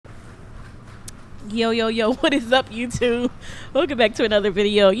Yo, what is up, YouTube? Welcome back to another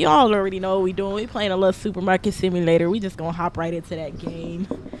video. Y'all already know what we doing. We playing a little supermarket simulator. We just gonna hop right into that game.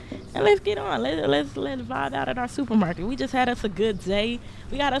 And let's get on. Let's vibe out at our supermarket. We just had us a good day.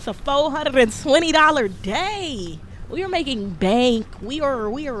 We got us a $420 day. We are making bank. We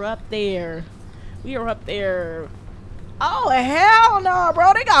are up there. We are up there. Oh hell no,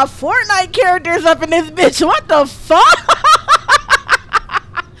 bro. They got Fortnite characters up in this bitch. What the fuck?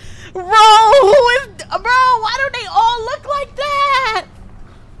 Bro, why do they all look like that?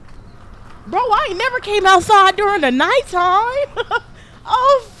 Bro, I ain't never came outside during the nighttime.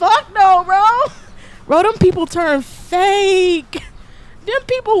 Oh, fuck no, bro. Bro, them people turned fake. Them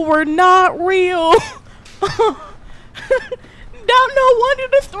people were not real. No wonder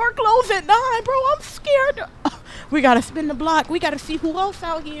the store closed at 9, bro. I'm scared. We gotta spin the block. We gotta see who else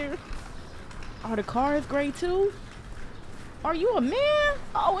out here. Are the cars gray too? Are you a man?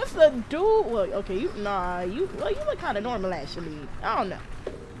 Oh, it's a dude. Well, okay, you look kind of normal actually. I don't know.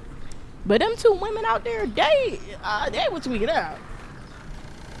 But them two women out there, they were tweaking out.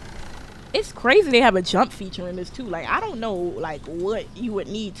 It's crazy they have a jump feature in this too. Like, I don't know like what you would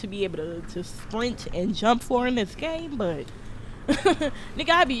need to be able to sprint and jump for in this game, but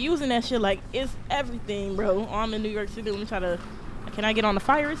nigga, I be using that shit like it's everything, bro. Oh, I'm in New York City. Let me try to. Can I get on the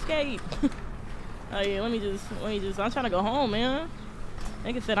fire escape? Oh yeah, let me just. I'm trying to go home, man.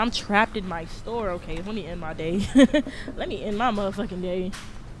 Like I said, I'm trapped in my store. Okay, let me end my day. Let me end my motherfucking day.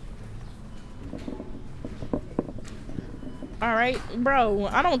 Alright, bro,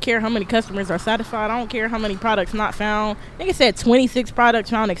 I don't care how many customers are satisfied. I don't care how many products not found. Nigga said 26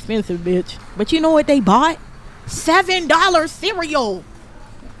 products found expensive, bitch. But you know what they bought? $7 cereal.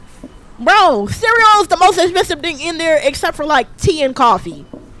 Bro, cereal is the most expensive thing in there except for like tea and coffee.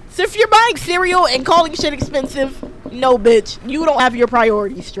 So if you're buying cereal and calling shit expensive, no, bitch, you don't have your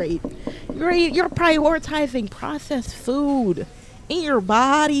priorities straight. You're prioritizing processed food in your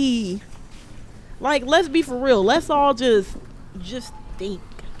body. Like, let's be for real. Let's all just think.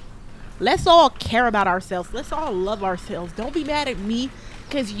 Let's all care about ourselves. Let's all love ourselves. Don't be mad at me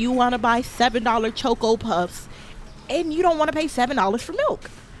because you want to buy $7 Choco Puffs and you don't want to pay $7 for milk.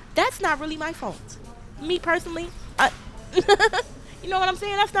 That's not really my fault. Me personally, you know what I'm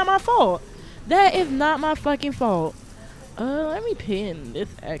saying? That's not my fault. That is not my fucking fault. Let me pin this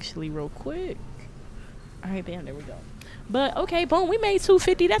actually real quick. All right, bam, there we go. But okay, boom, we made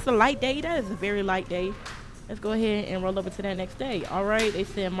 $250. That's a light day. That is a very light day. Let's go ahead and roll over to that next day. All right, they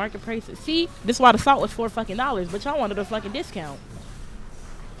said market prices. See, this is why the salt was $4 fucking, but y'all wanted a fucking discount.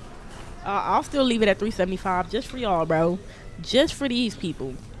 I'll still leave it at $3.75 just for y'all, bro. Just for these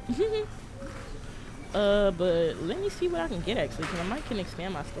people. But let me see what I can get actually, because I might can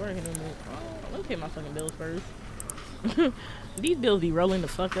expand my store in a minute. Let me pay my fucking bills first. These bills be rolling the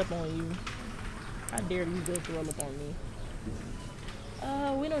fuck up on you. I dare these bills to roll up on me.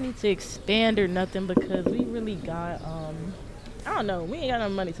 We don't need to expand or nothing because we really got I don't know, we ain't got no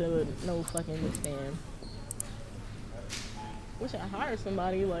money to no fucking expand. Wish I hired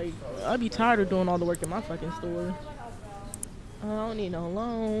somebody. Like, I'd be tired of doing all the work in my fucking store. I don't need no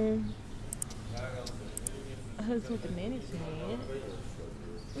loan. That's what the management.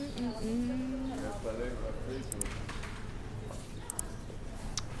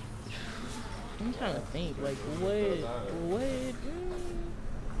 I'm trying to think, like, what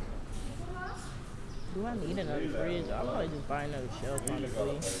do I need another fridge? I'll probably just buy another shelf,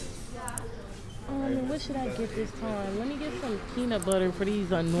 honestly. What should I get this time? Let me get some peanut butter for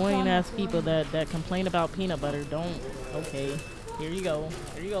these annoying ass people that complain about peanut butter. Don't. Okay, here you go,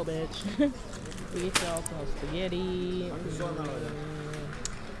 bitch. We get y'all some spaghetti,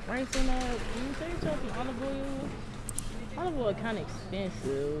 rice in that. You say yourself some olive oil. Olive oil kind of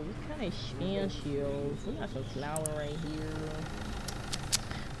expensive. It's kind of expensive. We got some flour right here.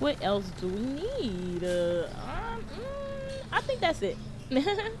 What else do we need? I think that's it.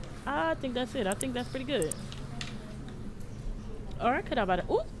 I think that's it. I think that's pretty good. Alright, could I buy that?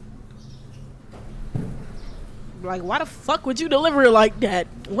 Ooh. Like, why the fuck would you deliver it like that?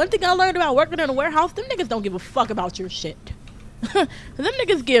 One thing I learned about working in a warehouse, them niggas don't give a fuck about your shit. Them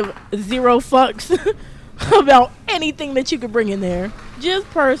niggas give 0 fucks about anything that you could bring in there. Just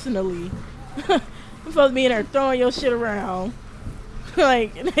personally. You're supposed to be in there throwing your shit around.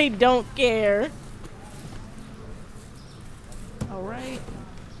 Like, they don't care. Alright.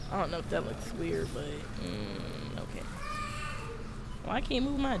 I don't know if that looks weird, but okay. Well, I can't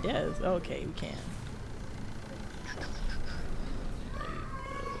move my desk. Okay, we can.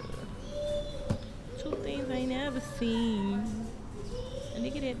 Two things I ain't never seen. A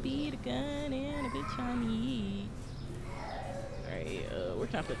nigga that beat a gun and a bitch on me. Alright. Alright, where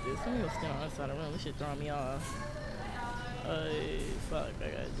can I put this? Let me go stand on the side of the room. This shit throwing me off. Fuck, I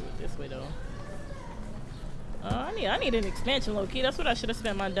gotta do it this way though. I need an expansion, low key. That's what I should have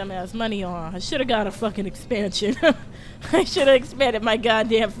spent my dumb ass money on. I should have got a fucking expansion. I should have expanded my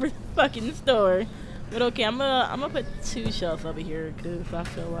goddamn fucking store. But okay, I'm gonna put 2 shelves over here because I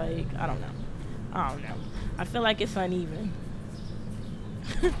feel like I don't know. I feel like it's uneven.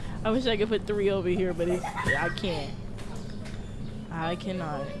 I wish I could put 3 over here, but I can't. I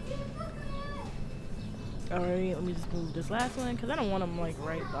cannot. Alright, let me just move this last one because I don't want them like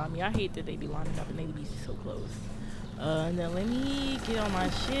right by me. I hate that they be lining up and they be so close. And then let me get on my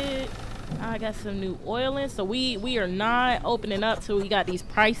shit. I got some new oiling, so we are not opening up till we got these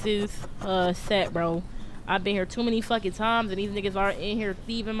prices set, bro. I've been here too many fucking times and these niggas are in here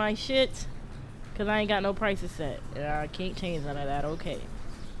thieving my shit because I ain't got no prices set. I can't change none of that. Okay,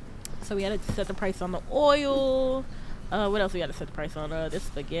 so we had to set the price on the oil. What else we gotta set the price on? This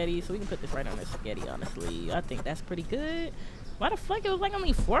spaghetti. So we can put this right on the spaghetti, honestly. I think that's pretty good. Why the fuck? It was like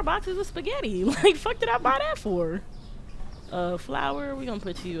only 4 boxes of spaghetti. Like, fuck did I buy that for? Flour, we're gonna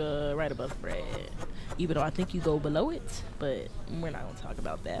put you right above bread. Even though I think you go below it. But we're not gonna talk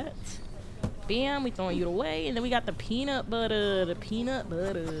about that. Bam, we throwing you away. And then we got the peanut butter. The peanut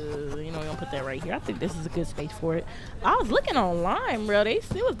butter. You know, we're gonna put that right here. I think this is a good space for it. I was looking online, bro. It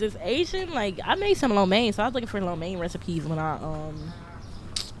was this Asian, like, I made some lo mein, so I was looking for lo mein recipes when I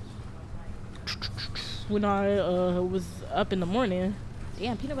was up in the morning.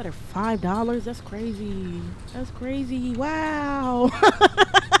 Damn, peanut butter $5. That's crazy. That's crazy. Wow.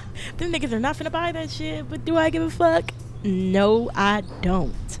 Them niggas are not finna buy that shit, but do I give a fuck? No, I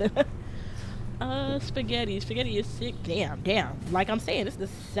don't. Spaghetti. Spaghetti is sick. Damn. Like I'm saying, this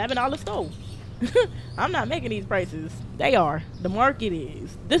is the $7 stove. I'm not making these prices. They are. The market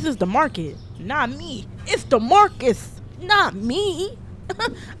is. This is the market, not me. It's the Marcus, not me.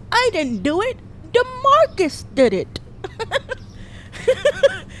 I didn't do it. The Marcus did it.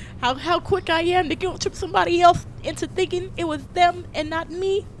 How quick I am to guilt trip somebody else into thinking it was them and not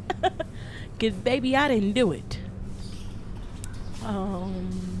me. Cause baby, I didn't do it.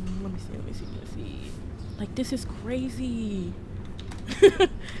 Let me see. Like, this is crazy.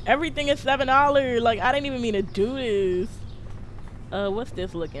 Everything is $7. Like, I didn't even mean to do this. What's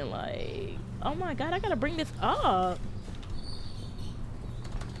this looking like? Oh my god, I gotta bring this up.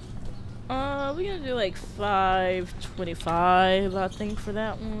 We're gonna do like $5.25, I think, for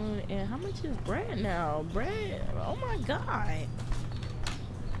that one. And how much is bread now? Bread. Oh my god.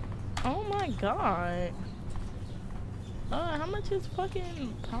 Oh my god. How much is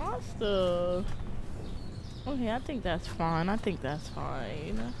fucking pasta? Okay, I think that's fine. I think that's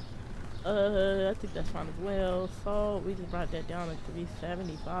fine as well. Salt, we just brought that down to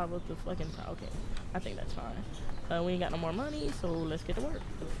 $3.75. What's the fucking okay, I think that's fine. We ain't got no more money, so let's get to work.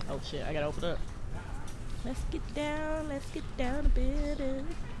 Oh shit, I gotta open up. Let's get down to business.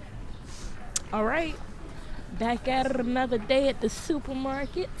 Alright, back at it another day at the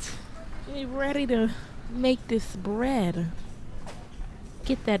supermarket. We ready to make this bread.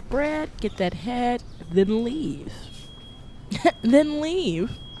 Get that bread, get that head, then leave. Then leave.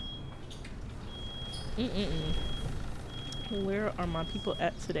 Where are my people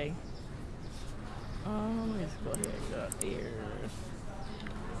at today? Let's go ahead and go up there.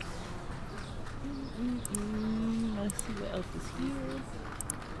 Let's see what else is here.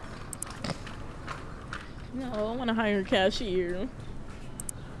 No, I want to hire a cashier.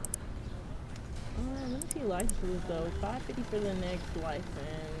 Let me see licenses though. $5.50 for the next license.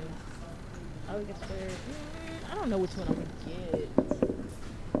 I would get there. I don't know which one I'm gonna get.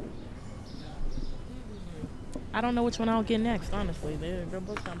 I don't know which one I'll get next. Honestly, they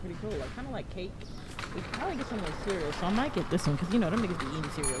both sound pretty cool. Like kind of like cake. We can probably get some like cereal, so I might get this one because you know them niggas be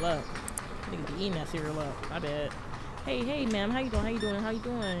eating cereal up. Niggas be eating that cereal up. My bad. Hey, ma'am, how you doing?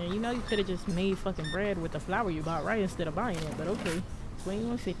 You know you could have just made fucking bread with the flour you bought, right? Instead of buying it, but okay.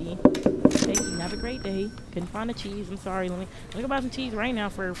 $21.50. Thank you. Have a great day. Couldn't find the cheese. I'm sorry. Let me go buy some cheese right now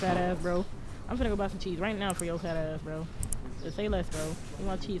for her fat ass, bro. I'm finna go buy some cheese right now for your fat ass, bro. Just say less, bro. You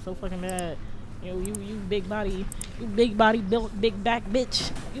want cheese so fucking bad. You know, you big body, built, big back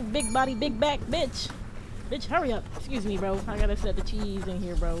bitch. You big body, big back bitch. Bitch, hurry up. Excuse me, bro. I gotta set the cheese in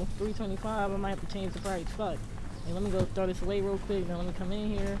here, bro. $3.25. I might have to change the price. Fuck. Hey, let me go throw this away real quick. Then let me come in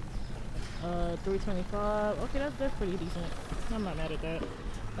here. $3.25. Okay, that's pretty decent. I'm not mad at that.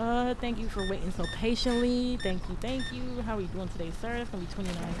 Thank you for waiting so patiently. Thank you. How are you doing today, sir? It's gonna be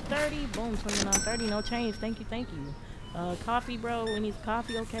 $29.30. Boom, $29.30. No change. Thank you. Coffee, bro. We need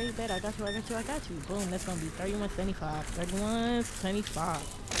coffee. Okay, bet. I got you. I got you. I got you. Boom. That's gonna be 31.75.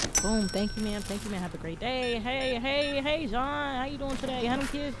 31.75. Boom. Thank you, ma'am. Thank you, ma'am. Have a great day. Hey, John. How you doing today? How them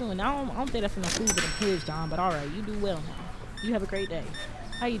kids doing? I don't think that's enough food for them kids, John. But all right, you do well now. You have a great day.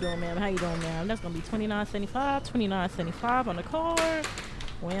 How you doing, ma'am? How you doing, ma'am? That's gonna be 29.75. 29.75 on the card.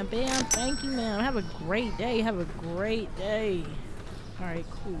 Wham, bam. Thank you, ma'am. Have a great day. Have a great day. All right,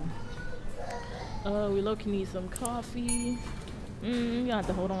 cool. We low-key need some coffee. You got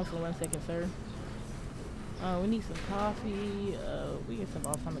to hold on for 1 second, sir. We need some coffee. We get some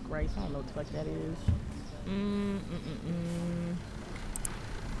balsamic rice. I don't know what the fuck that is.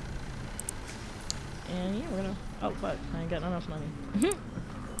 And yeah, we're gonna. Oh fuck! I ain't got enough money.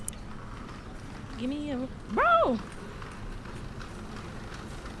 Give me a bro.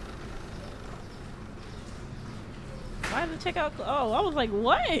 Why did the checkout? Oh, I was like,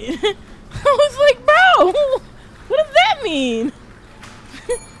 what? I was like, bro, what does that mean?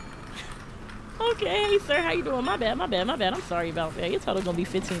 Okay, hey sir, how you doing? My bad. I'm sorry about that. Your total gonna be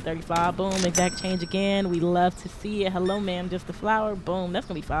 $15.35. Boom, exact change again. We love to see it. Hello, ma'am, just the flour. Boom, that's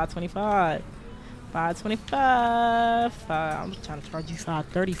gonna be $5.25. $5.25. I'm just trying to charge you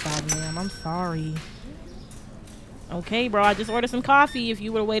 $5.35, ma'am. I'm sorry. Okay, bro, I just ordered some coffee. If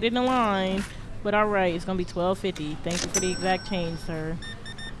you would have waited in line, but all right, it's gonna be $12.50. Thank you for the exact change, sir.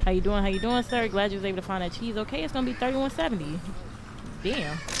 How you doing, sir? Glad you was able to find that cheese. Okay, it's gonna be $31.70.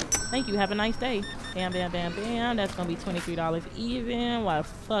 Damn. Thank you. Have a nice day. Bam, bam, bam, bam. That's gonna be $23 even. Why the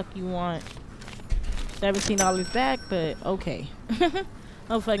fuck you want $17 back? But okay.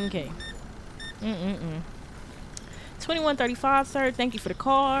 Oh fucking okay. $21.35, sir. Thank you for the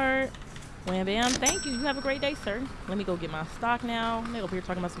card. Wham bam. Thank you. You have a great day, sir. Let me go get my stock now. They over here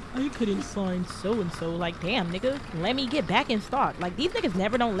talking about some. I couldn't find so and so. Like, damn, nigga. Let me get back in stock. Like, these niggas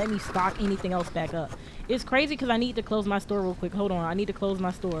never don't let me stock anything else back up. It's crazy because I need to close my store real quick. Hold on. I need to close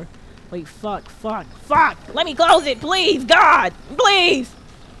my store. Wait, fuck. Let me close it, please. God, please.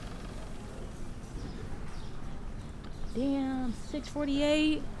 Damn,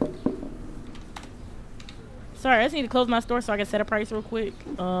 648. Sorry, I just need to close my store so I can set a price real quick.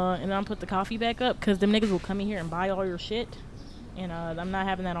 And I'll put the coffee back up because them niggas will come in here and buy all your shit. And I'm not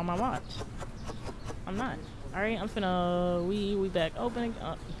having that on my watch. I'm not. Alright, I'm finna. We back opening.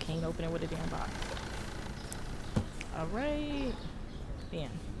 You can't open it with a damn box. Alright.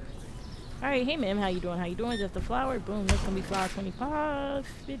 Damn. Alright, hey ma'am, how you doing? Just the flour. Boom, that's gonna be $5.25,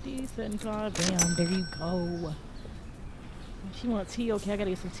 $50, $75. Bam, there you go. She wants tea. Okay, I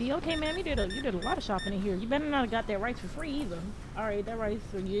gotta get some tea. Okay, ma'am, you did a lot of shopping in here. You better not have got that rice for free either. All right, that rice,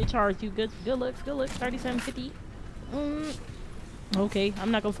 so you charged you good looks. $37.50. Okay, I'm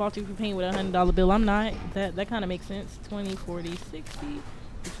not gonna fault you for paying with a $100 bill. I'm not. That kind of makes sense. 20, 40, 60,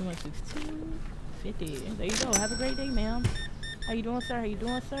 51, 62, 50. There you go. Have a great day, ma'am. How you doing, sir? We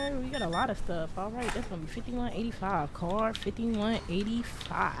got a lot of stuff. All right, that's gonna be $51.85. Card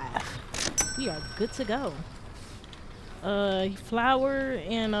 $51.85. We are good to go. Flour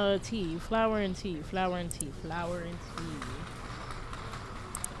and tea. Flour and tea.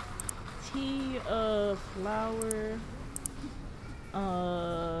 Tea, flour.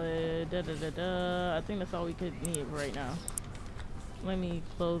 I think that's all we could need right now. Let me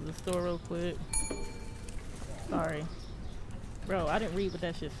close the store real quick. Sorry. Bro, I didn't read what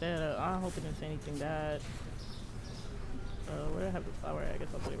that shit said. I hope it didn't say anything bad. Where do I have the flour at? I guess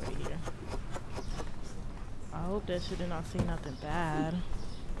I'll put it right here. I hope that shit did not say nothing bad.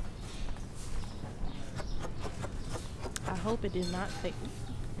 I hope it did not say.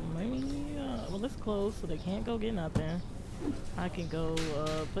 Well, it's closed, so they can't go get nothing. I can go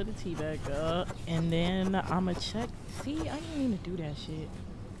put the tea back up, and then I'ma check. See, I didn't mean to do that shit.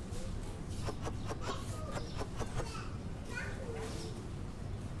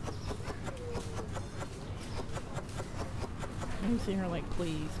 I'm sitting here like,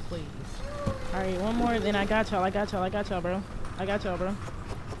 please. Alright, one more, then I got y'all, bro. I got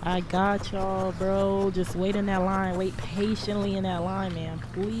y'all, bro. Just wait in that line. Wait patiently in that line, man.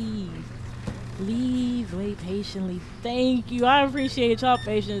 Please wait patiently. Thank you. I appreciate y'all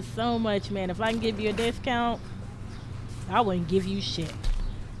patience so much, man. If I can give you a discount, I wouldn't give you shit.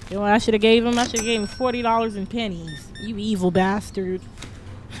 You know what I should have gave him? I should have gave him $40 in pennies. You evil bastard.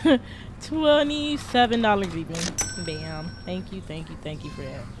 $27 even. Bam. Thank you for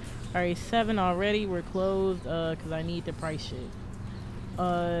that. Alright, 7 already. We're closed because I need the price shit.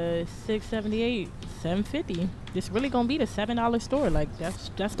 $6.78, $7.50. This really gonna be the $7 store. Like that's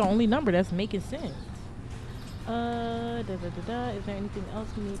the only number that's making sense. Is there anything else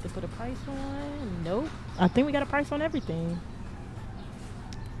we need to put a price on? Nope. I think we got a price on everything.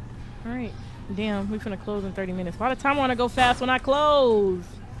 Alright. Damn, we finna close in 30 minutes. Why the time wanna go fast when I close?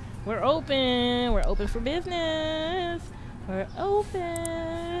 We're open. We're open for business. We're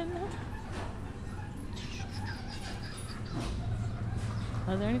open.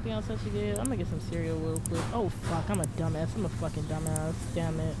 Is there anything else that you did? I'm gonna get some cereal real quick. Oh fuck, I'm a dumbass. I'm a fucking dumbass.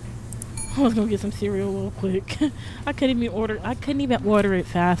 Damn it. I was gonna get some cereal real quick. I couldn't even order it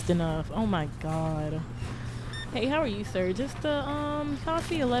fast enough. Oh my god. Hey, how are you, sir? Just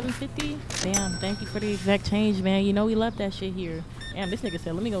coffee, 11.50. Damn, thank you for the exact change, man. You know we love that shit here. Damn, this nigga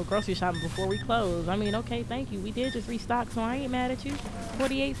said, let me go grocery shopping before we close. I mean, okay, thank you. We did just restock, so I ain't mad at you.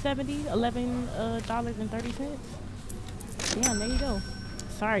 $48.70, $11.30. Damn, there you go.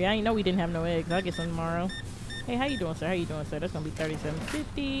 Sorry, I ain't know we didn't have no eggs. I'll get some tomorrow. Hey, how you doing, sir? How you doing, sir? That's gonna be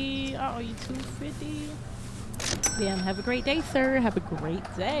 $37.50. Oh, you $2.50. Bam, have a great day, sir. Have a great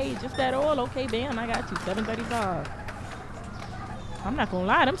day. Just that oil. Okay, bam, I got you. $7.35. I'm not gonna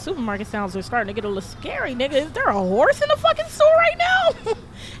lie, them supermarket sounds are starting to get a little scary, nigga. Is there a horse in the fucking store right now?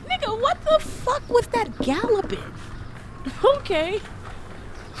 Nigga, what the fuck was that galloping? Okay.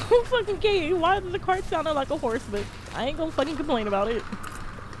 I'm fucking gay. Why does the cart sound like a horse? But I ain't gonna fucking complain about it.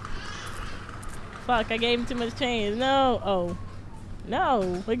 Fuck, I gave him too much change. No. Oh.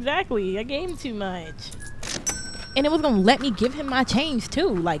 No, exactly. I gave him too much. And it was gonna let me give him my change too.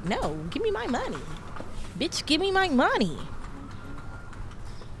 Like, no, give me my money. Bitch, give me my money.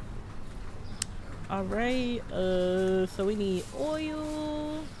 Alright, so we need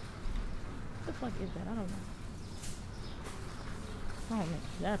oil. What the fuck is that? I don't know. I don't know.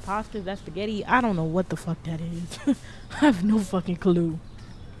 Is that pasta? Is that spaghetti? I don't know what the fuck that is. I have no fucking clue.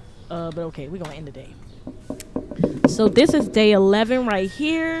 But okay, we're gonna end the day. So this is day 11 right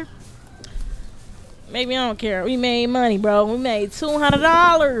here. Maybe I don't care. We made money, bro. We made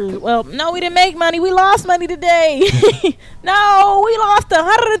 $200. Well, no, we didn't make money. We lost money today. No, we lost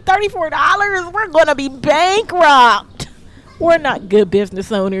 $134. We're gonna be bankrupt. We're not good business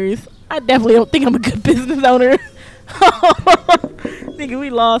owners. I definitely don't think I'm a good business owner. Nigga, we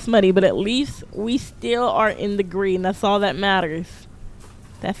lost money, but at least we still are in the green. That's all that matters.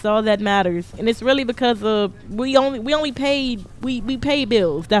 That's all that matters. And it's really because of we only paid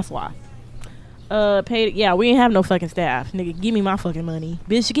bills. That's why. Yeah, we ain't have no fucking staff. Nigga, give me my fucking money.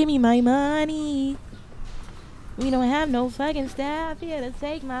 Bitch, give me my money. We don't have no fucking staff here to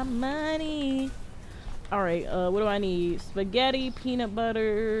take my money. Alright, what do I need? Spaghetti, peanut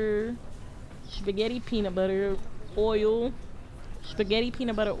butter, oil, spaghetti,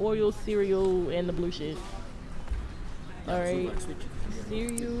 peanut butter, oil, cereal, and the blue shit. Alright,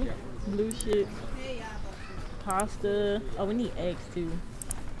 cereal, blue shit, pasta. Oh, we need eggs too.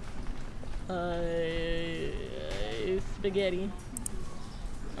 Spaghetti.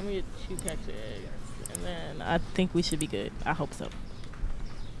 I'm gonna get 2 packs of eggs, and then I think we should be good. I hope so.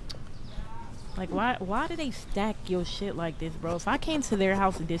 Like, why do they stack your shit like this, bro? If I came to their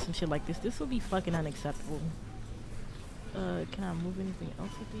house and did some shit like this would be fucking unacceptable. Can I move anything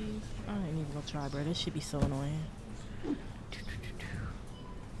else with these? I ain't even gonna try, bro. This should be so annoying.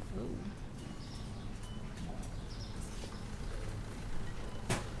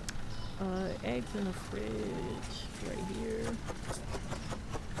 Eggs in the fridge right here.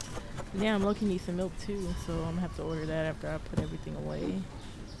 Yeah, I'm lucky need some milk too, so I'm gonna have to order that after I put everything away.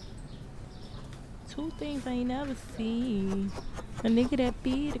 2 things I ain't never seen. A nigga that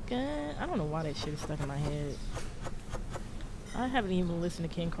beat a gun. I don't know why that shit is stuck in my head. I haven't even listened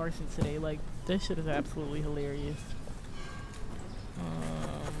to Ken Carson today. Like, that shit is absolutely hilarious.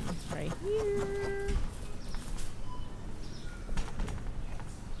 Right here.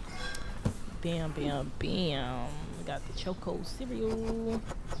 Bam, bam, bam. We got the Choco cereal.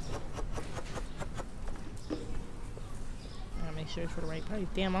 I gotta make sure it's for the right price.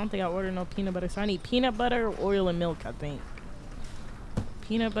 Damn, I don't think I ordered no peanut butter. So I need peanut butter, oil, and milk, I think.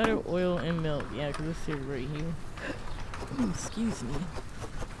 Peanut butter, oil, and milk. Yeah, because this cereal right here. Ooh, excuse me.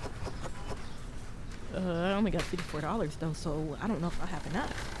 I only got $54 though, so I don't know if I have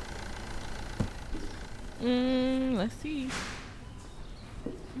enough. Let's see.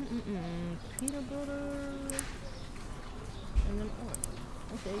 Peanut butter. And then,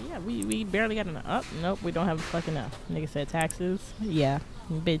 oh, okay, yeah, we barely got enough. Oh, nope, we don't have fucking enough. Nigga said taxes. Yeah,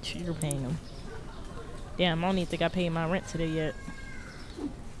 bitch, you're paying them. Damn, I don't even think I paid my rent today yet.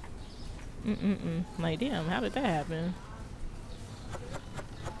 Like, damn, how did that happen?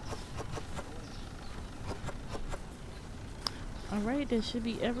 Alright, that should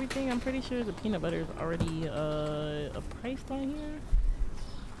be everything. I'm pretty sure the peanut butter is already priced on here.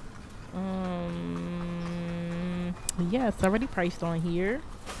 Yeah, it's already priced on here.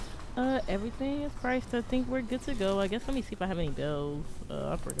 Everything is priced. I think we're good to go. I guess let me see if I have any bills.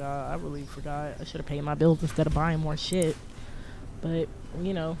 I forgot. I really forgot. I should have paid my bills instead of buying more shit. But,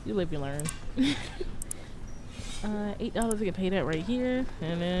 you know, you live, you learn. $8 to get paid at right here.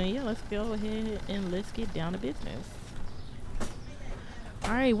 And then, yeah, let's go ahead and let's get down to business.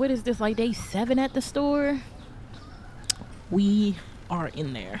 Alright, what is this? Like day 7 at the store? We are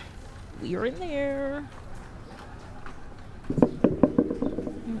in there. We are in there.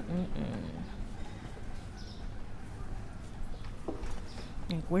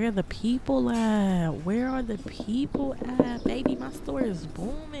 Like, where are the people at? Where are the people at? Baby, my store is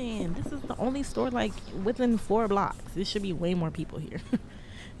booming. This is the only store, like, within 4 blocks. There should be way more people here.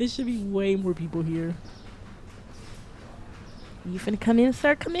 There should be way more people here. You finna come in,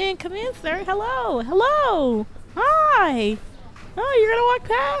 sir? Come in, sir. Hello, hello. Hi. Oh, you're gonna walk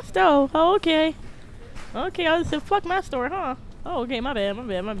past? Oh, okay. Okay, I said, fuck my store, huh? Oh, okay, my bad.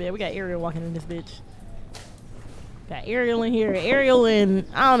 We got Ariel walking in this bitch. Got Ariel in here. Ariel and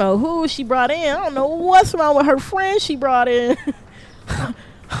I don't know who she brought in. I don't know what's wrong with her friend she brought in.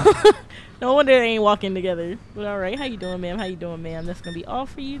 No wonder they ain't walking together. But all right, how you doing, ma'am? How you doing, ma'am? That's gonna be all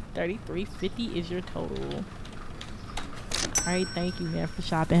for you. $33.50 is your total. All right, thank you, ma'am, for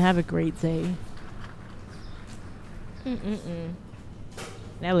shopping. Have a great day.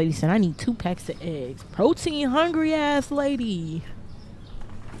 That lady said I need 2 packs of eggs. Protein hungry ass lady.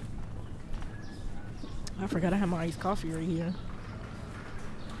 I forgot I have my iced coffee right here.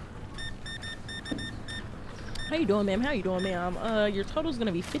 How you doing, ma'am? How you doing, ma'am? Your total's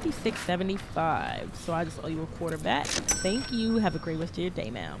gonna be $56.75. So I just owe you a quarter back. Thank you. Have a great rest of your day,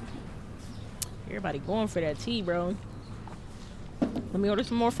 ma'am. Everybody going for that tea, bro. Let me order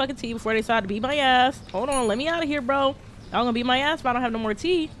some more fucking tea before they decide to beat my ass. Hold on, let me out of here, bro. Y'all gonna beat my ass if I don't have no more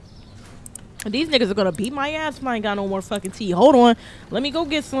tea. These niggas are gonna beat my ass if I ain't got no more fucking tea. Hold on. Let me go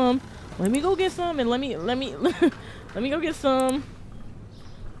get some. Let me go get some and let me let me go get some.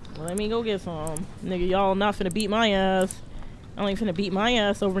 Let me go get some. Nigga, y'all not finna beat my ass. I ain't finna beat my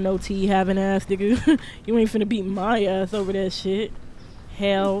ass over no tea having ass, nigga. You ain't finna beat my ass over that shit.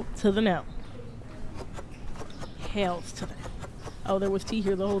 Hell to the no. Hells to the no. Oh, there was tea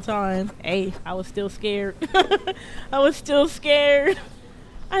here the whole time. Hey, I was still scared. I was still scared.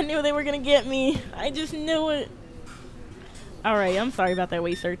 I knew they were gonna get me. I just knew it. Alright, I'm sorry about that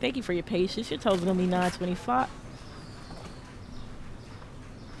wait, sir. Thank you for your patience. Your total's gonna be $9.25.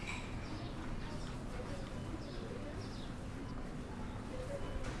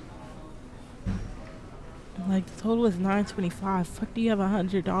 Like, the total is $9.25. Fuck, do you have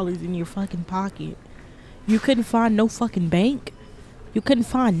 $100 in your fucking pocket? You couldn't find no fucking bank? You couldn't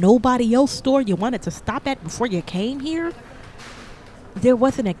find nobody else store you wanted to stop at before you came here? There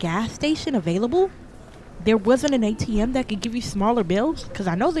wasn't a gas station available? There wasn't an ATM that could give you smaller bills? Because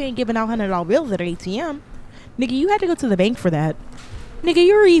I know they ain't giving out $100 bills at an ATM. Nigga, you had to go to the bank for that. Nigga,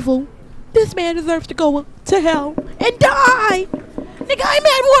 you're evil. This man deserves to go to hell and die. Nigga, I'm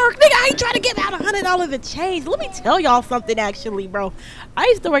at work. Nigga, I ain't trying to give out $100 of change. Let me tell y'all something, actually, bro. I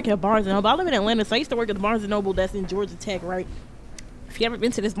used to work at Barnes & Noble. I live in Atlanta, so I used to work at the Barnes & Noble that's in Georgia Tech, right? If you ever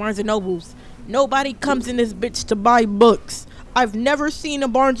been to this Barnes & Nobles, nobody comes in this bitch to buy books. I've never seen a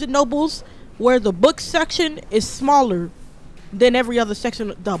Barnes & Nobles where the book section is smaller than every other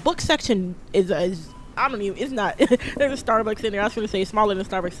section. The book section is I don't even, it's not. There's a Starbucks in there. I was going to say it's smaller than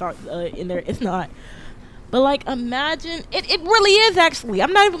Starbucks in there. It's not. But, like, imagine, it really is, actually.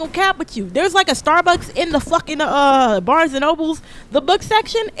 I'm not even going to cap with you. There's, like, a Starbucks in the fucking Barnes & Nobles. The book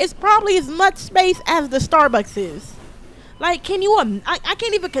section is probably as much space as the Starbucks is. Like, can you, I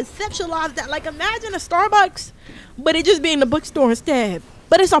can't even conceptualize that. Like, imagine a Starbucks, but it just being the bookstore instead.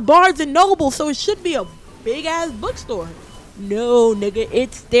 But it's a Barnes & Noble, so it should be a big-ass bookstore. No, nigga,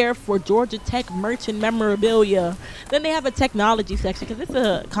 it's there for Georgia Tech merch and memorabilia. Then they have a technology section, because it's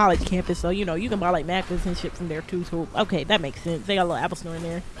a college campus, so, you know, you can buy, like, MacBooks and shit from there, too. So, okay, that makes sense. They got a little Apple store in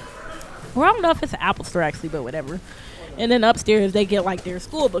there. Well, I don't know if it's an Apple store, actually, but whatever. And then upstairs, they get, like, their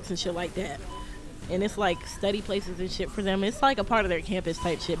school books and shit like that. And it's like study places and shit for them. It's like a part of their campus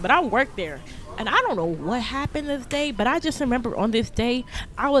type shit. But I worked there. And I don't know what happened this day, but I just remember on this day,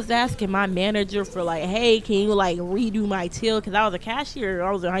 I was asking my manager for like, hey, can you like redo my till? Because I was a cashier.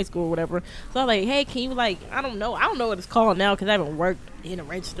 I was in high school or whatever. So I was like, hey, can you like, I don't know what it's called now because I haven't worked in a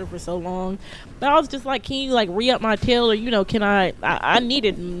register for so long. But I was just like, can you like re-up my till? Or, you know, can I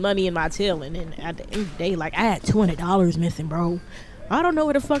needed money in my till. And then at the end of the day, like I had $200 missing, bro. I don't know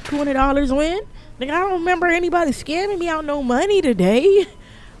where the fuck $200 went. Like, I don't remember anybody scamming me out no money today.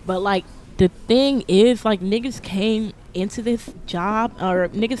 But, like, the thing is, like, niggas came into this job, or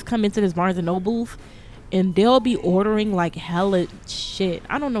niggas come into this Barnes & Nobles, and they'll be ordering like hella shit.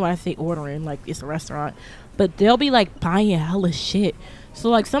 I don't know why I say ordering like it's a restaurant, but they'll be like buying hella shit. So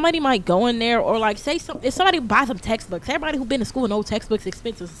like somebody might go in there, or like say if somebody buy some textbooks, everybody who been to school knows textbooks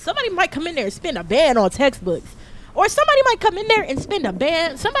expensive. Somebody might come in there and spend a band on textbooks. Or somebody might come in there and spend a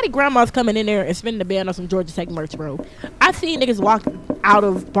band. Somebody grandma's coming in there and spending a band on some Georgia Tech merch, bro. I've seen niggas walk out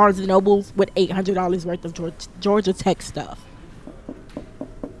of Barnes and Nobles with $800 worth of Georgia Tech stuff.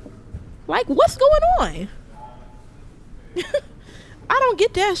 Like, what's going on? I don't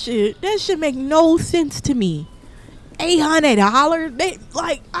get that shit. That shit make no sense to me. $800?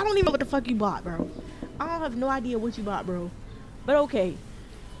 Like, I don't even know what the fuck you bought, bro. I don't have no idea what you bought, bro. But okay.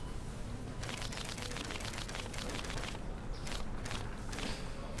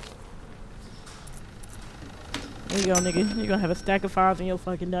 There you go, nigga. You're gonna have a stack of fives in your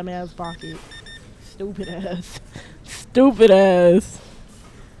fucking dumb ass pocket. Stupid ass. Stupid ass.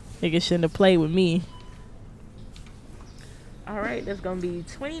 Nigga shouldn't have played with me. Alright, that's gonna be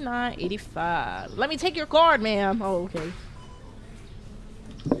 $29.85. Let me take your card, ma'am. Oh, okay.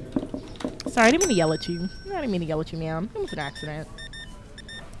 Sorry, I didn't mean to yell at you. I didn't mean to yell at you, ma'am. It was an accident.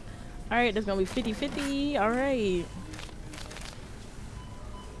 Alright, that's gonna be 50-50. Alright.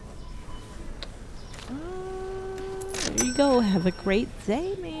 There you go. Have a great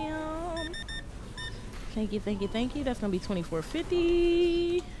day, ma'am. Thank you, thank you, thank you. That's gonna be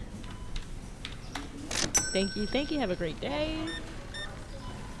 $24.50. Thank you, thank you. Have a great day.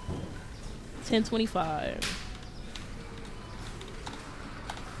 $10.25.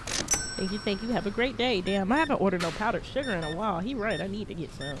 Thank you, thank you. Have a great day. Damn, I haven't ordered no powdered sugar in a while. He right. I need to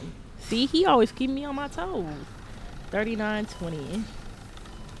get some. See, he always keep me on my toes. $39.20.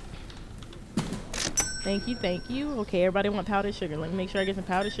 Thank you, thank you. Okay, everybody want powdered sugar. Let me make sure I get some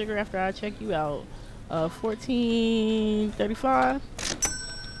powdered sugar after I check you out. $14.35.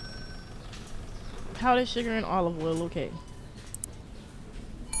 Powdered sugar and olive oil. Okay.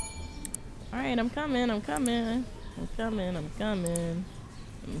 All right, I'm coming. I'm coming. I'm coming. I'm coming.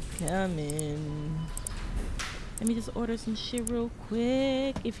 I'm coming. Let me just order some shit real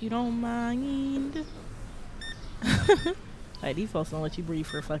quick, if you don't mind. Alright, these folks don't let you breathe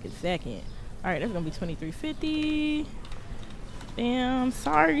for a fucking second. Alright, that's gonna be $23.50. Damn,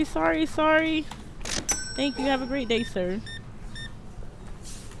 sorry. Thank you, have a great day, sir.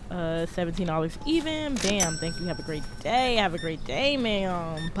 $17 even. Bam, thank you, have a great day. Have a great day,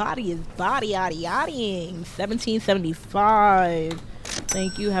 ma'am. Body is yaddying. $17.75.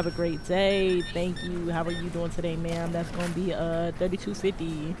 Thank you, have a great day. Thank you. How are you doing today, ma'am? That's gonna be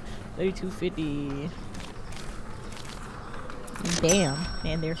 $32.50. $32.50. Bam,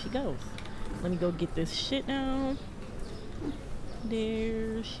 and there she goes. Let me go get this shit now.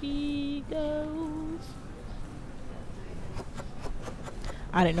 There she goes.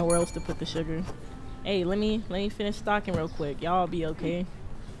 I didn't know where else to put the sugar. Hey, let me finish stocking real quick. Y'all be okay.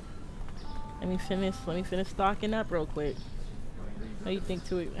 Let me finish stocking up real quick. What do you think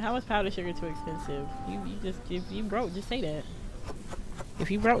how is powdered sugar too expensive? If you broke, just say that. If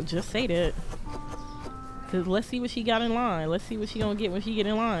you broke, just say that. Cause let's see what she got in line. Let's see what she gonna get when she get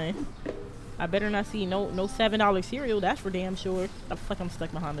in line. I better not see no $7 cereal. That's for damn sure. The fuck, I'm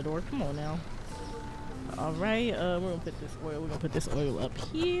stuck behind the door. Come on now. All right, we're gonna put this oil. We're gonna put this oil up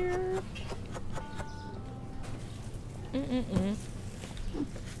here.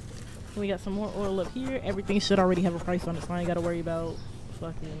 We got some more oil up here. Everything should already have a price on it, so I ain't gotta worry about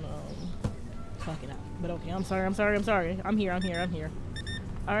fucking out. But okay, I'm sorry. I'm here.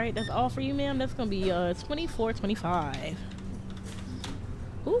 All right, that's all for you, ma'am. That's gonna be $24.25.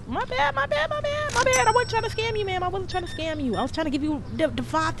 Ooh, my bad. I wasn't trying to scam you, ma'am. I was trying to give you the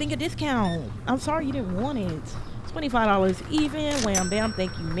 5-finger discount. I'm sorry you didn't want it. $25 even. Wham bam.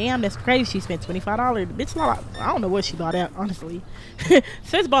 Thank you, ma'am. That's crazy. She spent $25. The bitch, I don't know what she bought at, honestly.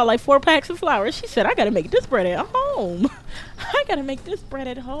 Sis bought like 4 packs of flour. She said, I gotta make this bread at home.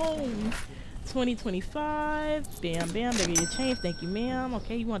 $20.25. Bam bam. There you change. Thank you, ma'am.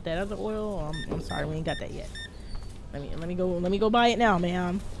 Okay, you want that other oil? I'm sorry, we ain't got that yet. Let me go buy it now,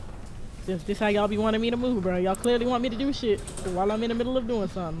 ma'am. This how y'all be wanting me to move, bro. Y'all clearly want me to do shit while I'm in the middle of doing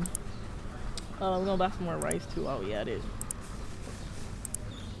something. We're gonna buy some more rice too. Oh yeah, it is.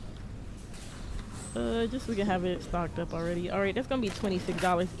 Just so we can have it stocked up already. All right, that's gonna be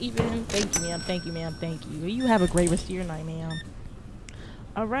 $26 even. Thank you, ma'am. Thank you. You have a great rest of your night, ma'am.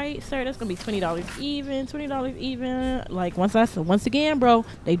 All right, sir, that's gonna be $20 even. $20 even. Like once again, bro,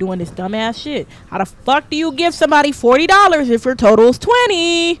 they doing this dumbass shit. How the fuck do you give somebody $40 if your total is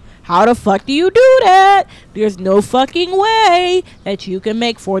 20? How the fuck do you do that? There's no fucking way that you can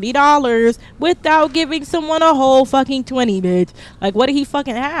make $40 without giving someone a whole fucking 20, bitch. Like, what did he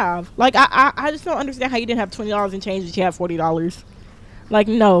fucking have? Like, I just don't understand how you didn't have $20 and change that you have $40. Like,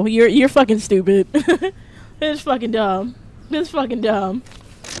 no, you're fucking stupid. It's fucking dumb. It's fucking dumb.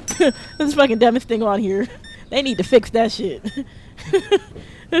 This is fucking dumbest thing on here. They need to fix that shit.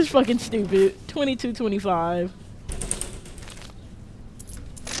 It's fucking stupid. 22.25.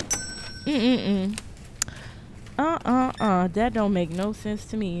 That don't make no sense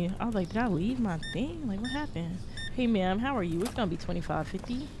to me. I was like, did I leave my thing? Like, what happened? Hey, ma'am, how are you? It's gonna be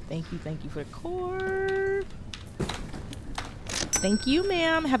 $25.50. Thank you for the cord. Thank you,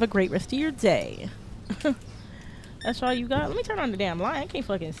 ma'am. Have a great rest of your day. That's all you got? Let me turn on the damn light. I can't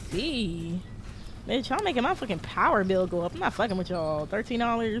fucking see. Bitch, y'all making my fucking power bill go up. I'm not fucking with y'all.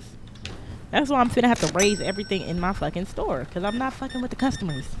 $13. That's why I'm finna have to raise everything in my fucking store. Because I'm not fucking with the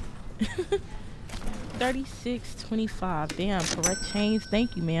customers. $36.25. Damn, correct change.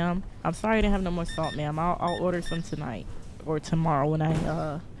 Thank you, ma'am. I'm sorry I didn't have no more salt, ma'am. I'll order some tonight. Or tomorrow when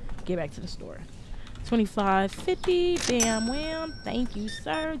I get back to the store. $25.50. Bam, wham. Thank you,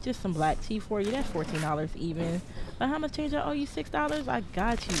 sir. Just some black tea for you. That's $14 even. But how much change I owe you? $6? I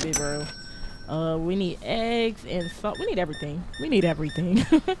got you, big bro. We need eggs and salt. We need everything. We need everything.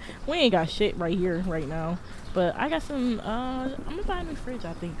 We ain't got shit right here, right now. But I got some, I'm gonna buy a new fridge,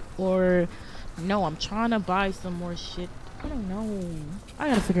 I think. Or, no, I'm trying to buy some more shit. I don't know. I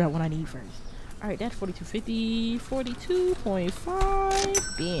gotta figure out what I need first. Alright, that's $42.50.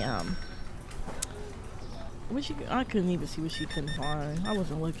 42.5. Bam. I couldn't even see what she couldn't find. I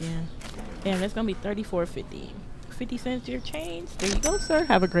wasn't looking. Damn, that's gonna be $34.50. 50 cents your change. There you go, sir.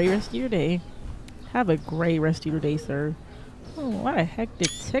 Have a great rest of your day. Have a great rest of your day, sir. Oh, why the heck did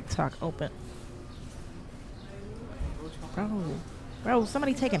TikTok open? Bro,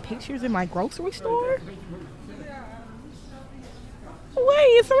 somebody taking pictures in my grocery store? Wait,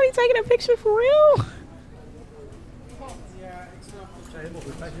 is somebody taking a picture for real?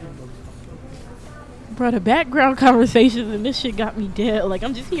 Bro, the background conversations and this shit got me dead. Like,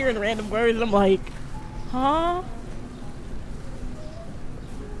 I'm just hearing random words and I'm like, huh?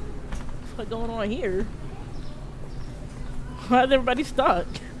 What's going on here? Why is everybody stuck?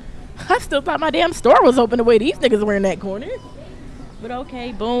 I still thought my damn store was open the way these niggas were in that corner. But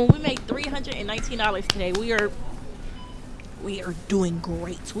okay, boom. We made $319 today. We are doing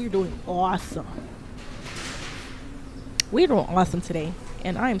great. We're doing awesome. We're doing awesome today.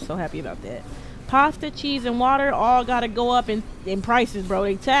 And I am so happy about that. Pasta, cheese, and water all gotta go up in prices, bro.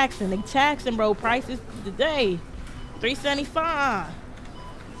 They taxing, bro. Prices today. $3.75.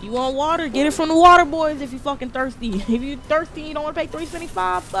 You want water? Get it from the water boys if you fucking thirsty. If you thirsty, you don't want to pay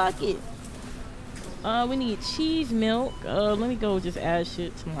 $3.75. Fuck it. We need cheese, milk. Let me go just add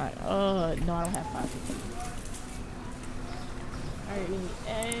shit to my. No, I don't have $5.50. All right, we need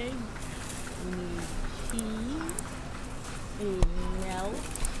eggs. We need cheese. We need milk.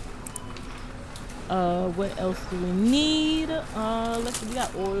 What else do we need? Let's see. We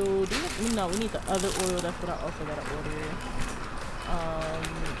got oil. No, we need the other oil. That's what I also gotta order.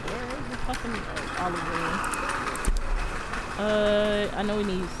 Where is the fucking olive oil? I know we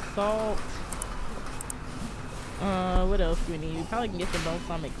need salt. What else do we need? We probably can get some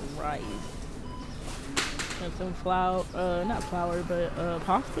balsamic rice. And some flour, not flour, but,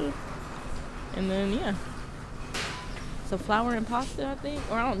 pasta. And then, yeah. So flour and pasta, I think.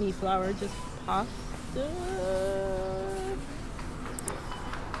 Or I don't need flour, just pasta.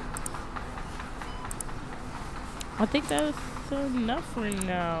 I think that's enough for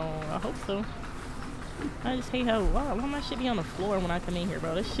now. I hope so. I just hate how why my shit be on the floor when I come in here,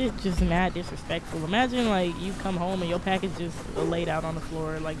 bro. This shit just mad disrespectful. Imagine like you come home and your package just laid out on the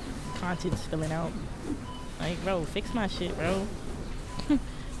floor, like contents spilling out. Like, bro, fix my shit, bro.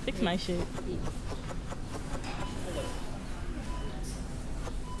 Fix my shit.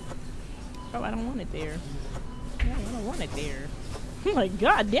 Bro, I don't want it there. No, I don't want it there. I'm like,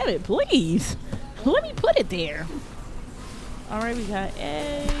 god damn it, please. Let me put it there. Alright, we got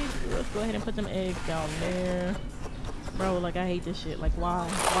eggs. Let's go ahead and put them eggs down there. Bro, like, I hate this shit. Like, why?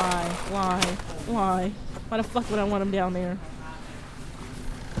 Why the fuck would I want them down there?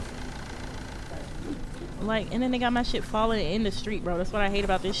 Like, and then they got my shit falling in the street, bro. That's what I hate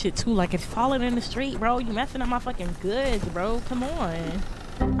about this shit, too. Like, it's falling in the street, bro. You messing up my fucking goods, bro. Come on.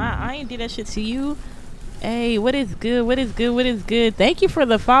 I ain't did that shit to you. Hey, what is good? Thank you for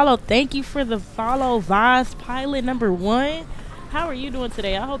the follow. Vibes Pilot #1. How are you doing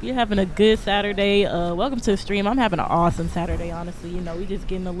today? I hope you're having a good Saturday. Welcome to the stream. I'm having an awesome Saturday, honestly. You know, we just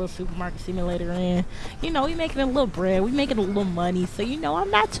getting a little supermarket simulator in. You know, we making a little bread. We making a little money. So, you know,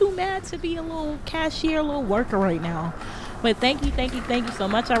 I'm not too mad to be a little cashier, a little worker right now. But thank you so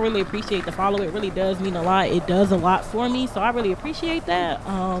much. I really appreciate the follow. It really does mean a lot. It does a lot for me. So I really appreciate that.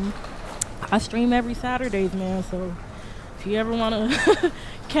 I stream every Saturdays, man. So if you ever want to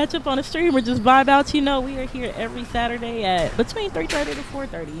catch up on a stream or just vibe out, you know, we are here every Saturday at between 3:30 to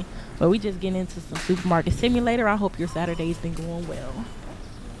 4:30. But we just getting into some supermarket simulator. I hope your Saturday's been going well.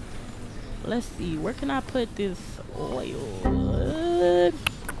 Let's see. Where can I put this oil?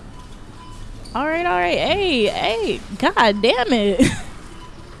 All right. Hey, god damn it.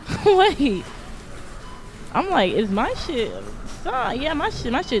 Wait. I'm like, is my shit... yeah, my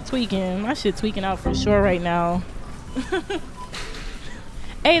shit tweaking. My shit tweaking out for sure right now.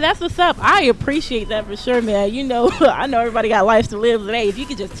 Hey, that's what's up. I appreciate that for sure, man. You know, I know everybody got lives to live today. If you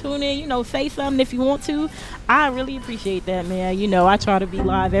could just tune in, you know, say something if you want to. I really appreciate that, man. You know, I try to be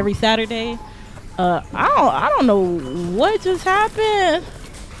live every Saturday. I don't know what just happened.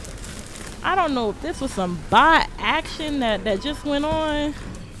 I don't know if this was some bot action that just went on.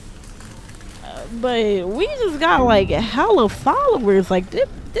 But we just got like hella followers. Like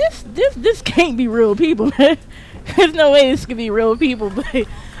this can't be real people. There's no way this could be real people. But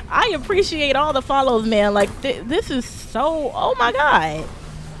I appreciate all the follows, man. Like this is so, oh my god.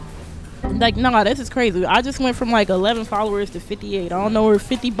 Like, nah, this is crazy. I just went from like 11 followers to 58. I don't know where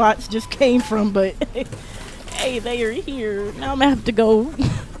 50 bots just came from, but hey, they are here. Now I'm gonna have to go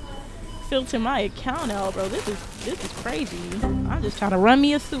filter my account out, bro. This is crazy. I'm just trying to run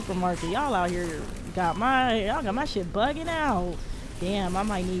me a supermarket. Y'all out here got my shit bugging out. Damn, I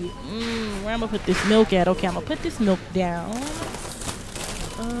might need where I'm gonna put this milk at? Okay, I'm gonna put this milk down.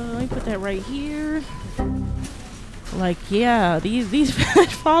 Let me put that right here. Like, yeah, these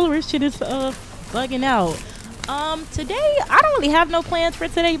followers shit is bugging out. Today I don't really have no plans for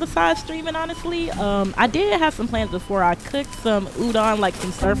today besides streaming, honestly. I did have some plans before. I cooked some udon, like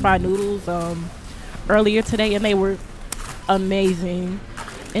some stir-fried noodles, earlier today, and they were amazing.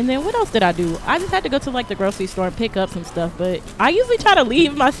 And then what else did I do? I just had to go to like the grocery store and pick up some stuff, but I usually try to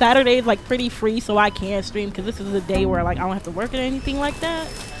leave my Saturdays like pretty free so I can stream, because this is a day where like I don't have to work or anything like that.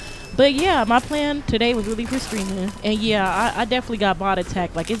 But yeah, my plan today was really for streaming. And yeah, I definitely got bot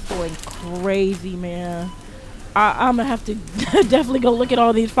attacked. Like, it's going crazy, man. I'm gonna have to definitely go look at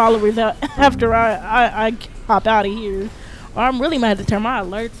all these followers after I hop out of here. Or I'm really gonna have to turn my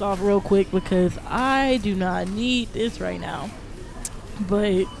alerts off real quick, because I do not need this right now.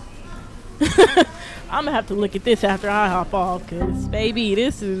 But I'm gonna have to look at this after I hop off, because baby,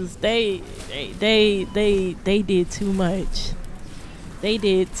 this is they did too much. They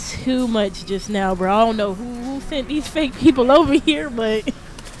did too much just now, bro. I don't know who sent these fake people over here, but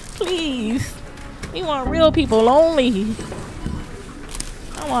please, we want real people only.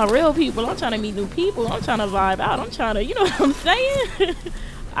 I want real people. I'm trying to meet new people. I'm trying to vibe out. I'm trying to, you know what I'm saying?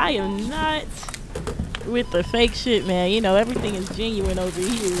 I am not with the fake shit, man. You know, everything is genuine over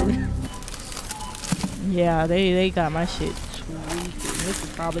here. Yeah, they got my shit tweaking. This is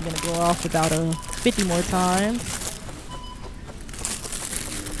probably gonna go off about 50 more times.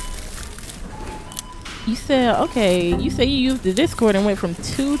 You said, okay, you say you used the Discord and went from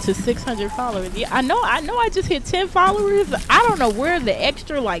 2 to 600 followers. Yeah, I know I just hit 10 followers. I don't know where the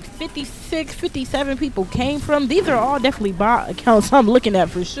extra like 56, 57 people came from. These are all definitely bot accounts I'm looking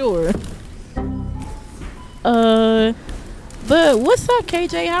at for sure. But what's up,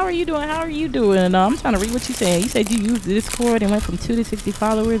 KJ? How are you doing? I'm trying to read what you saying. You said you used the Discord and went from 2 to 60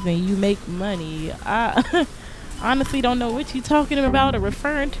 followers and you make money. I honestly don't know what you're talking about or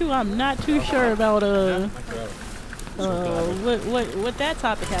referring to. I'm not too sure about what that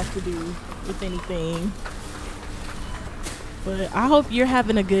topic has to do with anything. But I hope you're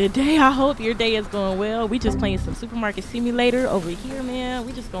having a good day. I hope your day is going well. We just playing some supermarket simulator over here, man.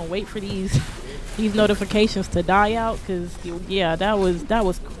 We just gonna wait for these notifications to die out, because yeah, that was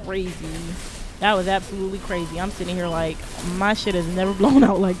crazy. That was absolutely crazy. I'm sitting here like, my shit has never blown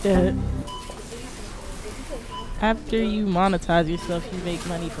out like that. After you monetize yourself, you make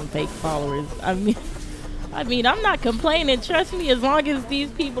money from fake followers. I mean, I'm not complaining. Trust me, as long as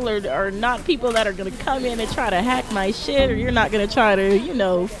these people are not people that are gonna come in and try to hack my shit, or you're not gonna try to, you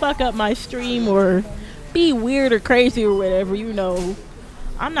know, fuck up my stream or be weird or crazy or whatever, you know.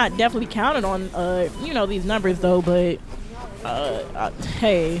 I'm not definitely counting on, you know, these numbers though, but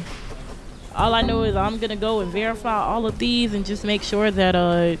hey, all I know is I'm gonna go and verify all of these and just make sure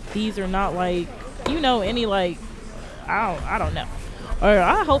that these are not like, you know, any like, I don't know, or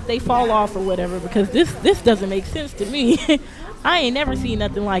I hope they fall off or whatever, because this doesn't make sense to me. I ain't never seen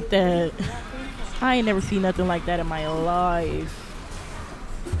nothing like that. I ain't never seen nothing like that in my life.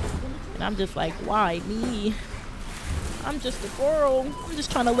 And I'm just like, why me? I'm just a girl. I'm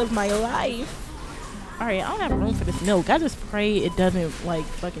just trying to live my life. Alright, I don't have room for this milk. I just pray it doesn't, like,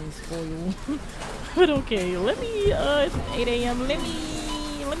 fucking spoil. But okay, let me, it's 8 a.m. Let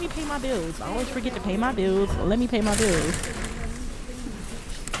me pay my bills. I always forget to pay my bills. Let me pay my bills.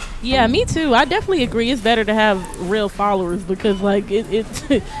 Yeah, me too. I definitely agree. It's better to have real followers because, like,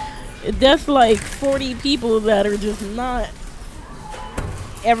 that's like 40 people that are just not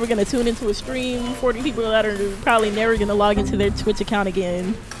ever gonna tune into a stream. 40 people that are probably never gonna log into their Twitch account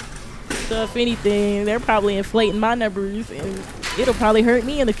again. So if anything, they're probably inflating my numbers, and it'll probably hurt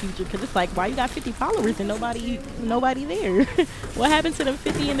me in the future because it's like, why you got 50 followers and nobody there? What happened to them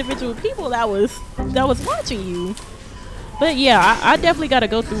 50 individual people that was watching you? But yeah, I definitely got to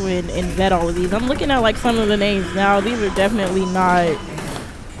go through and vet all of these. I'm looking at like some of the names now. These are definitely not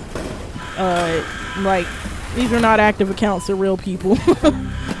like, these are not active accounts of real people.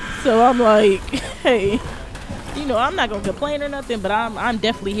 So I'm like, hey, you know, I'm not gonna complain or nothing, but I'm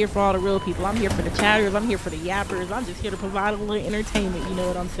definitely here for all the real people. I'm here for the chatters. I'm here for the yappers. I'm just here to provide a little entertainment. You know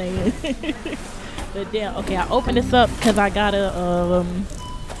what I'm saying? But damn, okay, I opened this up because I gotta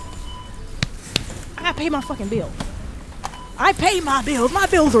pay my fucking bill. I pay my bills. My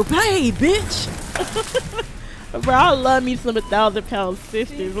bills are paid, bitch. Bro, I love me some 1,000-pound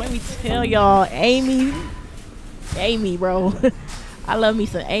sisters. Let me tell y'all, Amy, bro. I love me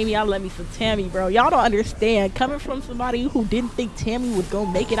some Amy. I love me some Tammy, bro. Y'all don't understand. Coming from somebody who didn't think Tammy was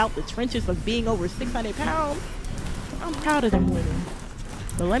gonna make it out the trenches of being over 600 pounds, I'm proud of them women.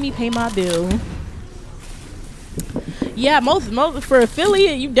 But let me pay my bill. Yeah, most for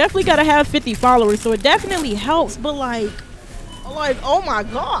affiliate, you definitely gotta have 50 followers, so it definitely helps. But like, oh my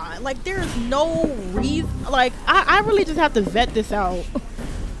god, like there's no reason. Like I really just have to vet this out.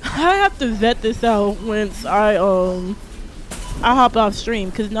 I have to vet this out once I hop off stream,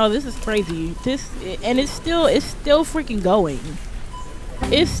 because no, this is crazy. And it's still freaking going.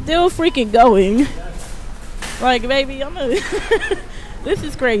 It's still freaking going. Like, baby, this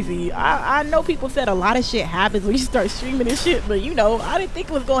is crazy. I know people said a lot of shit happens when you start streaming and shit, but you know, I didn't think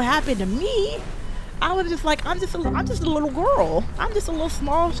it was gonna happen to me. I was just like, I'm just a little girl. I'm just a little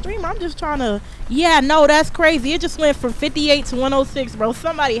small streamer. I'm just trying to. Yeah, no, that's crazy. It just went from 58 to 106, bro.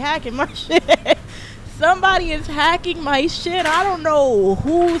 Somebody hacking my shit. Somebody is hacking my shit. I don't know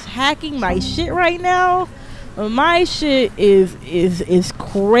who's hacking my shit right now. My shit is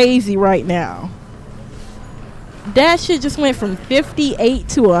crazy right now. That shit just went from 58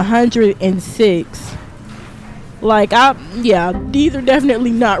 to 106. Like, yeah, these are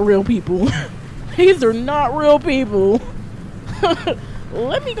definitely not real people. These are not real people.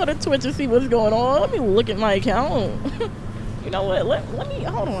 Let me go to Twitch and see what's going on. Let me look at my account. You know what? Let me,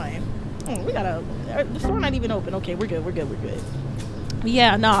 hold on. We gotta, the store not even open. Okay, we're good.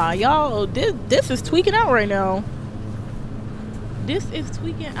 Yeah, nah, y'all, this is tweaking out right now.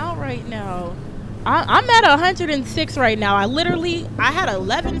 I'm at 106 right now. I had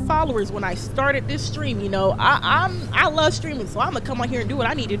 11 followers when I started this stream. You know, I love streaming, so I'm gonna come on here and do what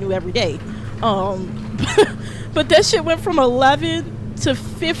I need to do every day. But that shit went from 11 to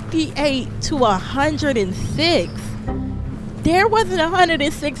 58 to 106. There wasn't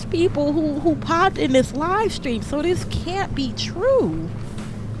 106 people who popped in this live stream, so this can't be true.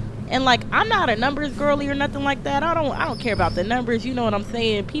 And like, I'm not a numbers girly or nothing like that. I don't care about the numbers. You know what I'm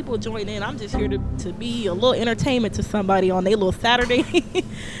saying? People join in. I'm just here to be a little entertainment to somebody on their little Saturday,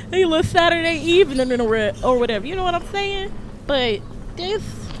 evening or whatever. You know what I'm saying? But this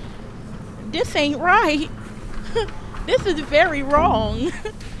ain't right. This is very wrong.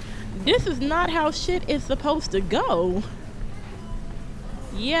 This is not how shit is supposed to go.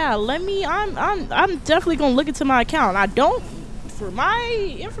 Yeah, I'm definitely gonna look into my account. For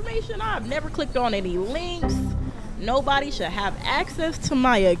my information, I've never clicked on any links. Nobody should have access to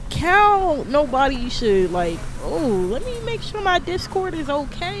my account. Nobody should, like, oh, let me make sure my Discord is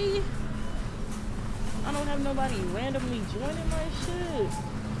okay. I don't have nobody randomly joining my shit.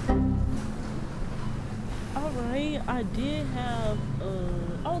 Alright, I did have,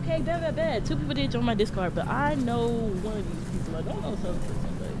 okay, bad. 2 people did join my Discord, but I know one of these people. I don't know some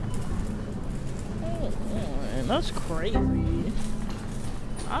person, but, oh, that's crazy.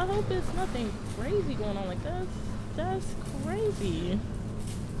 I hope it's nothing crazy going on. Like, that's crazy.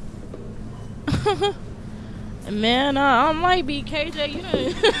 Man, I might be KJ. You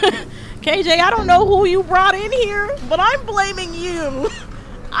know, KJ, I don't know who you brought in here, but I'm blaming you.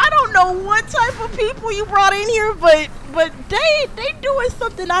 I don't know what type of people you brought in here, but they doing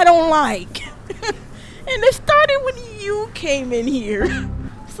something I don't like. And it started with you came in here.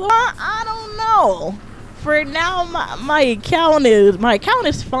 So I don't know. For now, my account is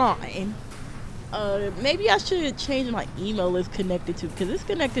fine. Maybe I should change my email it's connected to, because it's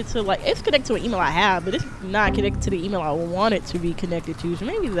connected to an email I have, but it's not connected to the email I want it to be connected to. So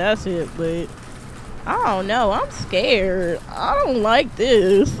maybe that's it. But I don't know. I'm scared. I don't like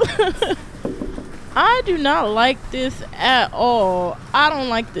this. I do not like this at all. I don't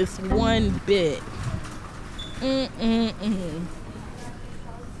like this one bit.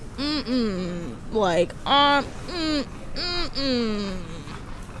 Like, I'm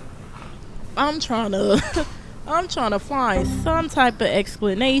trying to find some type of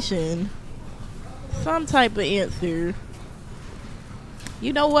explanation, some type of answer.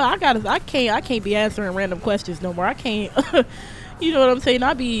 You know what? I can't be answering random questions no more. I can't. You know what I'm saying?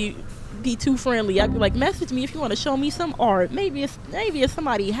 I be too friendly. I'd be like, message me if you want to show me some art. Maybe it's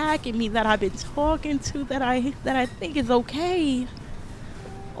somebody hacking me that I've been talking to that I think is okay.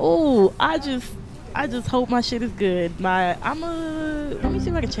 Oh, I just hope my shit is good. Let me see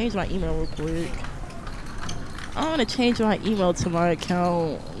if I can change my email real quick. I want to change my email to my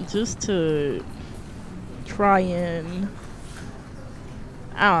account just to try and,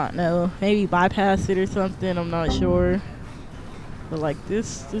 I don't know, maybe bypass it or something. I'm not sure. But like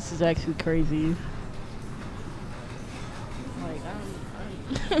this is actually crazy. Like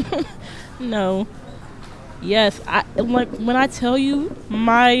no. Yes, like when I tell you,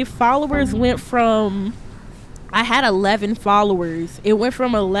 my followers went from, I had 11 followers. It went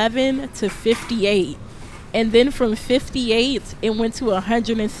from 11 to 58. And then from 58, it went to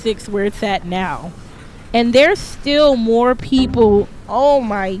 106 where it's at now. And there's still more people. Oh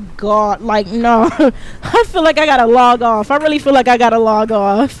my God. Like, no. I feel like I gotta log off. I really feel like I gotta log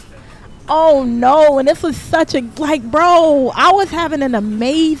off. Oh no, and this was such a, like, bro, I was having an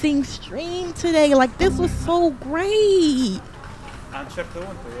amazing stream today. Like, this was so great.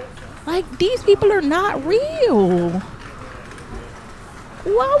 Like, these people are not real.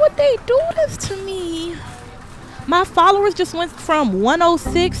 Why would they do this to me? My followers just went from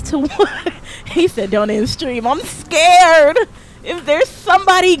 106 to 1. He said, don't end stream. I'm scared. If there's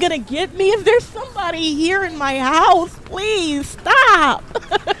somebody gonna get me, if there's somebody here in my house, please stop.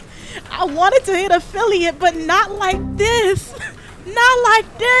 I wanted to hit affiliate, but not like this. Not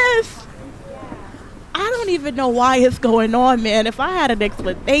like this. I don't even know why it's going on, man. If I had an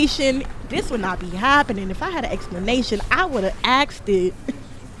explanation, this would not be happening. If I had an explanation, I would have asked it.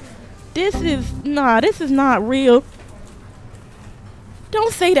 This is not real.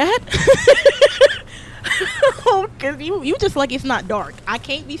 Don't say that. Cause you just like it's not dark. I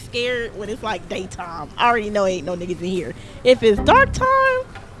can't be scared when it's like daytime. I already know ain't no niggas in here. If it's dark time,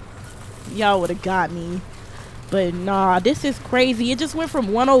 y'all would have got me. But nah, this is crazy. It just went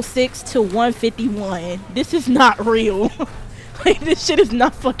from 106 to 151. This is not real. Like, this shit is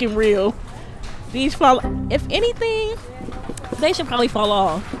not fucking real. These if anything, they should probably fall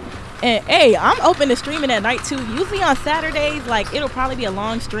off. And hey, I'm open to streaming at night too. Usually on Saturdays, like, it'll probably be a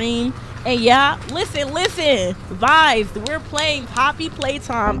long stream. And yeah, listen, Vibes, we're playing Poppy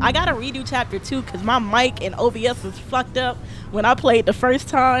Playtime. I gotta redo chapter 2 because my mic and OBS was fucked up when I played the first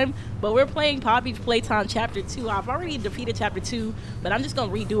time. But we're playing Poppy Playtime chapter 2. I've already defeated chapter 2, but I'm just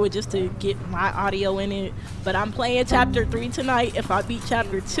gonna redo it just to get my audio in it. But I'm playing chapter 3 tonight if I beat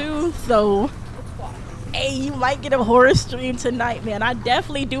chapter 2. So hey, you might get a horror stream tonight, man. I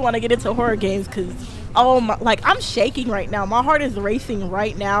definitely do want to get into horror games because, oh my, like, I'm shaking right now. My heart is racing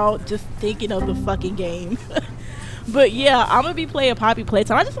right now just thinking of the fucking game. But yeah, I'm gonna be playing Poppy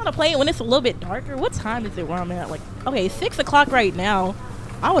Playtime. I just want to play it when it's a little bit darker. What time is it where I'm at? Like, okay, 6 o'clock right now.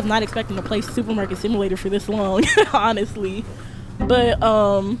 I was not expecting to play Supermarket Simulator for this long, honestly. But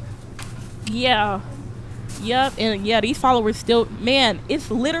yeah, yep, and yeah, these followers still, man, it's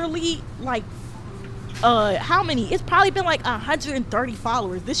literally like, how many? It's probably been like 130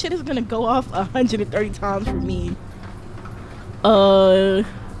 followers. This shit is gonna go off 130 times for me. Let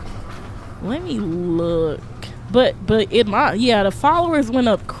me look. But yeah, the followers went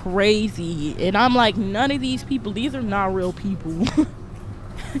up crazy, and I'm like, none of these people, these are not real people.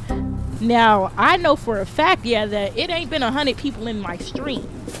 Now I know for a fact, yeah, that it ain't been 100 people in my stream.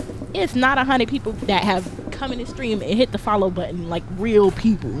 It's not 100 people that have come in the stream and hit the follow button, like real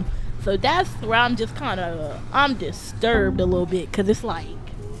people. So that's where I'm just kind of, I'm disturbed a little bit, because it's like,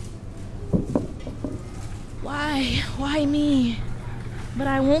 why me? But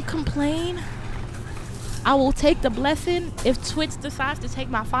I won't complain. I will take the blessing. If Twitch decides to take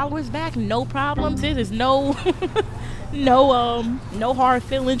my followers back, no problems. There is no no hard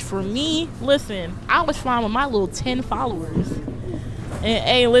feelings for me. Listen, I was fine with my little 10 followers. And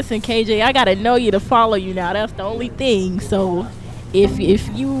hey, listen, KJ, I gotta know you to follow you now. That's the only thing. So, if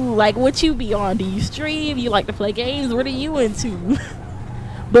you like what you be on, do you stream? You like to play games? What are you into?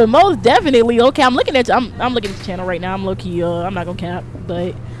 But most definitely, okay. I'm looking at you. I'm looking at the channel right now. I'm low key. I'm not gonna cap,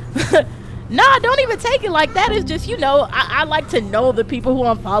 but nah, don't even take it like that. It's just, you know, I like to know the people who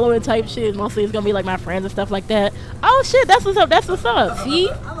I'm following type shit. Mostly it's gonna be like my friends and stuff like that. Oh shit, that's what's up. That's what's up. See.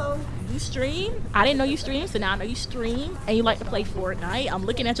 You stream? I didn't know you stream, so now I know you stream and you like to play Fortnite. I'm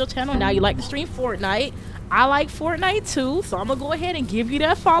looking at your channel now. You like to stream Fortnite. I like Fortnite too, so I'm gonna go ahead and give you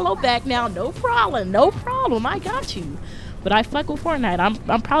that follow back now. No problem, no problem. I got you. But I fuck with Fortnite.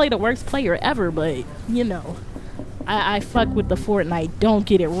 I'm probably the worst player ever, but you know, I fuck with the Fortnite. Don't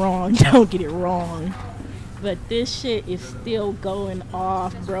get it wrong. Don't get it wrong. But this shit is still going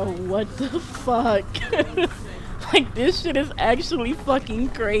off, bro. What the fuck? Like, this shit is actually fucking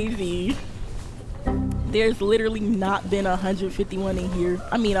crazy. There's literally not been 151 in here.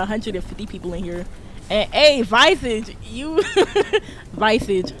 I mean, 150 people in here. And hey, Visage, you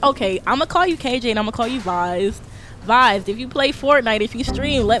Visage. Okay, I'm gonna call you KJ and I'm gonna call you Vise. Vise, if you play Fortnite, if you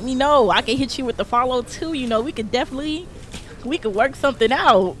stream, let me know. I can hit you with the follow too. You know, we could work something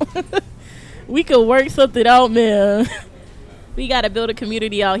out. We could work something out, man. We gotta build a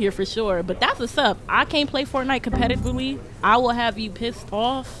community out here for sure. But that's what's up. I can't play Fortnite competitively. I will have you pissed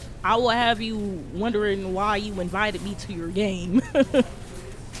off. I will have you wondering why you invited me to your game.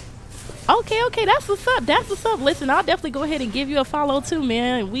 Okay, that's what's up. That's what's up. Listen, I'll definitely go ahead and give you a follow too,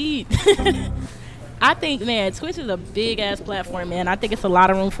 man. I think, man, Twitch is a big ass platform, man. I think it's a lot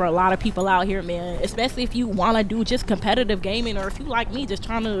of room for a lot of people out here, man. Especially if you want to do just competitive gaming, or if you like me, just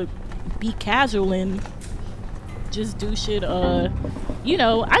trying to be casual and just do shit. You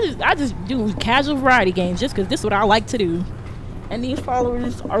know, I just do casual variety games just because this is what I like to do. And these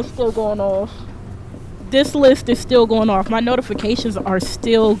followers are still going off. This list is still going off. My notifications are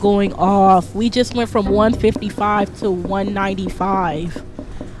still going off. We just went from 155 to 195.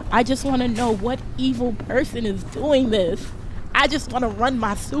 I just want to know what evil person is doing this. I just want to run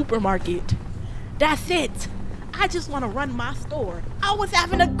my supermarket. That's it. I just want to run my store. I was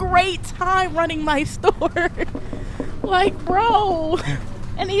having a great time running my store. Like, bro.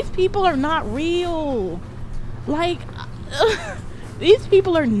 And these people are not real. Like, these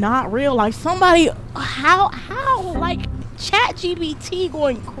people are not real. Like, somebody, how, like, ChatGPT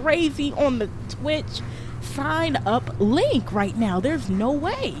going crazy on the Twitch sign up link right now. There's no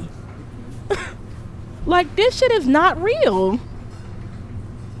way. Like, this shit is not real.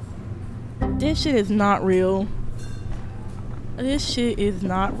 This shit is not real. This shit is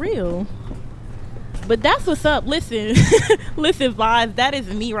not real. But that's what's up. Listen, listen, Vibes, that is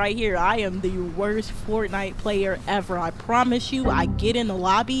me right here. I am the worst Fortnite player ever. I promise you. I get in the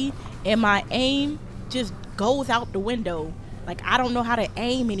lobby and my aim just goes out the window. Like, I don't know how to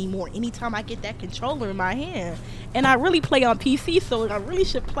aim anymore anytime I get that controller in my hand. And I really play on PC, so I really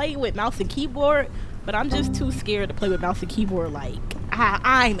should play with mouse and keyboard. But I'm just too scared to play with mouse and keyboard. Like,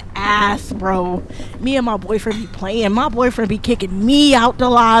 I'm ass, bro. Me and my boyfriend be playing. My boyfriend be kicking me out the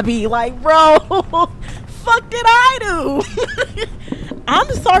lobby. Like, bro, fuck did I do? I'm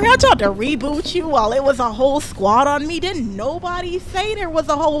sorry, I tried to reboot you while it was a whole squad on me. Didn't nobody say there was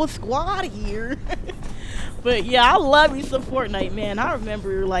a whole squad here? But yeah, I love me some Fortnite, man. I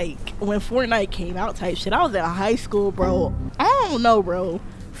remember, like, when Fortnite came out type shit. I was in high school, bro. I don't know, bro.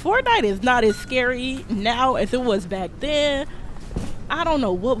 Fortnite is not as scary now as it was back then. I don't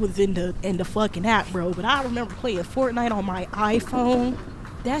know what was in the fucking app, bro, but I remember playing Fortnite on my iPhone.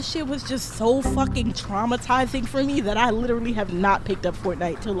 That shit was just so fucking traumatizing for me that I literally have not picked up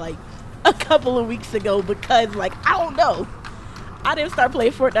Fortnite till like a couple of weeks ago because, like, I don't know. I didn't start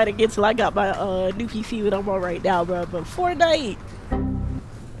playing Fortnite again till I got my new PC that I'm on right now, bro. But Fortnite,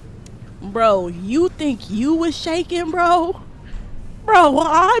 bro, you think you was shaking, bro? Bro,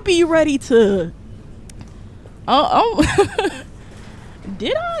 I'd be ready to.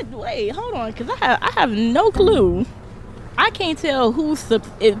 Did I? Wait, hold on, cause I have no clue. I can't tell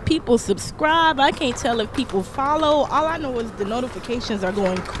if people subscribe. I can't tell if people follow. All I know is the notifications are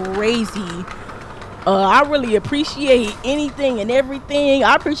going crazy. I really appreciate anything and everything.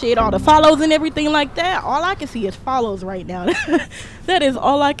 I appreciate all the follows and everything like that. All I can see is follows right now. That is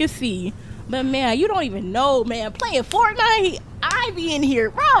all I can see. But man, you don't even know, man. Playing Fortnite, I be in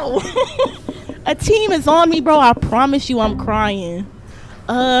here, bro. A team is on me, bro. I promise you I'm crying.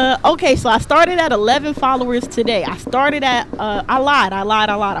 Okay, so I started at 11 followers today. I started at, I lied.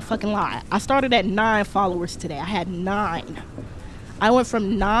 I fucking lied. I started at 9 followers today. I had 9. I went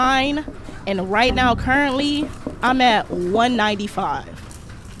from 9, and right now, currently, I'm at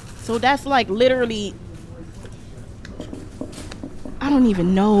 195. So that's like literally, I don't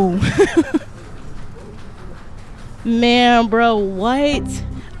even know. Man, bro, what?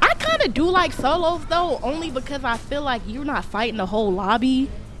 I kind of do like solos though, only because I feel like you're not fighting the whole lobby.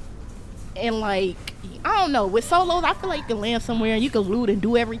 And like, I don't know, with solos, I feel like you can land somewhere and you can loot and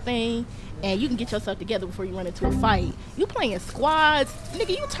do everything, and you can get yourself together before you run into a fight. You playing squads,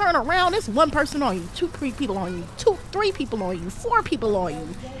 nigga, you turn around, there's one person on you, 2-3 people on you, 2-3 people on you, 4 people on you,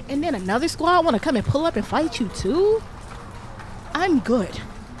 and then another squad want to come and pull up and fight you too? I'm good.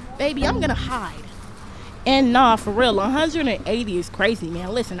 Baby, I'm gonna hide. And nah, for real, 180 is crazy, man.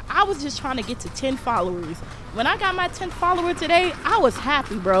 Listen, I was just trying to get to 10 followers. When I got my 10th follower today, I was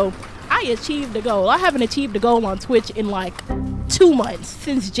happy, bro. I achieved the goal. I haven't achieved the goal on Twitch in like 2 months,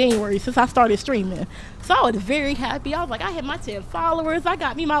 since January, since I started streaming. So I was very happy. I was like, I hit my 10 followers. I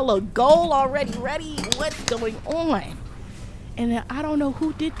got me my little goal already ready. What's going on? And then I don't know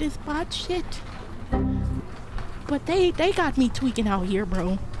who did this bot shit, but they got me tweaking out here,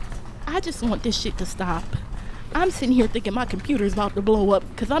 bro. I just want this shit to stop. I'm sitting here thinking my computer's about to blow up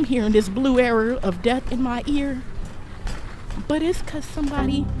because I'm hearing this blue arrow of death in my ear. But it's because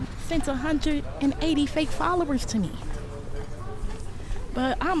somebody sent 180 fake followers to me.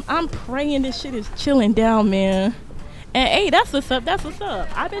 But I'm praying this shit is chilling down, man. And hey, that's what's up. That's what's up.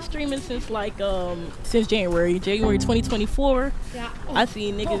 I've been streaming since like since January 2024. I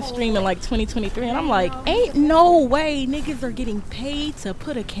see niggas streaming like 2023, and I'm like, ain't no way niggas are getting paid to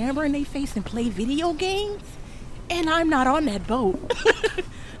put a camera in their face and play video games. And I'm not on that boat.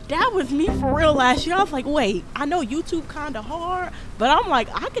 That was me for real last year. I was like, wait, I know YouTube kind of hard, but I'm like,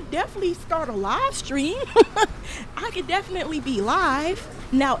 I could definitely start a live stream. I could definitely be live.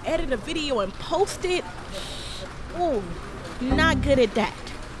 Now edit a video and post it. Oh, not good at that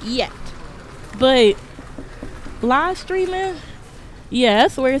yet. But live streaming, yeah,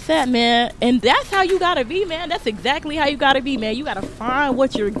 that's where it's at, man. And that's how you gotta be, man. That's exactly how you gotta be, man. You gotta find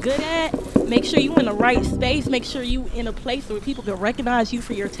what you're good at. Make sure you in the right space. Make sure you in a place where people can recognize you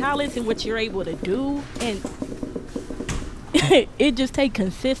for your talents and what you're able to do. And it just take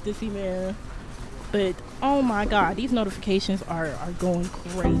consistency, man. But oh my God, these notifications are going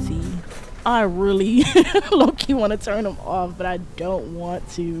crazy. I really low-key want to turn them off, but I don't want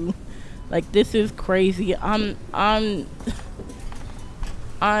to. Like, this is crazy. I'm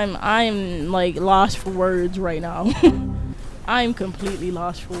like lost for words right now. I'm completely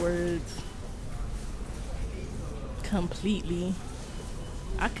lost for words. Completely.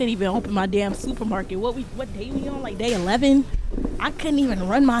 I couldn't even open my damn supermarket. What day we on? Like day 11? I couldn't even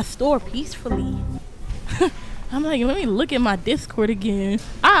run my store peacefully. I'm like, let me look at my Discord again.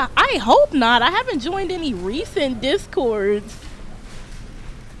 I hope not. I haven't joined any recent Discords.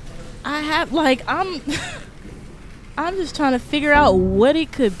 I have, like, I'm just trying to figure out what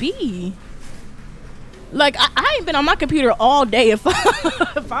it could be. Like, I ain't been on my computer all day if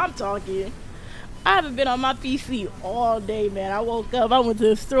I'm talking. I haven't been on my PC all day, man. I woke up, I went to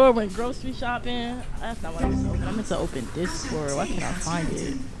the store, went grocery shopping. That's not what I meant to open. I meant to open Discord. Why can't I find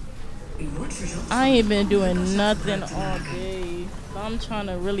it? I ain't been doing nothing all day. So I'm trying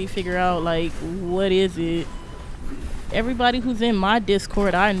to really figure out, like, what is it? Everybody who's in my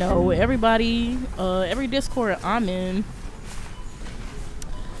Discord, I know. Everybody, every Discord I'm in.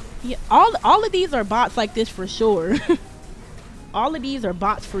 Yeah, all of these are bots like this for sure. All of these are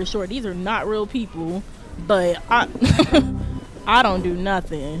bots for sure. These are not real people. But I don't do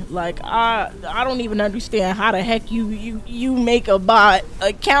nothing. Like, I don't even understand how the heck you make a bot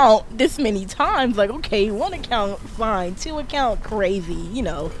account this many times. Like, okay, 1 account, fine. 2 account, crazy, you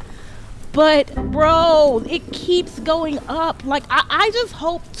know. But, bro, it keeps going up. Like, I just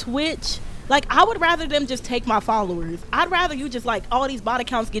hope Twitch, like, I would rather them just take my followers. I'd rather you just, like, all these bot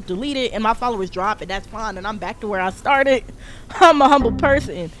accounts get deleted and my followers drop, and that's fine, and I'm back to where I started. I'm a humble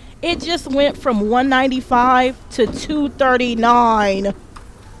person. It just went from 195 to 239.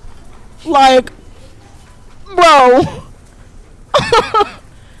 Like, bro.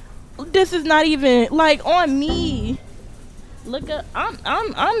 This is not even, like, on me. Look at,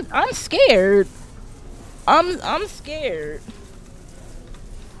 I'm scared. I'm scared.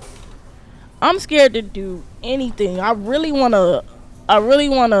 I'm scared to do anything. I really wanna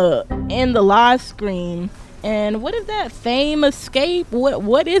end the live stream. And what is that? Fame escape?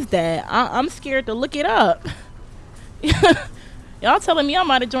 What is that? I'm scared to look it up. Y'all telling me I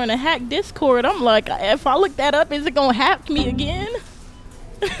might have joined a hack Discord. I'm like, if I look that up, is it gonna hack me again?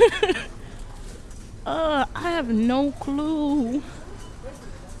 I have no clue.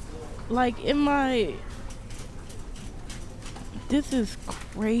 Like, this is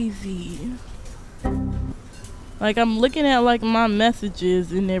crazy. Like, I'm looking at, like, my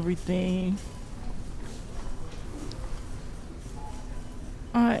messages and everything.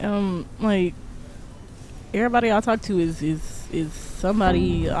 Like everybody I talk to is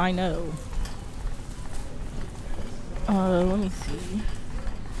somebody I know. Let me see.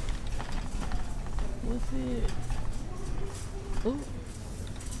 What's it? Ooh.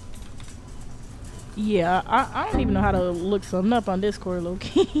 Yeah, I don't even know how to look something up on Discord,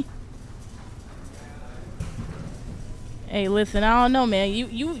 low-key. Hey, listen, I don't know, man.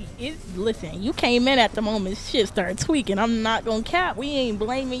 Listen, you came in at the moment shit started tweaking. I'm not gonna cap. We ain't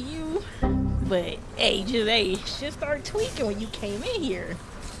blaming you. But, hey, shit started tweaking when you came in here.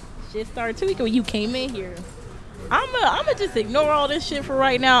 Shit started tweaking when you came in here. I'ma just ignore all this shit for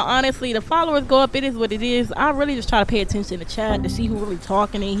right now. Honestly, the followers go up. It is what it is. I really just try to pay attention to chat to see who really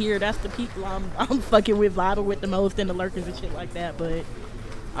talking in here. That's the people I'm fucking with, vibing with the most, and the lurkers and shit like that. But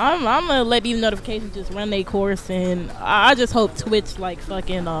I'm gonna let these notifications just run their course, and I just hope Twitch like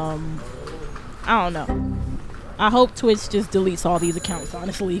fucking I don't know. I hope Twitch just deletes all these accounts,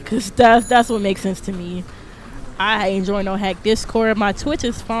 honestly, because that's what makes sense to me. I ain't join no hack Discord. My Twitch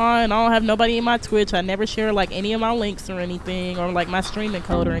is fine. I don't have nobody in my Twitch. I never share like any of my links or anything, or like my streaming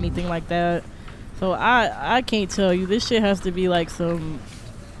code or anything like that. So I can't tell you. This shit has to be like some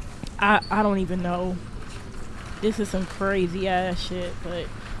I don't even know. This is some crazy ass shit, but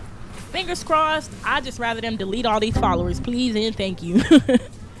fingers crossed. I just rather them delete all these followers, please and thank you.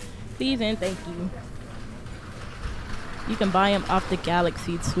 Please and thank you. You can buy them off the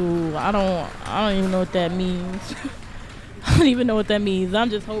Galaxy too. I don't even know what that means. I don't even know what that means. I'm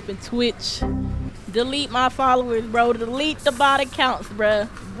just hoping Twitch delete my followers, bro. Delete the bot accounts, bro.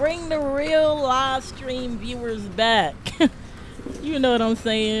 Bring the real live stream viewers back. You know what I'm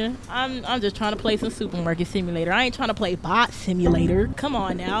saying? I'm just trying to play some Supermarket Simulator. I ain't trying to play Bot Simulator. Come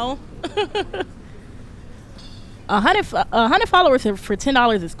on now. 100 followers for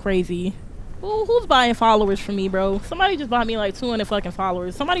 $10 is crazy. Who's buying followers from me, bro? Somebody just bought me like 200 fucking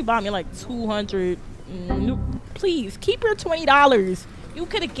followers. Somebody bought me like 200. Please, keep your $20. You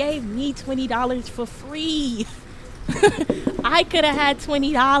could have gave me $20 for free. I could have had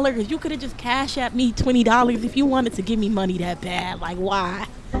 $20. You could have just cash at me $20 if you wanted to give me money that bad. Like, why?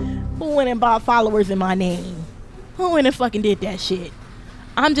 Who went and bought followers in my name? Who went and fucking did that shit?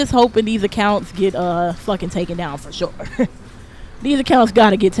 I'm just hoping these accounts get fucking taken down for sure. These accounts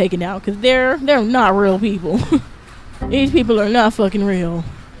gotta get taken down because they're not real people. These people are not fucking real.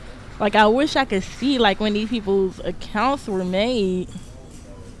 Like, I wish I could see like when these people's accounts were made.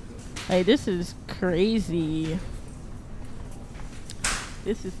 Hey, this is crazy.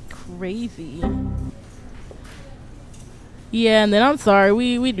 This is crazy. Yeah, and then I'm sorry,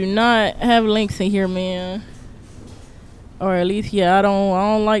 we do not have links in here, man. Or at least, yeah, I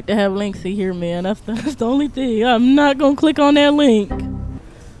don't like to have links in here, man. That's the only thing. I'm not gonna click on that link.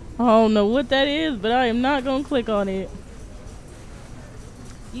 I don't know what that is, but I am not gonna click on it.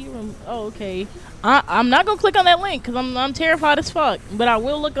 Oh, okay. I'm not gonna click on that link because I'm terrified as fuck. But I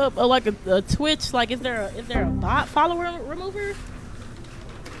will look up like a Twitch. Like, is there a bot follower remover?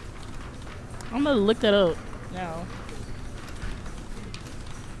 I'm gonna look that up now.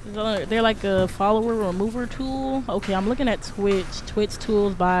 They're like a follower remover tool. Okay, I'm looking at Twitch. Twitch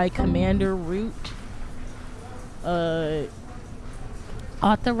tools by Commander Root.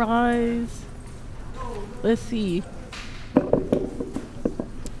 Authorize. Let's see.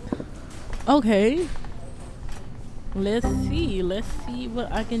 Okay. Let's see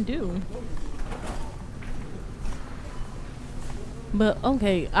what I can do. But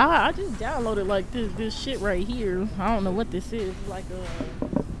okay, I just downloaded like this shit right here. I don't know what this is. Like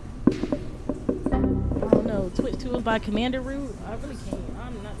I don't know. Twitch tools by Commander Root. I really can't.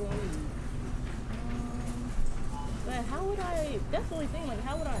 I'm not going to read. But how would I? That's the only thing. Like,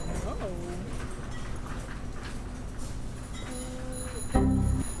 how would I know?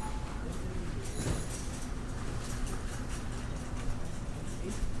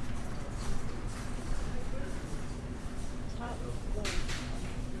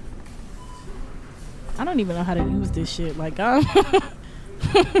 I don't even know how to use this shit. Like, I'm. He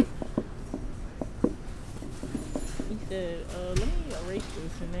said, let me erase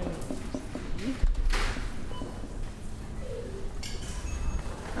this and then.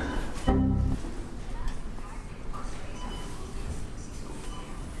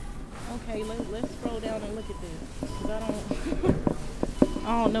 Okay, let's scroll down and look at this. Cause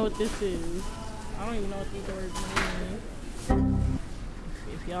I don't know what this is. I don't even know what these words mean.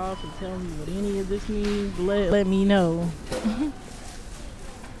 If y'all can tell me what any of this means, let me know.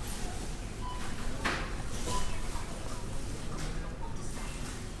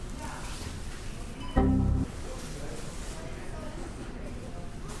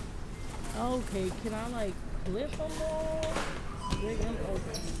 Okay, can I like click on more? big one?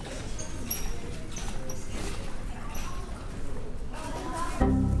 Okay.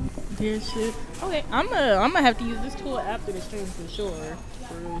 Dear shit. Okay, I'm gonna have to use this tool after the stream for sure.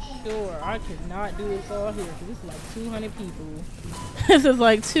 For sure. I cannot do this all here because this is like 200 people. This is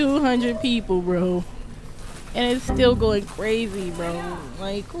like 200 people, bro. And it's still going crazy, bro.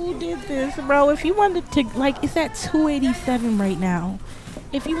 Like, who did this, bro? If you wanted to, like, it's at 287 right now.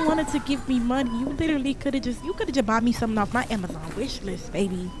 If you wanted to give me money, you literally could have just bought me something off my Amazon wish list,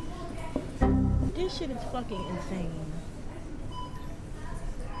 baby. This shit is fucking insane.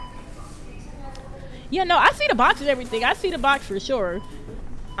 Yeah, no, I see the box and everything. I see the box for sure.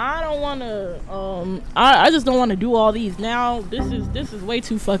 I don't want to, I just don't want to do all these now. This is way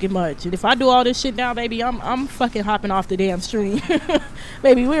too fucking much. And if I do all this shit now, baby, I'm fucking hopping off the damn stream.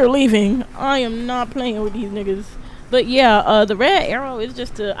 Baby, we're leaving. I am not playing with these niggas. But yeah, the red arrow is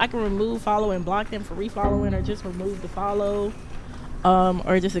just I can remove, follow, and block them for refollowing, or just remove the follow,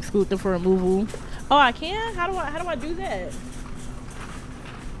 or just exclude them for removal. Oh, I can? How do I do that?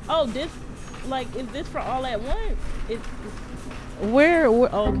 Oh, this, like, is this for all at once? It's where oh,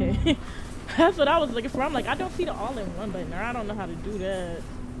 okay. That's what I was looking for. I'm like, I don't see the all-in-one button, or I don't know how to do that.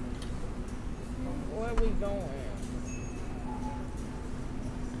 Where are we going?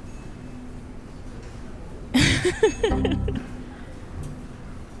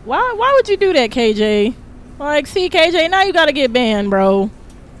 Why would you do that, KJ? Like, see, KJ, now you gotta get banned, bro.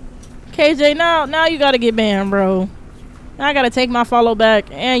 KJ, now you gotta get banned, bro. Now I gotta take my follow back,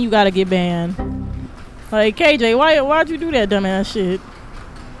 and you gotta get banned. Like, KJ, why'd you do that dumbass shit?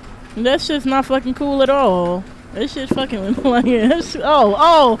 That shit's not fucking cool at all. That shit fucking like,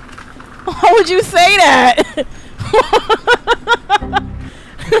 oh, why would you say that?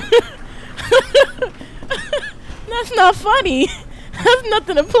 That's not funny. That's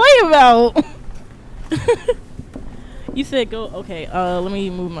nothing to play about. You said go, okay, let me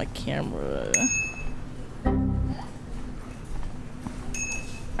move my camera.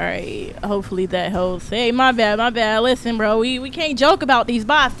 Alright, hopefully that helps. Hey, my bad. Listen, bro, we can't joke about these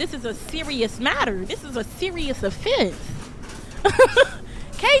bots. This is a serious matter. This is a serious offense.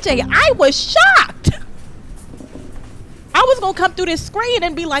 KJ, I was shocked. I was gonna come through this screen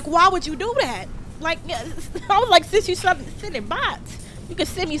and be like, why would you do that? Like, I was like, since you sending bots, you can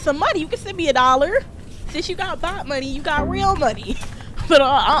send me some money. You can send me $1. Since you got bot money, you got real money. But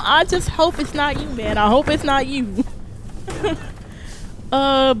I just hope it's not you, man. I hope it's not you.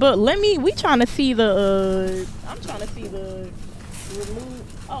 But we trying to see the, I'm trying to see the remove,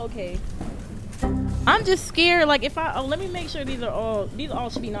 oh, okay. I'm just scared, like, if I, let me make sure these all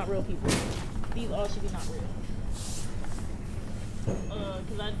should be not real people. These all should be not real.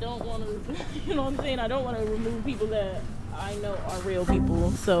 Cause I don't want to, you know what I'm saying? I don't want to remove people that I know are real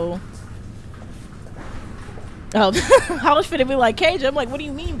people, so. Oh, I was finna be like, KJ, I'm like, what do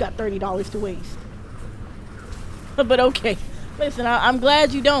you mean you got $30 to waste? But okay. Listen, I'm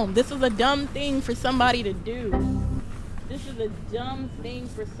glad you don't. This is a dumb thing for somebody to do. This is a dumb thing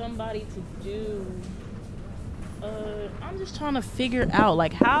for somebody to do. I'm just trying to figure out,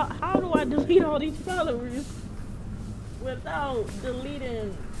 like, how do I delete all these followers without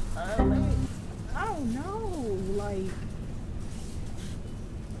deleting, I don't know, like,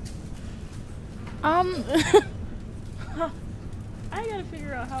 I gotta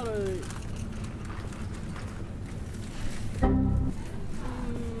figure out how to,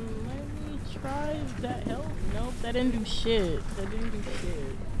 try. Does that help? Nope, that didn't do shit.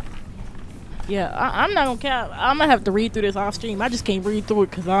 Yeah, I'm not gonna cap. I'm gonna have to read through this off stream. I just can't read through it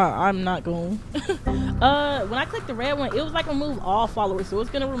because I'm not going. When I clicked the red one, it was like remove all followers, so it's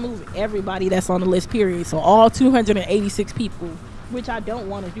gonna remove everybody that's on the list, period. So all 286 people, which I don't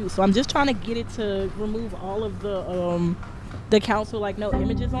want to do. So I'm just trying to get it to remove all of the accounts with like no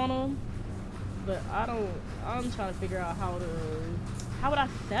images on them. But I'm trying to figure out how would I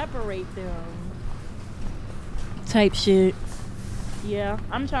separate them? Type shit. Yeah,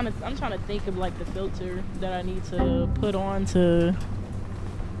 I'm trying to think of like the filter that I need to put on to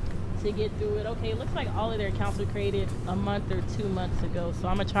get through it. Okay, it looks like all of their accounts were created a month or 2 months ago. So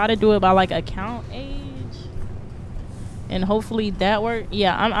I'm gonna try to do it by like account age. And hopefully that works.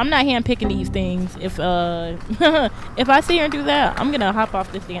 Yeah, I'm not handpicking these things. If if I see her do that, I'm gonna hop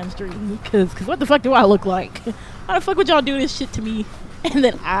off this damn stream. Cause what the fuck do I look like? How the fuck would y'all do this shit to me? And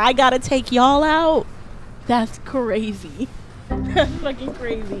then I gotta take y'all out? That's crazy. That's fucking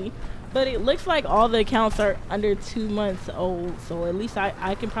crazy. But it looks like all the accounts are under 2 months old. So at least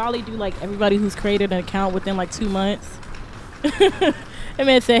I can probably do like everybody who's created an account within like 2 months. And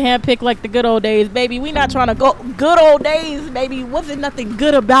man said handpick like the good old days. Baby, we not trying to go good old days, baby. Wasn't nothing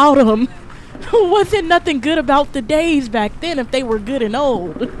good about them. Wasn't nothing good about the days back then if they were good and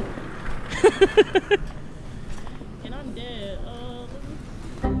old. And I'm dead.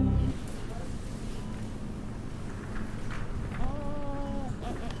 Let me see.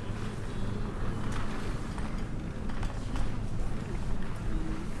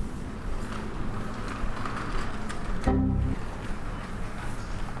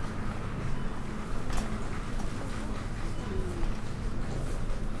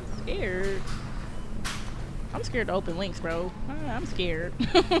 Scared. I'm scared to open links, bro. I'm scared.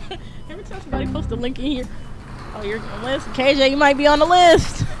 Every time somebody posts a link in here, oh, you're on the list. KJ, you might be on the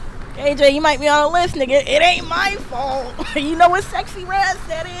list. KJ, you might be on the list, nigga. It ain't my fault. You know what Sexy Red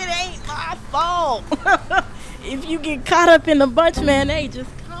said? It ain't my fault. If you get caught up in the bunch, man, hey, just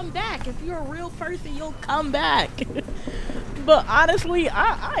come back. If you're a real person, you'll come back. But honestly,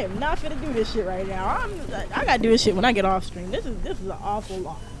 I am not finna do this shit right now. I gotta do this shit when I get off stream. This is an awful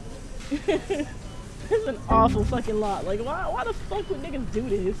lot. It's an awful fucking lot. Like, why the fuck would niggas do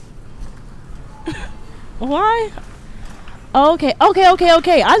this? Why? Okay. I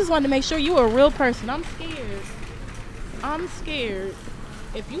just wanted to make sure you were a real person. I'm scared.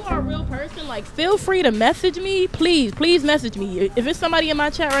 If you are a real person, like, feel free to message me. Please message me. If it's somebody in my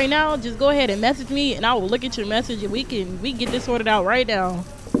chat right now, just go ahead and message me, and I will look at your message, and we can get this sorted out right now.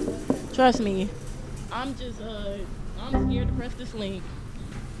 Trust me. I'm scared to press this link.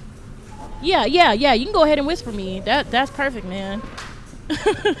 Yeah. You can go ahead and whisper me. That's perfect, man.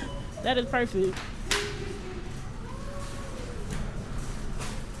 That is perfect.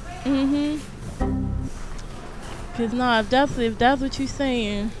 Cause nah, if that's what you're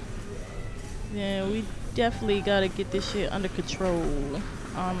saying, then we definitely gotta get this shit under control.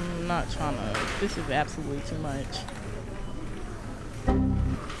 I'm not trying to. This is absolutely too much.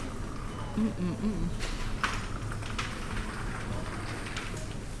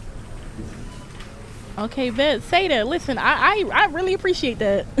 Okay, bet. Say that. Listen, I really appreciate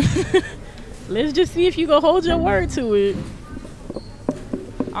that. Let's just see if you go hold your word to it.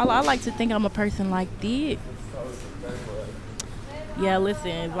 I like to think I'm a person like that. Yeah,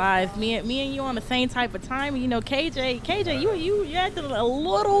 listen, Live. Me and you on the same type of time. You know, KJ, you acting a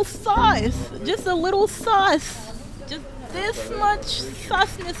little sus. Just a little sus. Just this much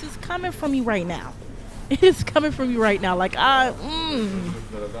susness is coming from you right now. It is coming from you right now. Like, all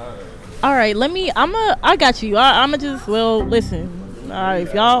right, I got you. I'ma just, well, listen.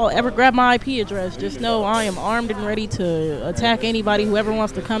 If y'all ever grab my IP address, just know I am armed and ready to attack anybody who ever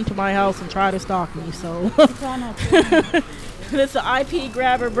wants to come to my house and try to stalk me. So, it's an IP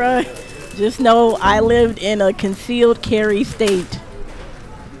grabber, bruh. Just know I lived in a concealed carry state.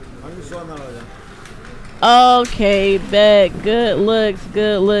 Okay, bet. Good looks.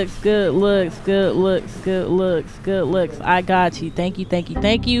 I got you.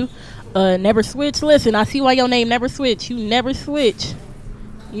 Thank you. Never switch. Listen, I see why your name never switch. You never switch.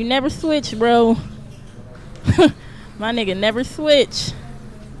 You never switch, bro. My nigga never switch.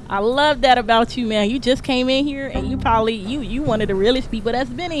 I love that about you, man. You just came in here and you probably you one of the realest people that's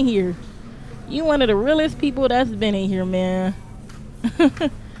been in here. You one of the realest people that's been in here, man.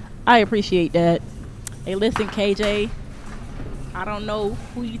 I appreciate that. Hey, listen, KJ. I don't know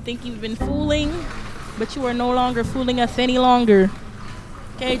who you think you've been fooling, but you are no longer fooling us any longer.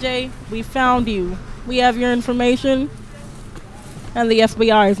 KJ, we found you. We have your information, and the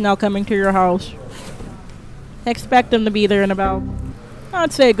FBI is now coming to your house. Expect them to be there in about,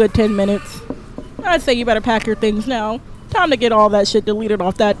 I'd say, a good 10 minutes. I'd say you better pack your things now. Time to get all that shit deleted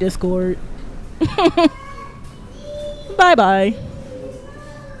off that Discord. Bye-bye.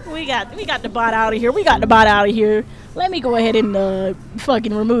 We got the bot out of here. Let me go ahead and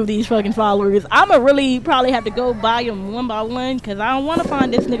fucking remove these fucking followers. I'ma really probably have to go buy them one by one, because I don't want to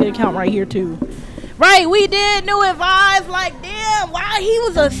find this nigga account right here too. Right, we did new advise. Like, damn, why he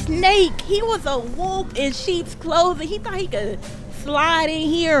was a snake. He was a wolf in sheep's clothing. He thought he could slide in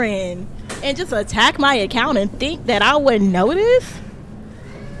here and just attack my account and think that I wouldn't notice.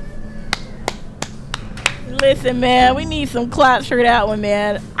 Listen, man, we need some claps for that one,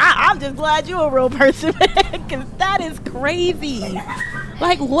 man. I'm just glad you're a real person, man, because that is crazy.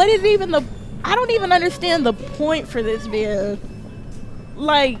 Like, what is even I don't even understand the point for this, man.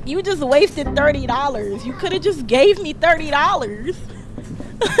 Like, you just wasted $30. You could have just gave me $30.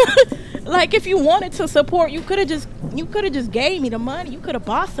 Like, if you wanted to support, you could have just gave me the money. You could have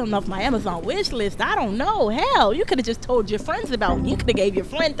bought something off my Amazon wish list. I don't know. Hell, you could have just told your friends about me. You could have gave your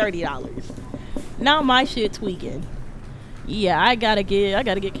friend $30. Now my shit tweaking. Yeah, I gotta get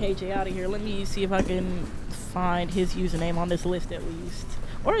KJ out of here. Let me see if I can find his username on this list at least.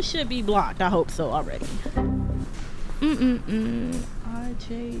 Or it should be blocked. I hope so already.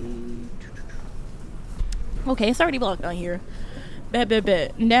 IJ. Okay, it's already blocked on here.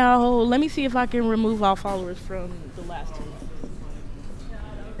 Bet. Now, let me see if I can remove all followers from the last two.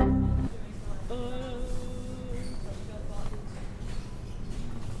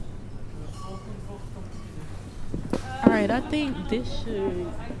 Alright, I think this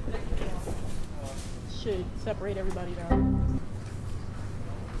should separate everybody now.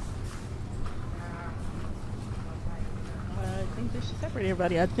 I think this should separate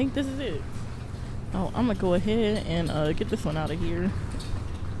everybody. I think this is it. Oh, I'm gonna go ahead and get this one out of here.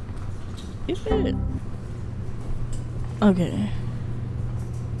 Is it? Okay.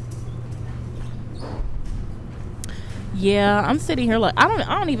 Yeah, I'm sitting here like I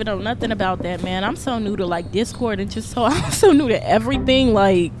don't even know nothing about that, man. I'm so new to like Discord and just so I'm so new to everything.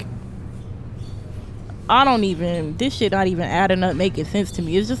 Like I don't even this shit not even adding up making sense to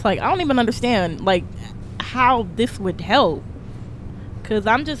me. It's just like I don't even understand like how this would help. Cause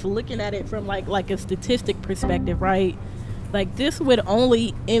I'm just looking at it from like a statistic perspective, right? Like this would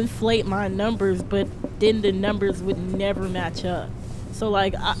only inflate my numbers, but then the numbers would never match up. So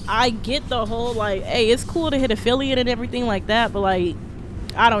like I get the whole like, hey, it's cool to hit affiliate and everything like that, but like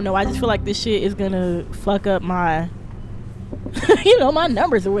I don't know. I just feel like this shit is gonna fuck up my you know, my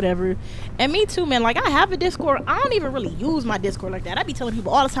numbers or whatever. And me too, man. Like I have a Discord. I don't even really use my Discord like that. I be telling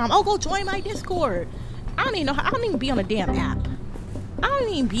people all the time, oh, go join my Discord. I don't even be on a damn app. I don't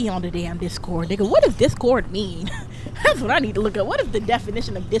even be on the damn Discord, nigga. What does Discord mean? That's what I need to look up. What is the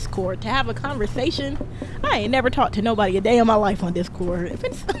definition of Discord? To have a conversation? I ain't never talked to nobody a day in my life on Discord. If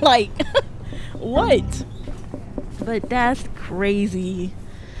it's like, what? But that's crazy.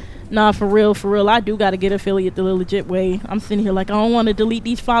 Nah, for real. I do gotta get affiliate the legit way. I'm sitting here like, I don't want to delete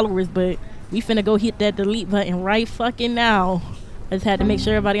these followers, but we finna go hit that delete button right fucking now. I just had to make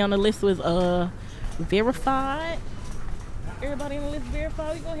sure everybody on the list was verified. Everybody on the list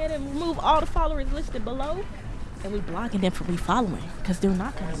verified. We go ahead and remove all the followers listed below. And we blocking them from refollowing because they're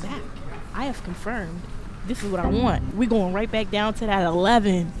not coming back. I have confirmed. This is what I want. We're going right back down to that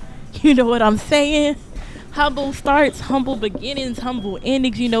 11. You know what I'm saying? Humble starts, humble beginnings, humble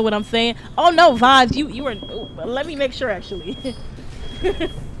endings. You know what I'm saying? Oh no, Vibes, you were. Oh, let me make sure actually.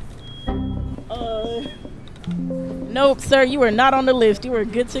 Nope, sir, you are not on the list. You are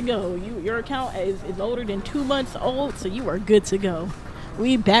good to go. Your account is older than 2 months old, so you are good to go.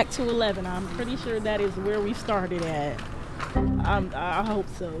 We back to 11. I'm pretty sure that is where we started at. I hope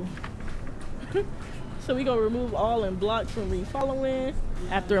so. So we gonna remove all and block from refollowing.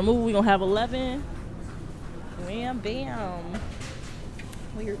 After remove, we gonna have 11. Bam.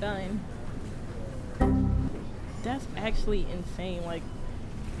 We are done. That's actually insane. Like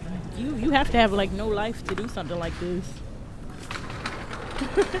you have to have like no life to do something like this.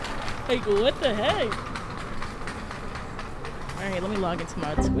 Like what the heck? Alright, let me log into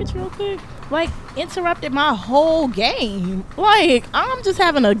my Twitch real quick. Like, interrupted my whole game. Like, I'm just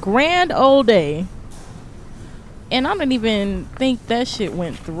having a grand old day. And I didn't even think that shit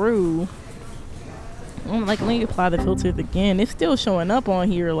went through. I'm like, let me apply the filters again. It's still showing up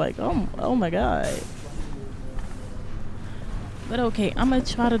on here. Like, oh my god. But okay, I'm gonna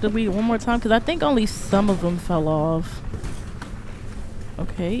try to delete it one more time because I think only some of them fell off.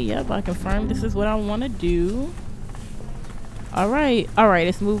 Okay, yep, I confirm this is what I want to do. Alright,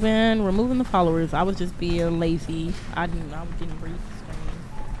 it's moving, removing the followers. I was just being lazy. I didn't read the screen.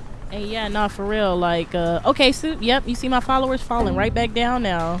 And yeah, nah, for real, like, okay, so, yep, you see my followers falling right back down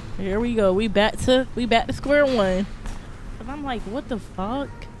now. Here we go, we back to square one. Cause I'm like, what the fuck?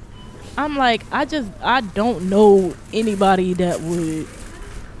 I'm like, I don't know anybody that would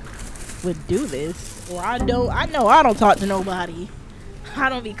do this. Or I know I don't talk to nobody. I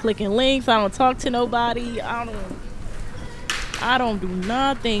don't be clicking links, I don't talk to nobody, I don't do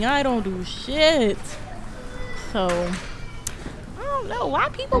nothing. I don't do shit. So, I don't know why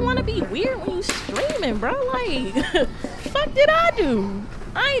people want to be weird when you streaming, bro. Like, fuck did I do?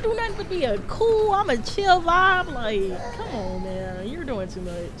 I ain't do nothing but be a cool, I'm a chill vibe. Like, come on, man. You're doing too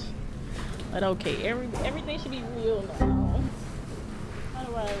much. But okay, everything should be real now.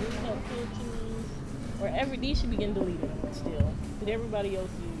 Alright, we have pictures. Or these should be getting deleted still. But everybody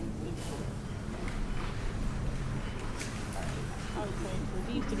else is. I was waiting for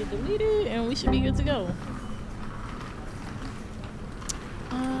these to get deleted and we should be good to go.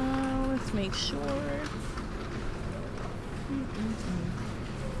 Let's make sure.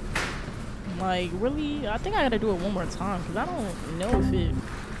 Like, really? I think I gotta do it one more time because I don't know if it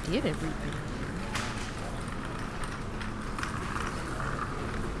did everything.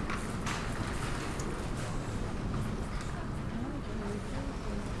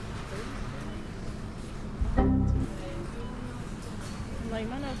 Like,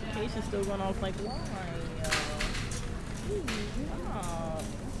 my notification's still going off. Like, why? Stop.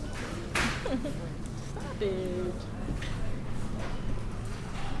 Stop it.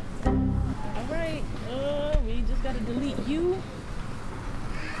 Alright, we just gotta delete you.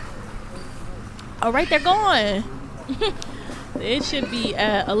 Alright, they're gone. It should be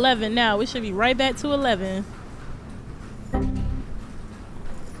at 11 now. We should be right back to 11.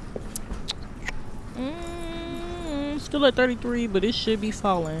 Still at 33, but it should be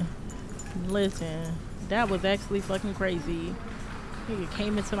falling. Listen, that was actually fucking crazy. Nigga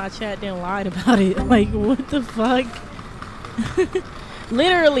came into my chat, then lied about it. Like, what the fuck?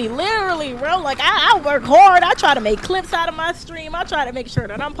 literally, bro. Like, I work hard. I try to make clips out of my stream. I try to make sure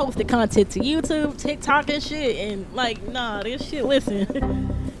that I'm posting content to YouTube, TikTok, and shit. And, like, nah, this shit,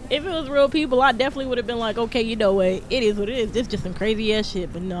 listen. If it was real people, I definitely would have been like, okay, you know what? It is what it is. This just some crazy ass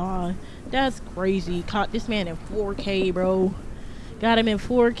shit. But nah, that's crazy. Caught this man in 4K, bro. Got him in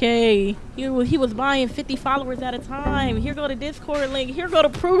 4K. He was buying 50 followers at a time. Here go the Discord link. Here go the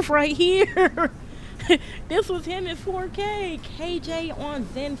proof right here. This was him in 4K. KJ on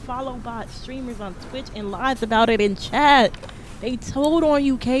Zen follow bot streamers on Twitch and lies about it in chat. They told on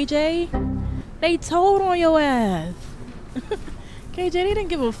you, KJ. They told on your ass. KJ, they didn't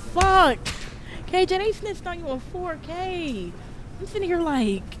give a fuck. KJ, they snitched on you on 4K. I'm sitting here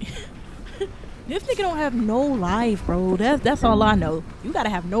like, this nigga don't have no life, bro. That's all I know. You gotta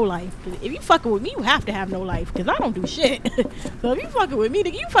have no life. Cause if you fucking with me, you have to have no life. Cause I don't do shit. So if you fucking with me,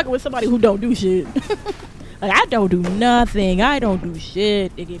 nigga, you fucking with somebody who don't do shit. Like, I don't do nothing. I don't do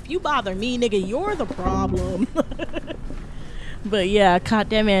shit. Nigga, if you bother me, nigga, you're the problem. But yeah, I caught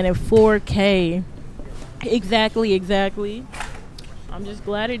that man in 4K. Exactly. I'm just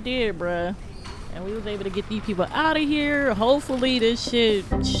glad it did, bruh. And we was able to get these people out of here. Hopefully this shit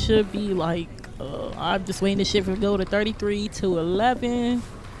should be like, I'm just waiting this shit to go to 33 to 11.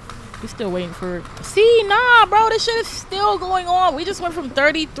 We're still waiting for it. See, nah, bro, this shit is still going on. We just went from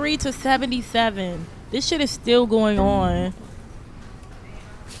 33 to 77. This shit is still going on.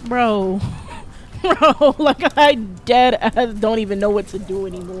 Bro. Bro, like, I dead ass don't even know what to do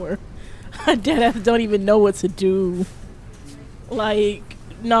anymore. I dead ass don't even know what to do. Like,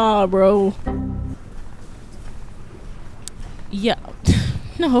 nah, bro. Yeah.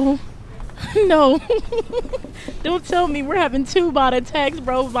 No. Don't tell me we're having 2 bot attacks,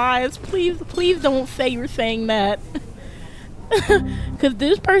 bro. Bias. Please don't say you're saying that. Cause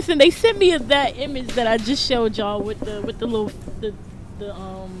this person, they sent me that image that I just showed y'all with the little the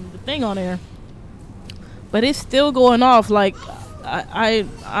thing on there. But it's still going off. Like,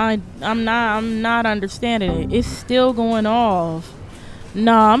 I'm not understanding it. It's still going off.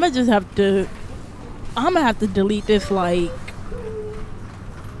 Nah, I'm gonna have to delete this. Like,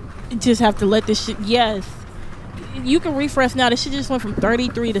 just have to let this shit. Yes, you can refresh now. This shit just went from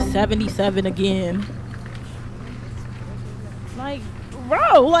 33 to 77 again. Like,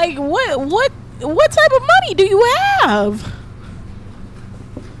 bro, like, what type of money do you have?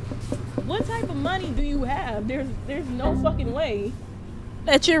 What type of money do you have? There's no fucking way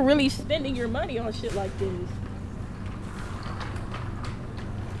that you're really spending your money on shit like this.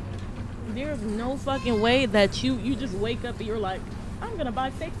 There's no fucking way that you just wake up and you're like, I'm gonna buy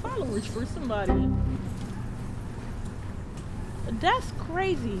fake followers for somebody. That's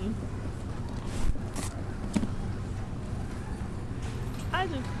crazy.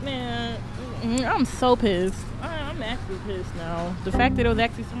 Man, I'm so pissed. I'm actually pissed now. The fact that there was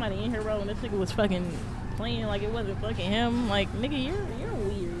actually somebody in here, bro, and this nigga was fucking playing like it wasn't fucking him. Like, nigga, you're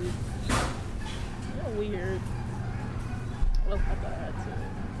weird. You're weird. Oh, I thought I had to.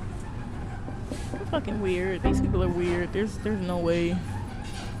 You're fucking weird. These people are weird. There's no way.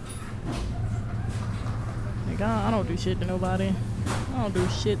 Like, I don't do shit to nobody. I don't do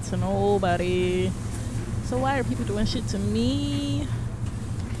shit to nobody. So why are people doing shit to me?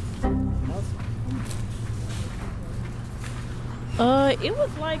 It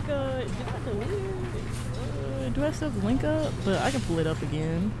was like, did I delete it? Do I still have the link up? But I can pull it up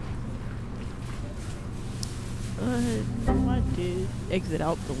again. I did exit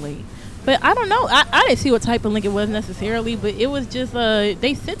out the link. But I don't know. I didn't see what type of link it was necessarily, but it was just,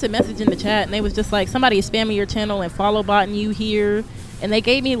 they sent a message in the chat, and they was just like, somebody is spamming your channel and follow botting you here. And they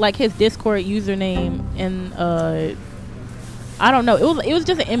gave me, like, his Discord username, and, I don't know. It was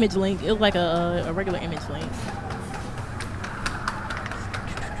just an image link. It was like a regular image link.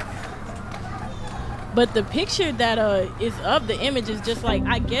 But the picture that is of the image is just like,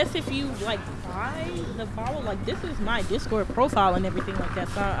 I guess if you like buy the follow, like, this is my Discord profile and everything like that.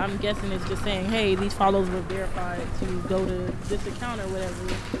 So I'm guessing it's just saying, hey, these follows were verified to go to this account or whatever.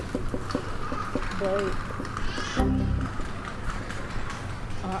 But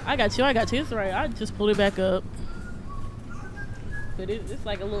I got you. It's right. I just pulled it back up. but it's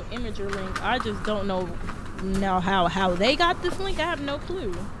like a little imager link. I just don't know now how they got this link. I have no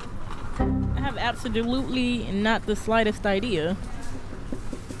clue. I have absolutely not the slightest idea.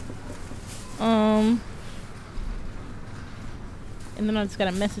 And then I just got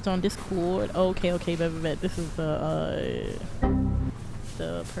a message on Discord. Okay, bet. This is the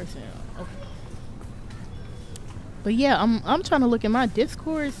person. Okay. But yeah, I'm trying to look at my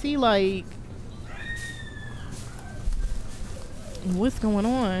Discord, see like what's going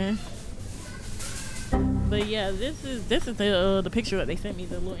on. But yeah, this is the picture that they sent me,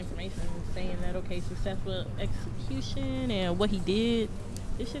 the little information saying that okay, successful execution and what he did.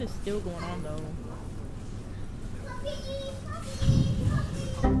 This shit is still going on though.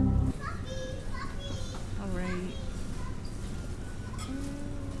 Alright.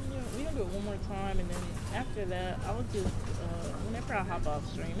 Yeah, we gonna do it one more time, and then after that, I will just, whenever I hop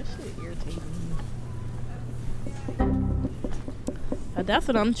off stream, this shit irritates me. That's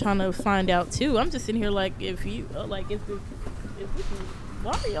what I'm trying to find out too. I'm just sitting here like, if you, like, is this,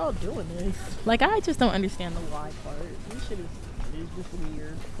 why are y'all doing this? Like, I just don't understand the why part. This shit is just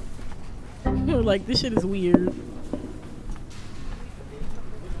weird. Like, this shit is weird.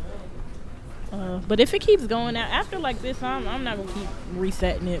 But if it keeps going out after like this, I'm not gonna keep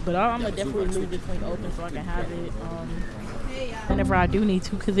resetting it, but I'm gonna definitely leave this link open so I can have it whenever I do need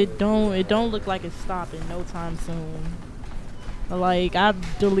to, because it don't look like it's stopping no time soon. Like,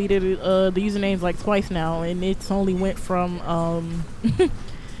 I've deleted the usernames like twice now, and it's only went from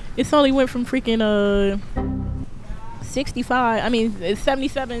freaking 65. I mean, it's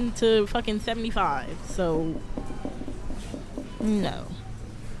 77 to fucking 75. So no.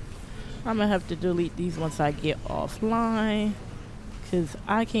 I'm gonna have to delete these once I get offline, because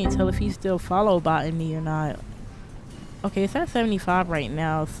I can't tell if he's still follow-botting me or not. Okay, it's at 75 right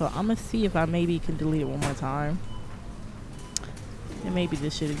now, so I'm gonna see if I maybe can delete it one more time. And maybe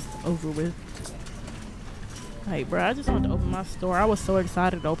this shit is over with. Like, bro, I just wanted to open my store. I was so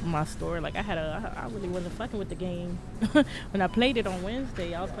excited to open my store. Like, I really wasn't fucking with the game. When I played it on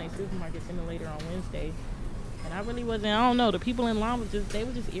Wednesday, I was playing Supermarket Simulator on Wednesday. And I really wasn't, I don't know, the people in line they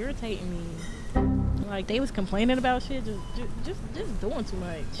were just irritating me. Like, they was complaining about shit, just doing too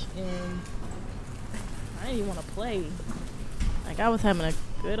much. And I didn't even want to play. Like, I was having a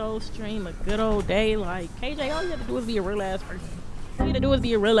good old stream, a good old day. Like, KJ, all you have to do is be a real ass person. All you have to do is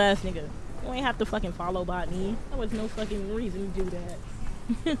be a real ass nigga. You ain't have to fucking follow bot me. There was no fucking reason to do that.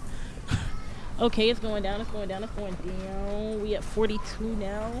 Okay, it's going down, it's going down. We at 42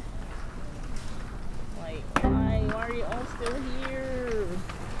 now. Like, why are you all still here?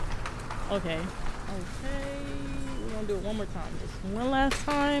 Okay. We're gonna do it one more time. Just one last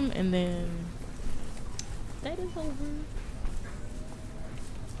time, and then that is over.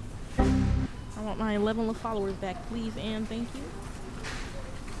 I want my 11 followers back, please, and thank you.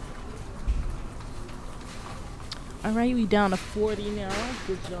 Alright, we down to 40 now.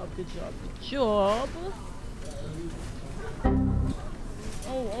 Good job.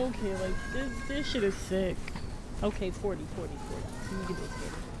 Oh, okay, like, this shit is sick. Okay, 40. You can do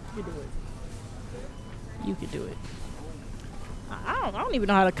it. You can do it. I don't even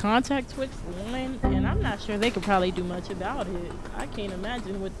know how to contact Twitch for one, and I'm not sure they could probably do much about it. I can't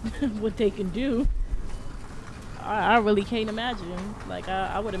imagine what they can do. I really can't imagine. Like,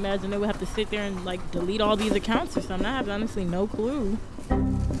 I would imagine they would have to sit there and, like, delete all these accounts or something. I have honestly no clue.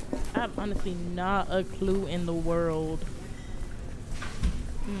 I have honestly not a clue in the world.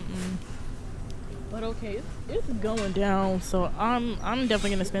 But okay, it's going down, so I'm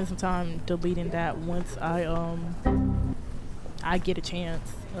definitely gonna spend some time deleting that once I get a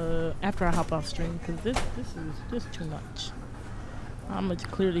chance after I hop off stream, because this is just too much. I'm gonna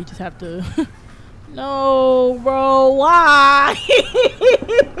clearly just have to no, bro, why?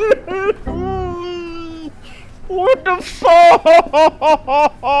 What the fuck?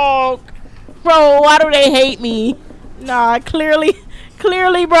 Bro, why do they hate me? Nah, clearly,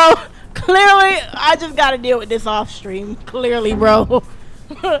 bro. Clearly, I just gotta deal with this off stream. Clearly, bro.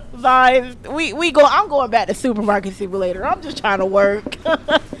 Vibes. I'm going back to Supermarket Simulator. I'm just trying to work.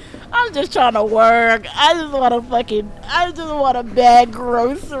 I just wanna bag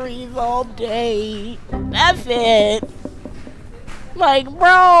groceries all day. That's it. Like,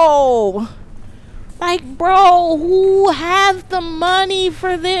 bro, who has the money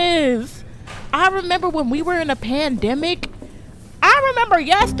for this? I remember when we were in a pandemic. I remember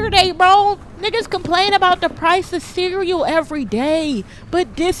yesterday, bro, niggas complain about the price of cereal every day,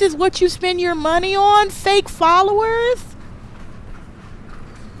 but this is what you spend your money on? Fake followers?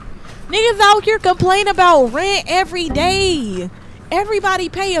 Niggas out here complain about rent every day. Everybody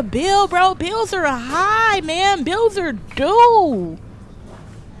pay a bill, bro. Bills are high, man. Bills are due.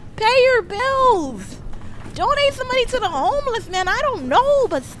 Pay your bills. Donate some money to the homeless, man. I don't know,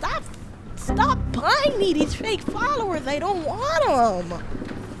 but stop buying me these fake followers. I don't want them.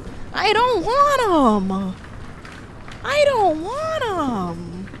 I don't want them. I don't want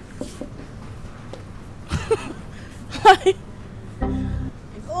them. Like,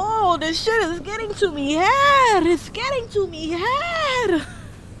 oh, this shit is getting to me head. It's getting to me head.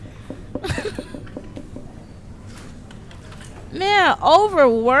 Man,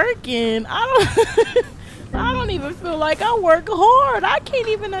 overworking. I don't even feel like I work hard. I can't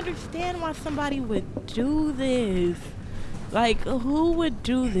even understand why somebody would do this. Like, who would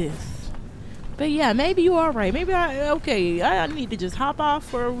do this? But yeah, maybe you are right. Maybe I need to just hop off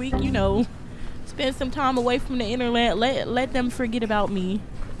for a week, you know, spend some time away from the internet, let them forget about me,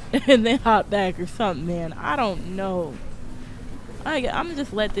 and then hop back or something, man. I don't know. I'm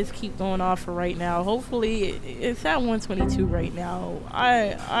just let this keep going off for right now. Hopefully, it's at 122 right now.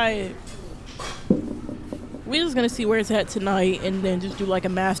 We're just gonna see where it's at tonight, and then just do like a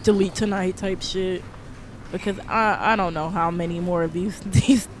mass delete tonight type shit. Because I don't know how many more of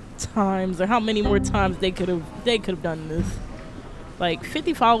these times, or how many more times they could have done this. Like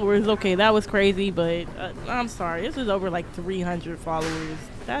 50 followers, okay, that was crazy, but I'm sorry, this is over like 300 followers.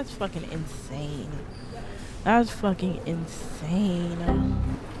 That's fucking insane. That's fucking insane.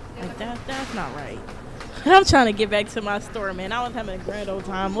 Like that's not right. I'm trying to get back to my store, man. I was having a grand old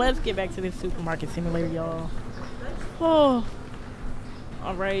time. Let's get back to this supermarket simulator, y'all. Oh.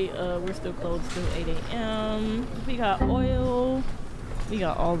 Alright, we're still closed till 8 a.m. We got oil. We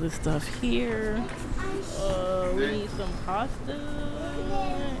got all this stuff here. We need some pasta.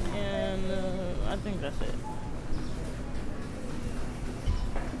 And I think that's it.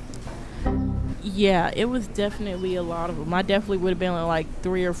 Yeah, it was definitely a lot of them. I definitely would have been like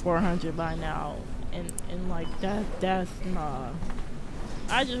 300 or 400 by now. And like that's nah.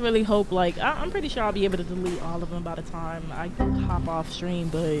 I just really hope, like, I'm pretty sure I'll be able to delete all of them by the time I hop off stream,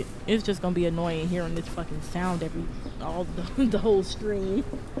 but it's just gonna be annoying hearing this fucking sound the whole stream.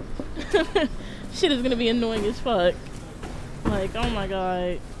 Shit is gonna be annoying as fuck. Like, oh my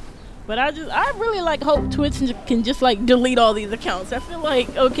god. But I really like hope Twitch can just like delete all these accounts. I feel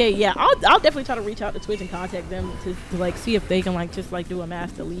like, okay, yeah, I'll definitely try to reach out to Twitch and contact them to like see if they can like just like do a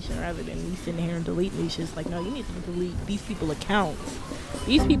mass deletion rather than me sitting here and delete these shits. Like, no, you need to delete these people accounts.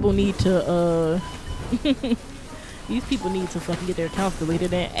 These people need to these people need to fucking get their accounts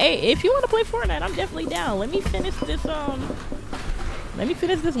deleted. And hey, if you want to play Fortnite, I'm definitely down. Let me finish this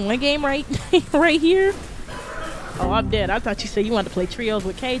one game right here. Oh, I'm dead. I thought you said you wanted to play trios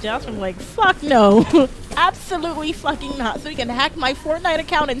with KJ. I was like, fuck no. Absolutely fucking not. So you can hack my Fortnite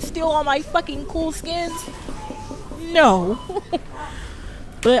account and steal all my fucking cool skins? No.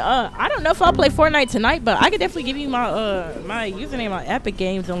 But I don't know if I'll play Fortnite tonight, but I could definitely give you my my username on Epic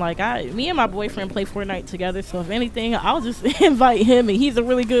Games, and like me and my boyfriend play Fortnite together. So if anything, I'll just invite him, and he's a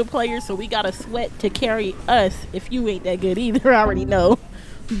really good player, so we got a sweat to carry us. If you ain't that good either, I already know.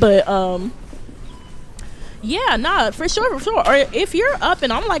 But yeah, nah, for sure. Or if you're up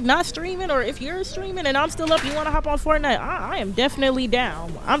and I'm like not streaming, or if you're streaming and I'm still up, you want to hop on Fortnite, I am definitely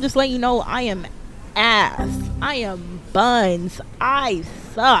down. I'm just letting you know I am ass. I am buns. I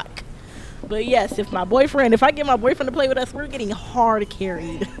suck. But yes, if I get my boyfriend to play with us, we're getting hard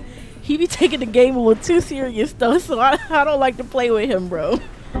carried. He be taking the game a little too serious though, so I don't like to play with him, bro.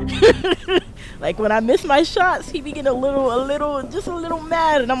 Like when I miss my shots, he be getting a little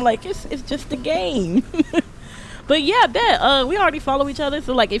mad, and I'm like, it's just a game. But yeah, bet we already follow each other,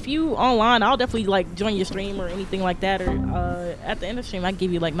 so like if you online, I'll definitely like join your stream or anything like that, or at the end of the stream I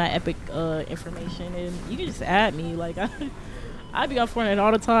give you like my Epic information, and you can just add me. Like I be on Fortnite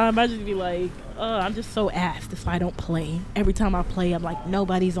all the time. I just be like, I'm just so ass, that's why I don't play. Every time I play, I'm like,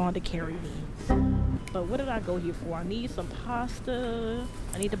 nobody's on to carry me. But what did I go here for? I need some pasta.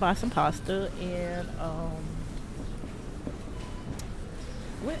 I need to buy some pasta, and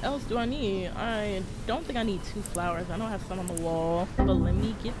what else do I need? I don't think I need 2 flowers. I know I have some on the wall, but let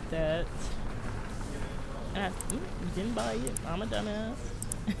me get that. Didn't buy it. I'm a dumbass.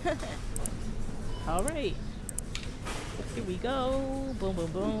 All right. Here we go. Boom,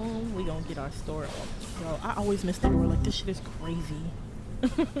 boom, boom. We gonna get our store up. Bro, I always miss the door. Like, this shit is crazy.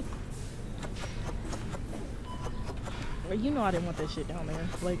 You know I didn't want that shit down there.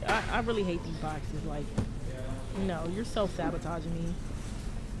 Like, I really hate these boxes. Like, no, you're self-sabotaging me.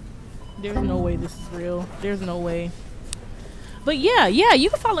 There's no way this is real. There's no way. But yeah, you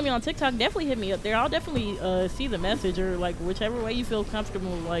can follow me on TikTok. Definitely hit me up there. I'll definitely see the message, or like whichever way you feel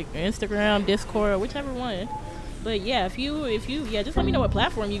comfortable, like Instagram, Discord, whichever one. But yeah, if you just let me know what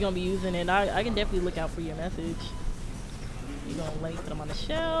platform you're gonna be using, and I can definitely look out for your message. You gonna let me put them on the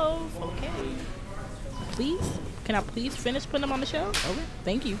shelf? Okay. Please? Can I please finish putting them on the shelf? Okay.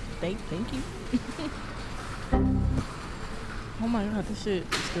 Thank you. Thank you. Oh my god, this shit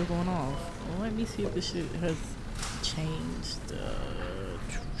is still going off. Well, let me see if this shit has changed.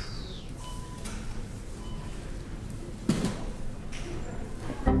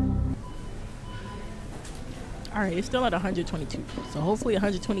 Alright, it's still at 122. So hopefully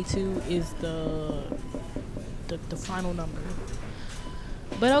 122 is the final number.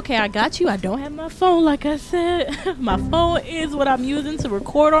 But okay, I got you. I don't have my phone, like I said. My phone is what I'm using to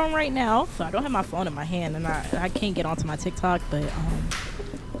record on right now. So I don't have my phone in my hand, and I can't get onto my TikTok. But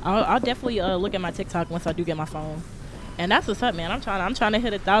I'll definitely look at my TikTok once I do get my phone. And that's what's up, man. I'm trying to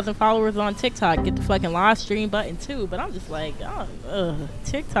hit 1,000 followers on TikTok. Get the fucking live stream button too. But I'm just like,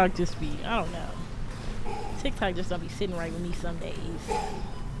 TikTok just be, I don't know. TikTok just don't be sitting right with me some days.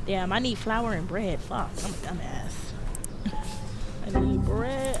 Damn, I need flour and bread. Fuck, I'm a dumbass. I need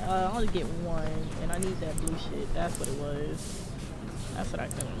bread. I'll only get one, and I need that blue shit. That's what it was. That's what I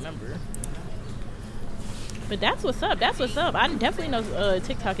can remember. But that's what's up. That's what's up. I definitely know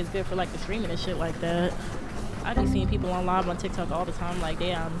TikTok is good for like the streaming and shit like that. I be seeing people on live on TikTok all the time. Like,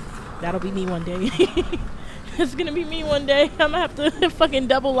 damn, that'll be me one day. It's gonna be me one day. I'm gonna have to fucking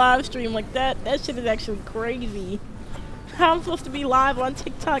double live stream like that. That shit is actually crazy. How I'm supposed to be live on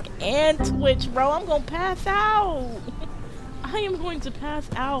TikTok and Twitch, bro. I'm gonna pass out. I am going to pass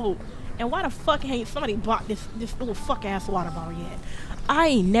out. And why the fuck ain't somebody bought this little fuck ass water bottle yet? I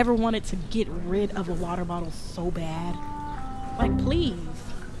ain't never wanted to get rid of a water bottle so bad. Like, please.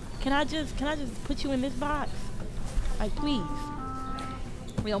 Can I just put you in this box? Like, please.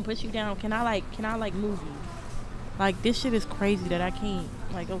 We gonna put you down. Can I like move you? Like, this shit is crazy that I can't.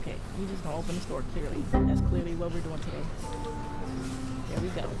 Like, okay, we just gonna open the store clearly. That's clearly what we're doing today. There we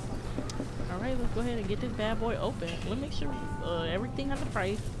go. Alright, let's go ahead and get this bad boy open. Let me make sure everything has a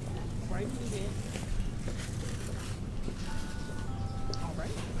price. Right through there.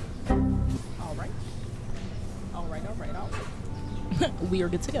 Alright. We are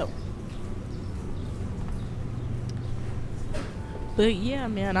good to go. But yeah,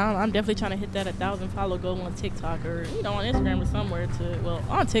 man, I'm definitely trying to hit that 1,000 follow goal on TikTok, or you know, on Instagram or somewhere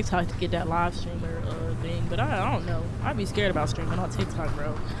on TikTok to get that live streamer thing. But I don't know. I'd be scared about streaming on TikTok,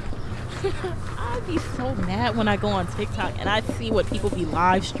 bro. I'd be so mad when I go on TikTok and I see what people be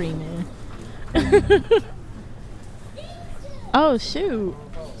live streaming. Oh shoot.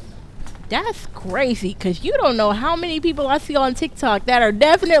 That's crazy, because you don't know how many people I see on TikTok that are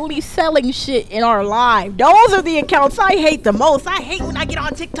definitely selling shit and are live. Those are the accounts I hate the most. I hate when I get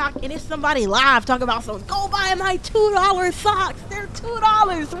on TikTok and it's somebody live talking about something. Go buy my $2 socks. They're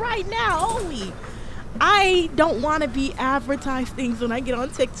 $2 right now only. I don't want to be advertised things when I get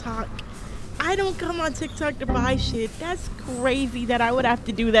on TikTok. I don't come on TikTok to buy shit. That's crazy that I would have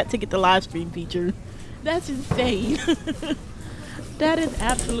to do that to get the live stream feature. That's insane. That is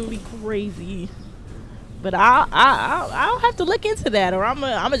absolutely crazy. But I'll have to look into that, or I'm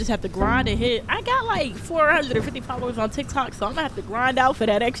gonna just have to grind and hit. I got like 450 followers on TikTok, so I'm gonna have to grind out for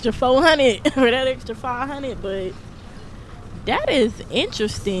that extra 400 or that extra 500. But that is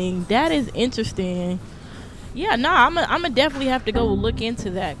interesting. That is interesting. Yeah, nah, I'm gonna definitely have to go look into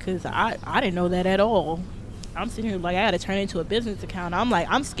that, because I didn't know that at all. I'm sitting here like I gotta turn it into a business account. I'm like,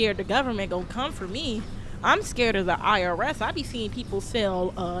 I'm scared the government gonna come for me. I'm scared of the IRS. I be seeing people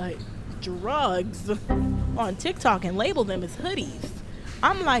sell drugs on TikTok and label them as hoodies.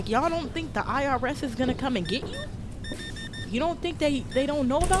 I'm like, y'all don't think the IRS is gonna come and get you? You don't think they don't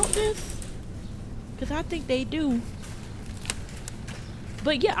know about this? Because I think they do.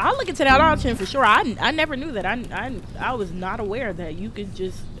 But yeah, I'll look into that option for sure. I never knew that. I was not aware that you could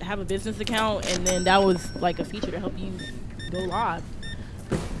just have a business account and then that was like a feature to help you go live.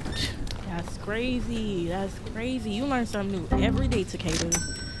 That's crazy. That's crazy. You learn something new every day, Takeda.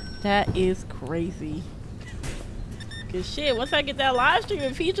 That is crazy. Cause shit, once I get that live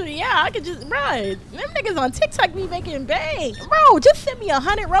streaming feature, yeah, I could just, bro, them niggas on TikTok be making bang. Bro, just send me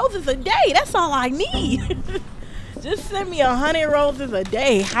 100 roses a day. That's all I need. Just send me 100 roses a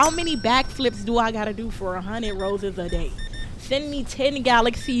day. How many backflips do I gotta do for 100 roses a day? Send me 10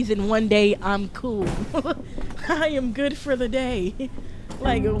 galaxies in one day. I'm cool. I am good for the day.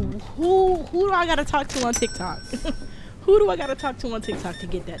 Like, who do I gotta talk to on TikTok? Who do I gotta talk to on TikTok to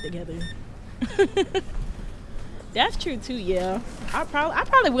get that together? That's true too, yeah. I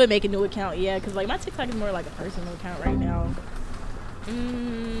probably would make a new account, yeah, because like my TikTok is more like a personal account right now.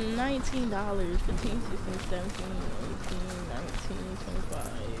 $19, 15, 16, 17, 18, 19,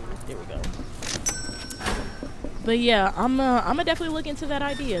 25. There we go. But yeah, I'm definitely look into that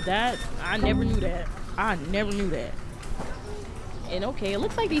idea. That I never knew that. I never knew that. And okay, it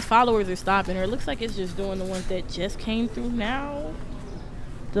looks like these followers are stopping, or it looks like it's just doing the ones that just came through now.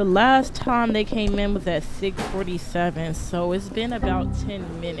 The last time they came in was at 6:47, so it's been about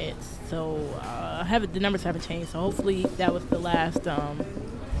 10 minutes. So the numbers haven't changed. So hopefully that was the last round.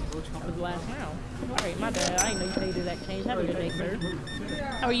 All right, my bad. I didn't know you stated that change. Have a good day, sir.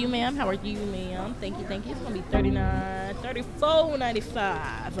 How are you, ma'am? How are you, ma'am? Thank you, thank you. It's gonna be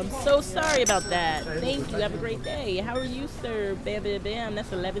 $34.95. I'm so sorry about that. Thank you. Have a great day. How are you, sir? Bam, bam, bam. That's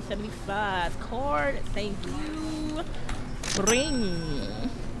 $11.75. Card. Thank you. Ring.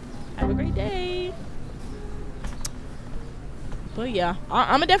 Have a great day. But yeah,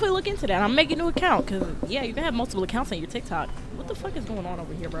 I'm gonna definitely look into that. I'm making a new account because yeah, you can have multiple accounts on your TikTok. What the fuck is going on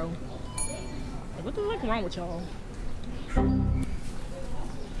over here, bro? Like, what the fuck wrong with y'all?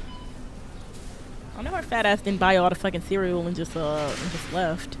 I know our fat ass didn't buy all the fucking cereal and just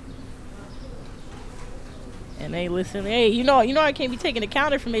left. And hey, listen, hey, you know I can't be taking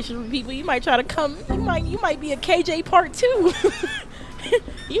account information from people. You might try to come. You might be a KJ part 2.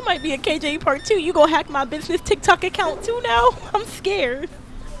 You might be a KJ part 2. You go hack my business TikTok account too now? I'm scared.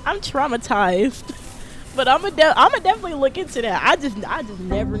 I'm traumatized. But I'm definitely look into that. I just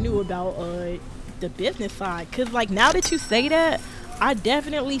never knew about the business side. Cause like now that you say that, I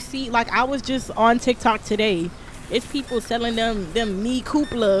definitely see, like I was just on TikTok today. It's people selling them Me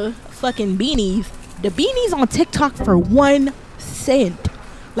Coupla fucking beanies. The beanies on TikTok for 1 cent.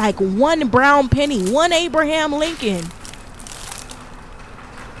 Like 1 brown penny, 1 Abraham Lincoln.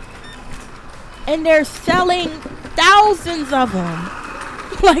 And they're selling thousands of them.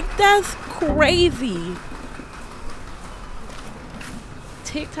 Like, that's crazy.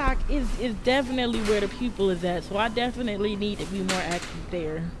 TikTok is definitely where the people is at, so I definitely need to be more active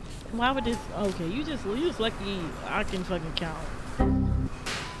there. Why would this? Okay, you just lucky I can fucking count.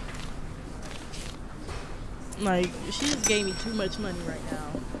 Like, she just gave me too much money right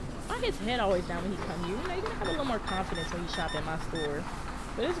now. Why his head always down when he come here? You know, you gotta have a little more confidence when you shop at my store.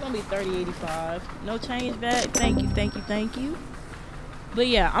 But it's gonna be $30.85. No change back. Thank you, thank you, thank you. But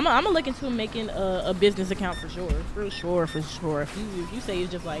yeah, I'm gonna look into making a business account for sure. For sure. If you say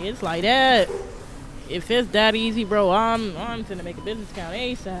it's just like it's like that, if it's that easy, bro, I'm gonna make a business account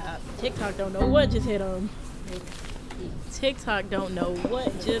ASAP. TikTok don't know what just hit them. TikTok don't know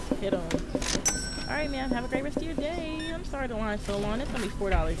what just hit them. All right, man. Have a great rest of your day. I'm sorry the line's so long. It's gonna be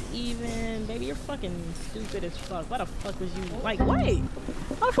 $4 even. Baby, you're fucking stupid as fuck. Why the fuck was you like? Wait,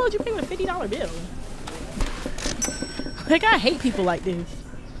 how the fuck would you pay with a $50 bill? Like, I hate people like this.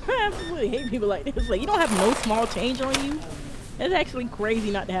 I absolutely hate people like this. Like, you don't have no small change on you. It's actually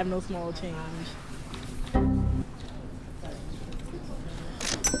crazy not to have no small change.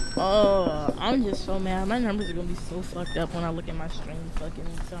 Oh, I'm just so mad. My numbers are gonna be so fucked up when I look at my stream fucking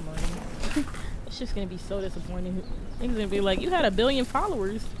summary. It's just gonna be so disappointing. Niggas gonna be like, you had 1 billion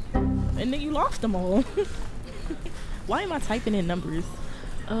followers, and then you lost them all. Why am I typing in numbers?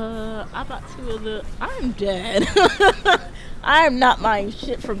 I bought 2 of the. I'm dead. I am not buying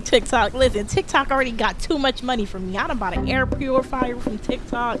shit from TikTok. Listen, TikTok already got too much money from me. I done bought an air purifier from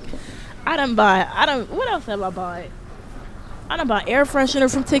TikTok. What else have I bought? I done bought air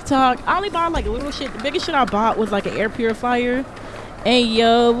freshener from TikTok. I only bought like a little shit. The biggest shit I bought was like an air purifier. Hey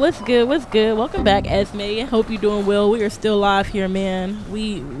yo, what's good? What's good? Welcome back, Esme. Hope you're doing well. We are still live here, man.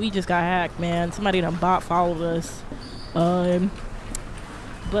 We just got hacked, man. Somebody done followed us. But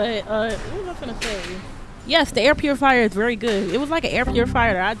what was I gonna say? Yes, the air purifier is very good. It was like an air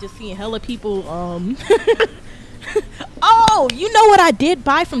purifier that I just seen hella people Oh, you know what I did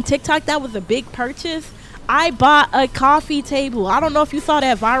buy from TikTok that was a big purchase? I bought a coffee table. I don't know if you saw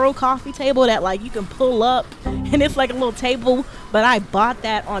that viral coffee table that like you can pull up and it's like a little table, but I bought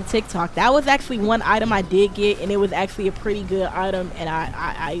that on TikTok. That was actually one item I did get, and it was actually a pretty good item, and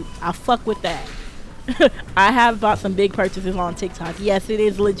I fuck with that. I have bought some big purchases on TikTok. Yes, it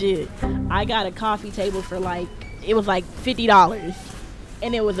is legit. I got a coffee table for like, it was like $50,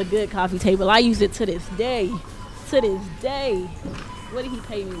 and it was a good coffee table. I use it to this day. To this day. What did he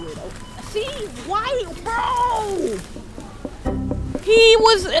pay me with? Oh, see, why, bro? He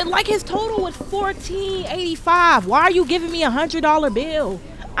was like, his total was $14.85. Why are you giving me $100 bill?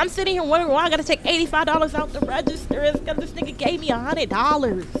 I'm sitting here wondering why I gotta take $85 out the register. It's because this nigga gave me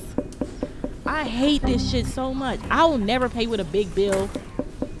 $100. I hate this shit so much. I will never pay with a big bill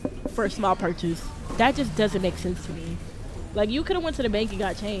for a small purchase. That just doesn't make sense to me. Like, you could have went to the bank and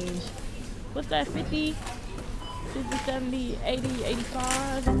got change. What's that, 50, 70, 80,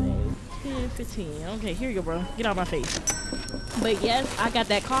 85, 10, 15. Okay, here you go, bro. Get out of my face. But yes, I got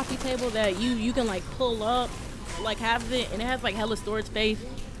that coffee table that you can like pull up, like have it, and it has like hella storage space.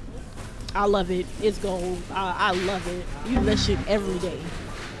 I love it. It's gold. I love it. Use that shit every day.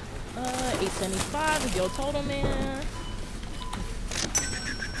 875 is your total, man.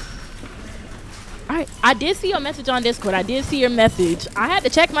 Alright, I did see your message on Discord. I did see your message. I had to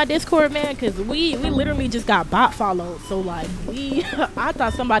check my Discord, man, because we literally just got bot followed. So like I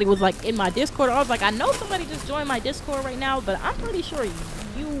thought somebody was like in my Discord. I was like, I know somebody just joined my Discord right now, but I'm pretty sure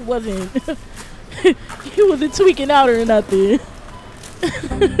you wasn't you wasn't tweaking out or nothing.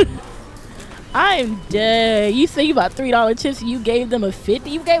 I'm dead. You say you bought $3 chips and you gave them a 50.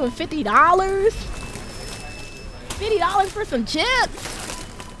 You gave them $50? $50 for some chips?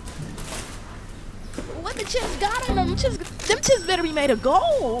 What the chips got in them? Them chips better be made of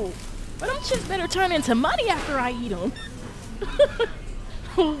gold. But them chips better turn into money after I eat them.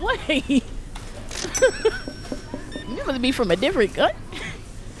 Wait. You must be from a different cut.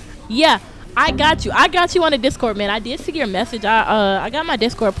 Yeah. I got you on the Discord, man. I did see your message. I got my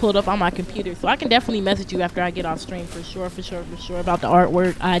Discord pulled up on my computer, so I can definitely message you after I get off stream for sure about the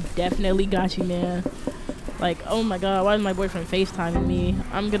artwork. I definitely got you, man. Like, oh my god, why is my boyfriend FaceTiming me?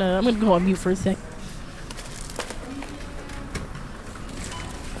 I'm gonna go on mute for a sec.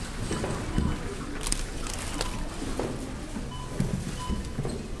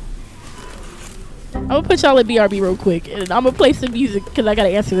 I'm gonna put y'all at BRB real quick, and I'm gonna play some music because I gotta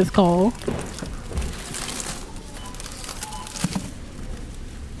answer this call.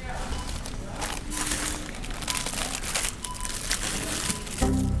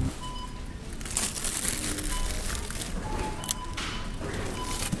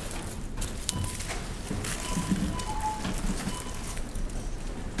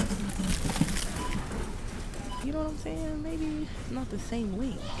 You know what I'm saying? Maybe it's not the same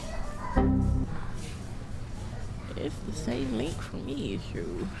link. It's the same link for me, it's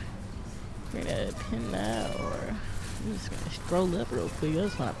true. I'm gonna pin that, or I'm just gonna scroll up real quick. I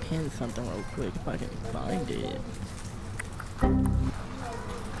just wanna pin something real quick if I can find it.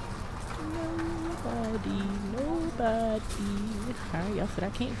 Nobody. Alright, y'all said I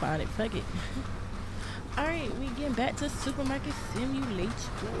can't find it. Fuck it. Alright, we getting back to Supermarket Simulator.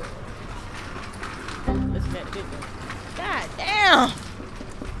 Let's get it. God damn!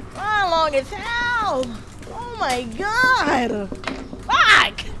 How long is hell? Oh my god!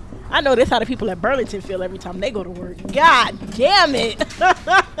 Fuck! I know this how the people at Burlington feel every time they go to work. God damn it!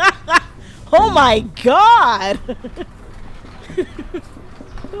 Oh my god!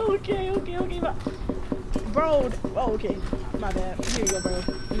 Okay. Bro, oh, okay. My bad. Here you go, bro.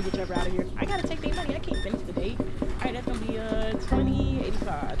 Let me get your out of here. I gotta take their money. I can't finish the date. Alright, that's gonna be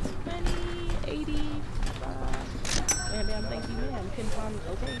 2085. 2085. Damn, thank you, man. Couldn't find me.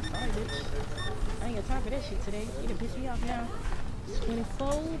 Okay, sorry, bitch. I ain't got time for that shit today. You done piss me off now.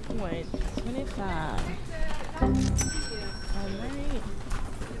 24.25. Alright.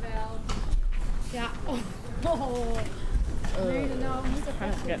 Yeah. Oh. I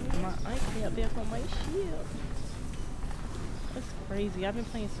forgot my ice up there for my shield. That's crazy. I've been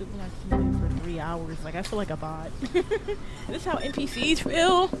playing Supermarket Simulator for 3 hours. Like, I feel like a bot. Is this how NPCs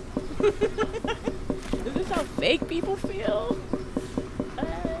feel? Is this how fake people feel?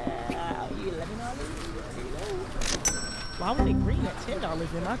 You let me know. Why was it green at $10?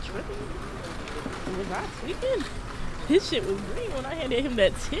 Am I tripping? Was I tweaking? His shit was green when I handed him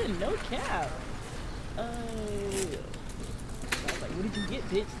that 10. No cap. I was like, what did you get,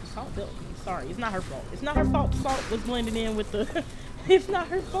 bitch? The salt belt. Sorry, it's not her fault. It's not her fault the salt was blending in with the... It's not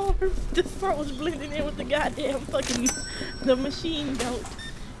her fault the salt was blending in with the goddamn fucking... The machine belt.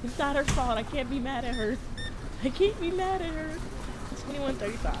 It's not her fault. I can't be mad at her. I can't be mad at her.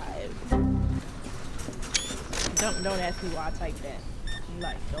 2135. Don't ask me why I typed that. I'm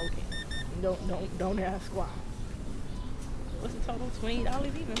like, okay. Don't ask why. What's the total? $20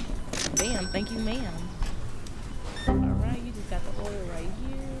 even. Damn, thank you, ma'am. Alright, you just got the oil right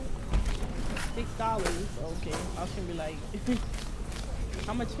here. $6. Okay. I was gonna be like,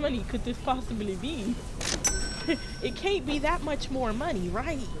 how much money could this possibly be? It can't be that much more money,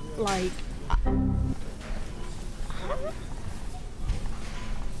 right? Like,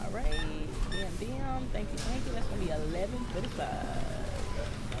 alright. Damn. Thank you. That's gonna be 11.25.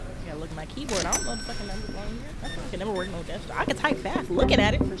 Gotta look at my keyboard. I don't know the fucking numbers on here. That's why I can never work no desktop. I can type fast looking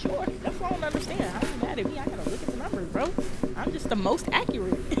at it for sure. That's why I don't understand. How you mad at me? I gotta look at the numbers, bro. I'm just the most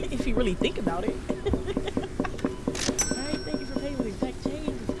accurate if you really think about it. Alright, thank you for paying with exact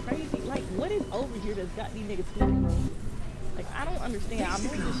change. It's crazy. Like, what is over here that's got these niggas thinking, bro? Like, I don't understand. I'm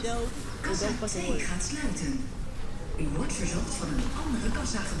moving the shelves. It don't fucking work. U wordt verzocht van een andere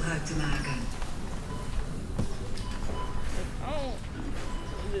kassa gebruik te maken.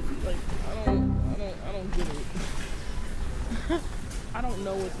 I don't get it. I don't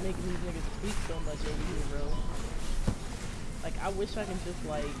know what's making these niggas tweak so much over here, bro. Like, I wish I can just,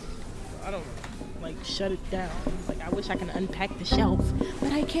 like, I don't know, like, shut it down. Like, I wish I can unpack the shelf,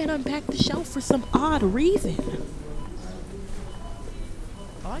 but I can't unpack the shelf for some odd reason.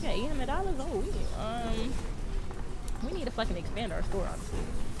 Oh, I got $800. Oh, we need to fucking expand our store, honestly.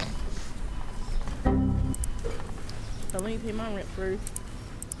 So let me pay my rent first.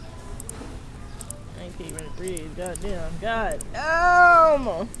 I ain't paying rent in 3 days. Goddamn. God.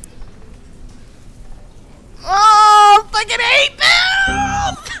 Oh, fucking 8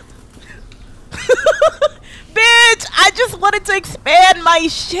 bills! Bitch, I just wanted to expand my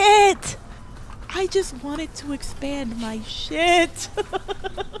shit.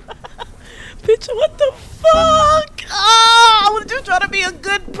 Bitch, what the fuck? Oh, I was just trying to be a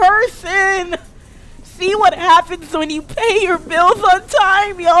good person. See what happens when you pay your bills on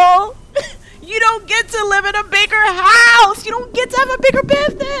time, y'all. You don't get to live in a bigger house. You don't get to have a bigger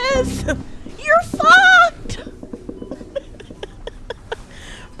business. You're fucked.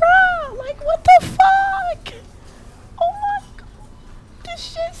 Bro, like, what the fuck? Oh my god. This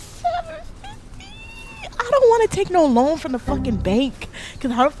shit's $750. I don't want to take no loan from the fucking bank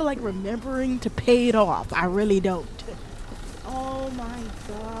because I don't feel like remembering to pay it off. I really don't. Oh my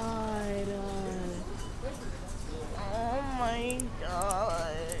god. Oh my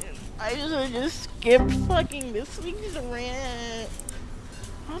god. I just skipped fucking this week's rent.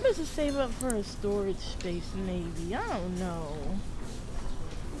 I'm supposed to save up for a storage space, maybe. I don't know.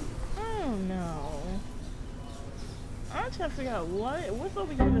 I'm trying to figure out what's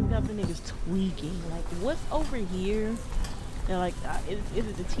over here that's got the niggas tweaking. Like, what's over here? They're like, is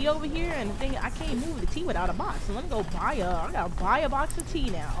it the tea over here? And the thing, I can't move the tea without a box. So let me go I gotta buy a box of tea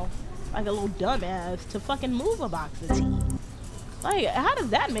now. Like a little dumbass to fucking move a box of tea. Like, how does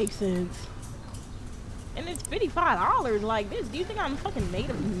that make sense? And it's $55. Like, this, do you think I'm fucking made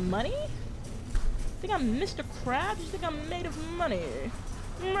of money? Think I'm Mr. Krabs? You think I'm made of money?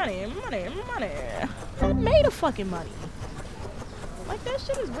 Money. I'm made of fucking money. Like, that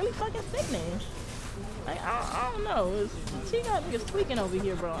shit is really fucking sickening. Like, I don't know. She got niggas tweaking over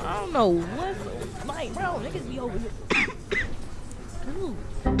here, bro. I don't know what's, like, bro, niggas be over here. Ooh.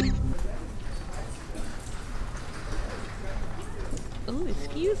 Ooh,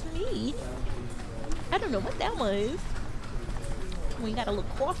 excuse me. I don't know what that was. When you got a little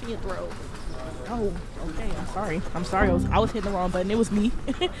cough in your throat. Oh, okay. I'm sorry. I was hitting the wrong button. It was me.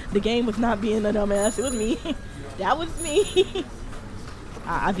 The game was not being a dumbass. It was me. That was me.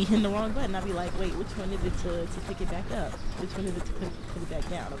 I be hitting the wrong button. I be like, wait, which one is it to pick it back up? Which one is it to put it back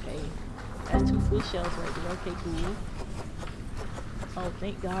down? Okay. That's 2 full shells right there. Okay, cool. Oh,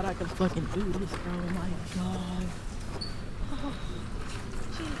 thank God I can fucking do this. Oh my God. Oh,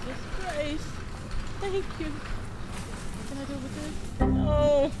 Jesus Christ. Thank you. What can I do with this?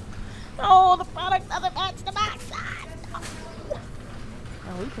 No. No, the product doesn't match the box size. No.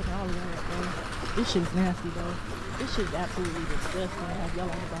 Oh, we put all of that, bro. This shit's nasty, though. This shit's absolutely disgusting. I have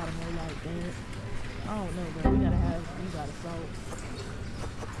yellow on the bottom of like that. I don't know, bro. We gotta salt.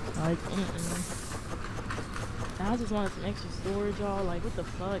 Like, I just wanted some extra storage, y'all. Like, what the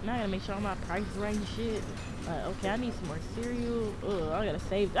fuck? Now I gotta make sure all my prices right and shit. Like, okay, I need some more cereal. Ugh, I gotta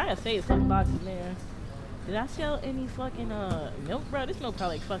save the fucking boxes, man. Did I sell any fucking milk, bro? This milk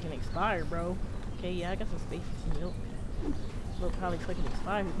probably fucking expired, bro. Okay, yeah, I got some space for some milk. Milk probably fucking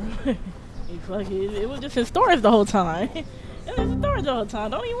expired, bro. It was just in storage the whole time. It was in storage the whole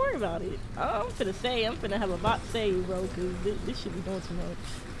time. Don't even worry about it. I'm finna have a box saved, bro, because this shit be doing too much.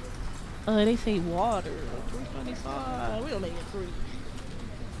 They say water. $3.25. We don't make it free.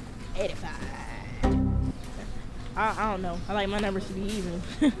 $85. I don't know. I like my numbers to be even.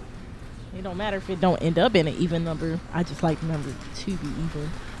 It don't matter if it don't end up in an even number. I just like the number to be even.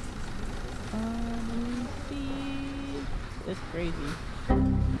 Let me see. That's crazy.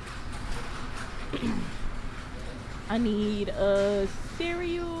 I need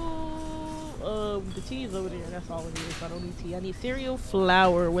cereal. The tea is over there. That's all it is. I don't need tea. I need cereal,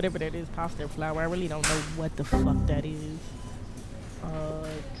 flour, whatever that is, pasta or flour. I really don't know what the fuck that is.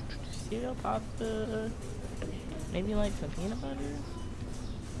 Cereal, pasta, maybe like some peanut butter.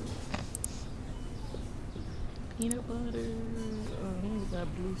 Peanut butter. That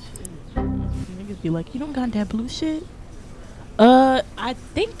blue shit. Niggas be like, you don't got that blue shit? I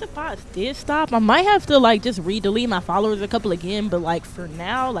think the bots did stop. I might have to like just re-delete my followers a couple again, but like for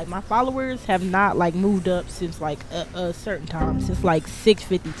now, like my followers have not like moved up since like a certain time, since like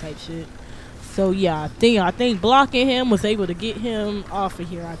 650 type shit. So yeah, I think blocking him was able to get him off of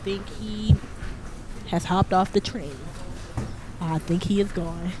here. I think he has hopped off the train. I think he is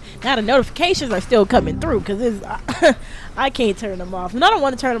gone. Now the notifications are still coming through because I can't turn them off. And I don't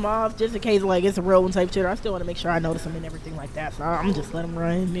want to turn them off just in case like it's a real one type shit. I still want to make sure I notice them and everything like that. So I'm just let them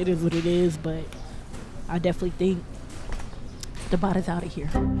run. It is what it is. But I definitely think the bot is out of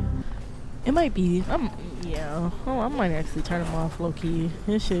here. It might be. Yeah. Oh, I might actually turn them off low key.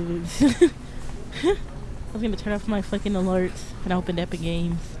 This shit is. I was gonna turn off my fucking alerts and open Epic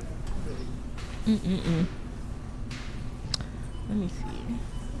Games. Let me see.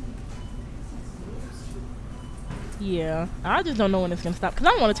 Yeah, I just don't know when it's gonna stop because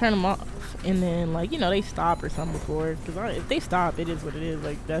I don't want to turn them off and then like they stop or something before. Because if they stop, it is what it is.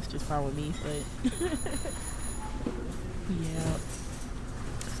 Like that's just fine with me. But yeah,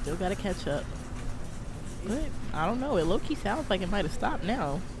 still gotta catch up. But I don't know. It low key sounds like it might have stopped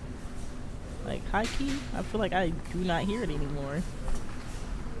now. Like high key, I feel like I do not hear it anymore.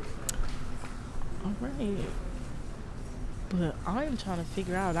 All right. But I am trying to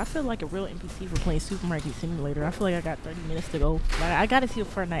figure out. I feel like a real NPC for playing Supermarket Simulator. I feel like I got 30 minutes to go. Like, I gotta see the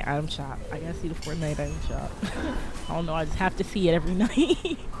Fortnite item shop. I don't know. I just have to see it every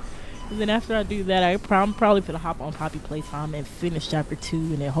night. And then after I do that, I'm probably gonna hop on Poppy Playtime and finish chapter 2,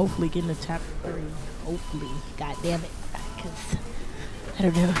 and then hopefully get into chapter 3. Hopefully, god damn it, because I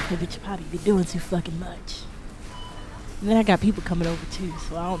don't know. The bitch probably be doing too fucking much. And then I got people coming over too,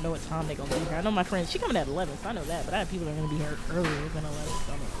 so I don't know what time they're gonna be here. I know my friend, she coming at 11, so I know that, but I have people that are gonna be here earlier than 11,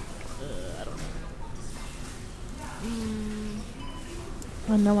 so I'm like, I don't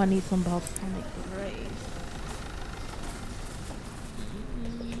know. I know I need some balsamic rice.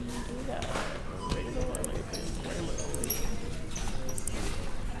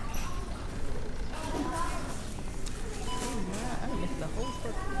 I missed the whole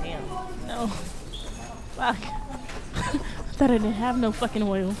fucking damn. No. Fuck. I thought I didn't have no fucking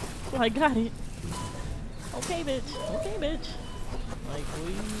oil. Well, I got it. Okay, bitch. Okay, bitch. Like,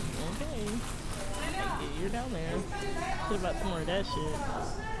 we... Okay. Yeah, you're down there. Shit about some more of that shit.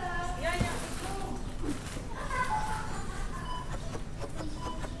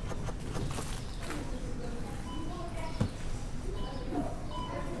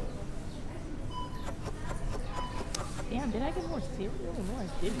 Damn, did I get more cereal? No, I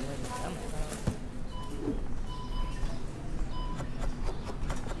didn't.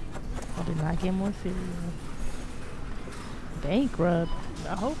 I did not get more cereal. Bankrupt?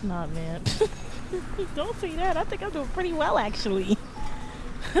 I hope not, man. Don't say that. I think I'm doing pretty well, actually.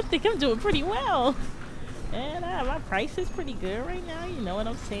 I think I'm doing pretty well. And my price is pretty good right now. You know what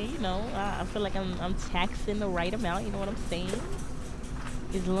I'm saying? You know, I feel like I'm taxing the right amount. You know what I'm saying?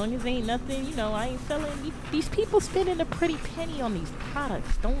 As long as ain't nothing, you know, I ain't selling. These people spending a pretty penny on these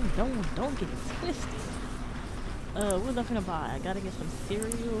products. Don't get it twisted. What was I finna buy? I gotta get some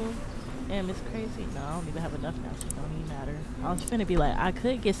cereal. Damn, it's crazy. No, I don't even have enough now, so it don't even matter. I was finna be like, I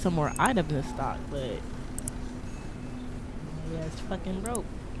could get some more items in stock, but yeah, it's fucking broke.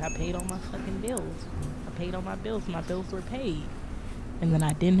 I paid all my fucking bills. I paid all my bills. My bills were paid, and then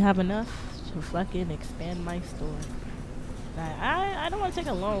I didn't have enough to fucking expand my store. I don't want to take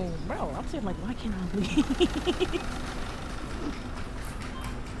a loan, bro. I'm saying like, why can't I leave?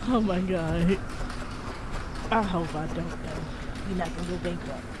 Oh my god. I hope I don't know. You're not gonna go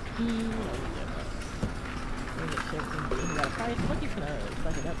bankrupt. You got a price. What you finna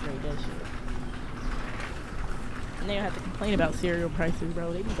fucking upgrade that shit? And they don't have to complain about cereal prices,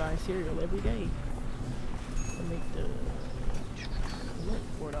 bro. They be buying cereal every day. To make the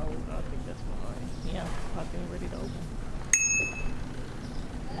 $4. I think that's fine. Yeah, popping ready to open.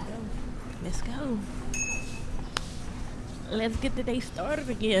 Let's go. Let's get the day started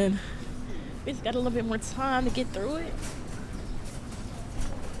again. We just got a little bit more time to get through it.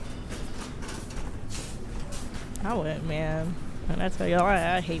 I would, man. And I tell y'all,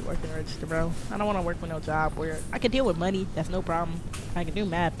 I hate working register, bro. I don't want to work with no job where I can deal with money. That's no problem. I can do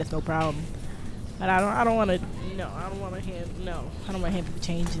math. That's no problem. But I don't want to. No, I don't want to hand. No, I don't want to hand people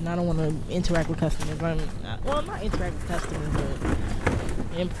change, and I don't want to interact with customers. Well, not interact with customers,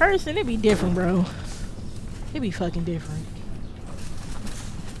 but in person, it'd be different, bro. It'd be fucking different.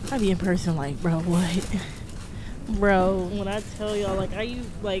 I'd be in person like, bro, what? Bro, when I tell y'all, like,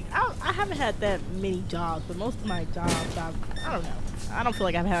 I haven't had that many jobs, but most of my jobs, I don't know. I don't feel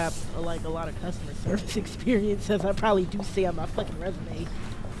like I've had, like, a lot of customer service experience, as I probably do say on my fucking resume.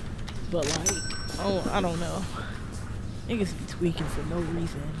 But, like, oh, I don't know. Niggas be tweaking for no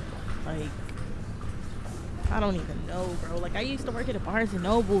reason. Like, I don't even know, bro. Like, I used to work at a Barnes &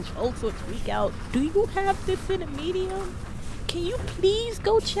 Noble. Folks would tweak out, do you have this in a medium? Can you please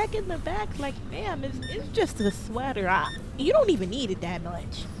go check in the back? Like, ma'am, it's just a sweater. You don't even need it that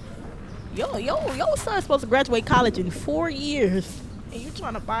much. Your son's supposed to graduate college in 4 years, and you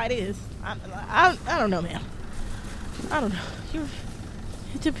trying to buy this? I don't know, man. I don't know.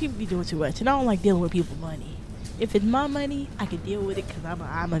 People be doing too much, and I don't like dealing with people's money. If it's my money, I can deal with it because I'm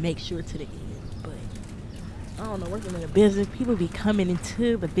gonna make sure to the end. But I don't know, working in a business, people be coming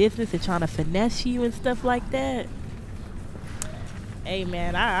into the business and trying to finesse you and stuff like that. Hey,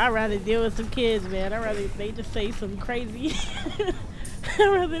 man, I'd rather deal with some kids, man. I'd rather they just say some crazy.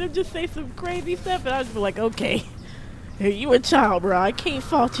 I'd rather them just say some crazy stuff, and I'd just be like, okay, you a child, bro. I can't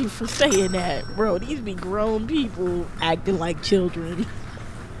fault you for saying that, bro. These be grown people acting like children.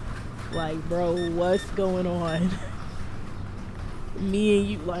 Like, bro, what's going on? Me and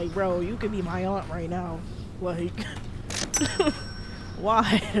you, like, bro, you could be my aunt right now. Like,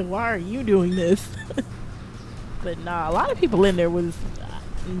 why are you doing this? But nah, a lot of people in there was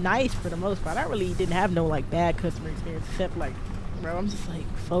nice for the most part. I really didn't have no like bad customer experience, except like, bro, I'm just like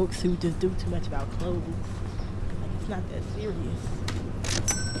folks who just do too much about clothes. Like, it's not that serious.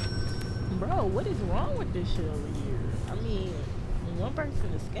 Bro, what is wrong with this shit over here? I mean, one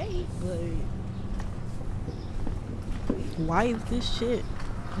person escaped, but why is this shit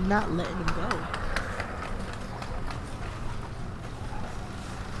not letting them go?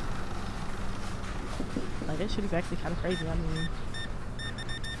 Like, that shit is actually kind of crazy. I mean,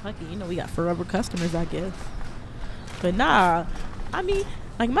 fuck it, you know, we got forever customers, I guess. But nah, I mean,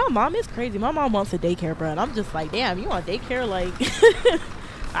 like, my mom is crazy. My mom wants a daycare, bro. And I'm just like, damn, you want daycare? Like,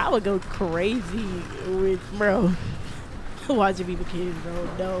 I would go crazy with, bro, watching people kids, bro.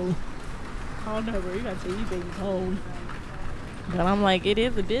 No. Oh, no, bro. You gotta take these babies home. But I'm like, it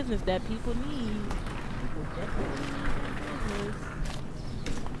is a business that people need. People definitely need business.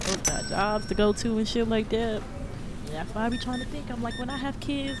 Those got jobs to go to and shit like that. And that's why I be trying to think. I'm like, when I have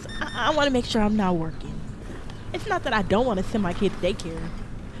kids, I want to make sure I'm not working. It's not that I don't want to send my kid to daycare.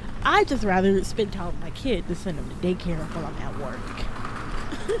 I just rather spend time with my kid than send them to daycare while I'm at work.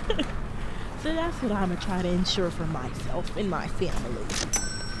 So that's what I'm going to try to ensure for myself and my family.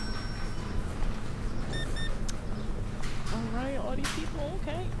 Alright, all these people,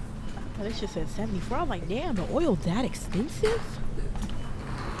 okay. Oh, this just said 74. I'm like, damn, the oil that expensive?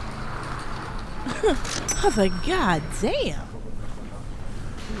 I was like, god damn.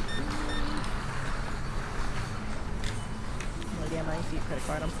 Oh damn, I didn't see a credit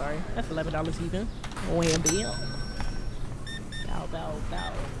card, I'm sorry. That's $11 even. Wham bam. Bow.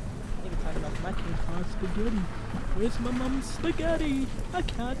 Nigga talking about my can't find spaghetti. Where's my mom's spaghetti? I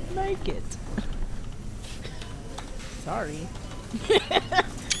can't make it. Sorry.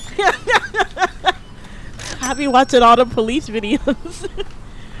 I be watching all the police videos.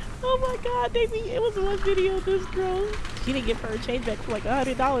 Oh my god, it was one video of this girl. She didn't get her change back for like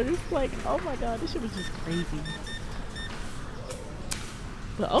 $100. Like, oh my god, this shit was just crazy.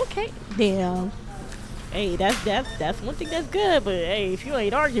 But okay, damn. Hey, that's one thing that's good. But hey, if you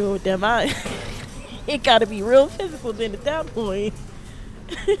ain't arguing with them, it gotta be real physical then at that point.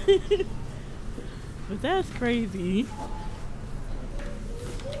 But that's crazy.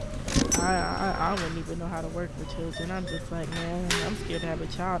 I wouldn't even know how to work with children. I'm just like, man, I'm scared to have a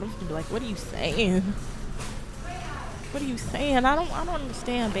child. I'm just gonna be like, what are you saying? What are you saying? I don't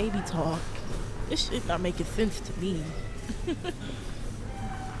understand baby talk. This shit not making sense to me.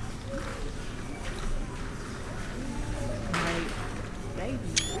 Like, baby,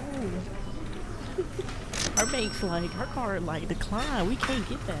 ooh. Her makes like her card like decline. We can't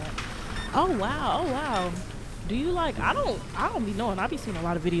get that. Oh wow. Do you like, I don't be knowing. I be seeing a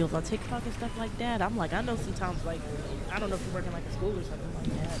lot of videos on TikTok and stuff like that. I'm like, I know sometimes like, I don't know if you're working like a school or something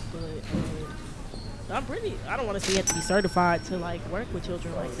like that, but I don't want to say you have to be certified to like work with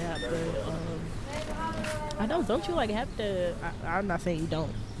children like that, but I know, don't you like have to, I'm not saying you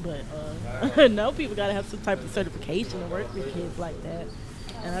don't, but no, people gotta have some type of certification to work with kids like that.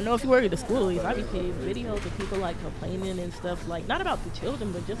 And I know if you work at the school, I be seeing videos of people like complaining and stuff, like not about the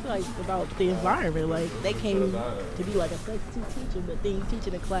children, but just like about the environment. Like they came to be like a substitute teacher, but then you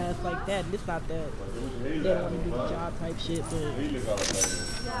teaching a class like that, and it's not that they don't want to do the job type shit, but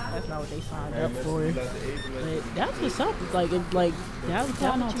that's not what they signed up for. But that's what's up. Like it's like that's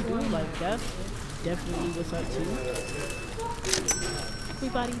what you do. Like that's definitely what's up too.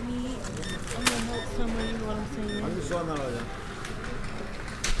 Everybody need. I'm gonna help someone. You know what I'm saying?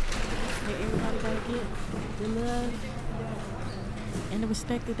 Everybody gotta get the love and the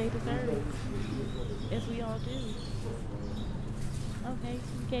respect that they deserve, as we all do. Okay,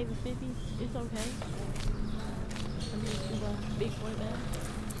 you gave it 50. It's okay. I'm just do a big boy bag.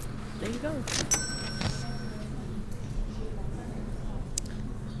 There you go.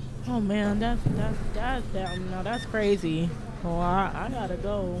 Oh man, that's now that's crazy. Oh, I gotta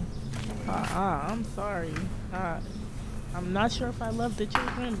go. I'm sorry. I'm not sure if I love the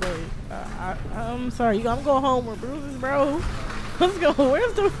children, but I'm sorry. I'm going home with bruises, bro. What's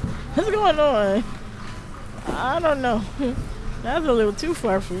going on? I don't know. That's a little too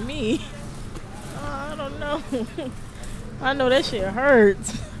far for me. I don't know. I know that shit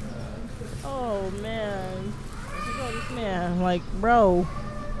hurts. Oh man. Look at this man. Like, bro.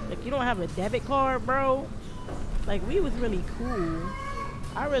 Like, you don't have a debit card, bro? Like, we was really cool.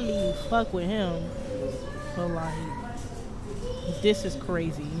 I really fuck with him. But like, this is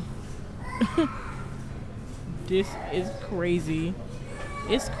crazy. This is crazy.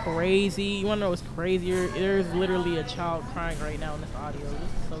 It's crazy. You wanna know what's crazier? There's literally a child crying right now in this audio. This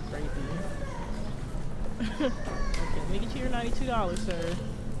is so crazy. Okay, let me get you your $92, sir.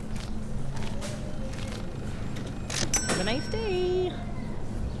 Have a nice day.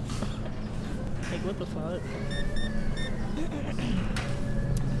 Like, what the fuck?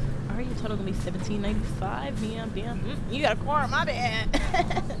 Alright, your total gonna be $17.95. Damn. You got a car, my bad.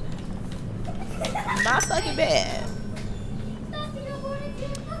 My fucking bad.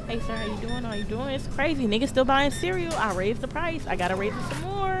 Hey sir, how you doing? How you doing? It's crazy. Niggas still buying cereal. I raised the price. I gotta raise it some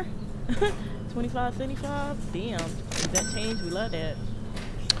more. $25.75. Damn. Is that change? We love that.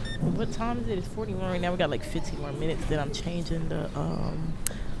 What time is it? It's 41 right now. We got like 15 more minutes. Then I'm changing the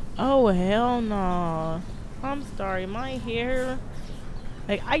oh hell no. I'm sorry, my hair.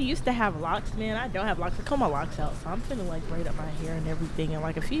 Like, I used to have locks, man. I don't have locks. I cut my locks out, so I'm finna like braid up my hair and everything in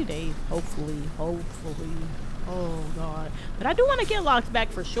like a few days. Hopefully. Oh god. But I do want to get locks back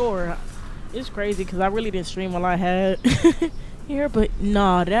for sure. It's crazy because I really didn't stream while I had hair, but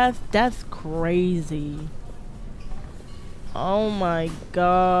nah, that's crazy. Oh my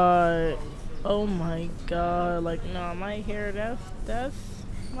god. Oh my god. Like, nah, my hair, that's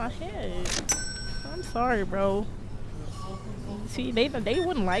my head. I'm sorry, bro. See, they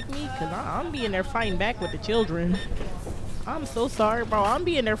wouldn't like me because I'm being there fighting back with the children. I'm so sorry, bro. I'm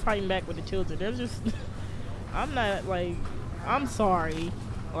being there fighting back with the children. They're just, I'm not, like, I'm sorry.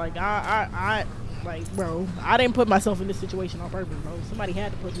 Like, I like, bro, I didn't put myself in this situation on purpose, bro. Somebody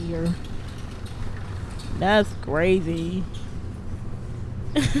had to put me here. That's crazy.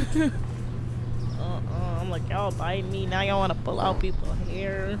 I'm like, y'all biting me. Now y'all want to pull out people's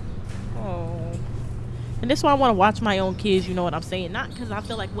hair. Oh. And this is why I want to watch my own kids, you know what I'm saying? Not because I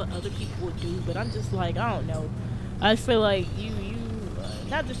feel like what other people would do, but I'm just like, I don't know. I feel like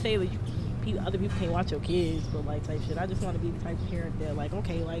not to say that other people can't watch your kids, but like type shit. I just want to be the type of parent that like,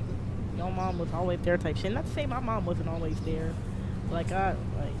 okay, like, your mom was always there type shit. Not to say my mom wasn't always there. Like, nah.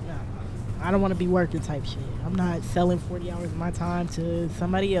 I don't want to be working type shit. I'm not selling 40 hours of my time to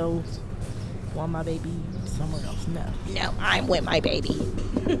somebody else. Want my baby somewhere else. No, I'm with my baby.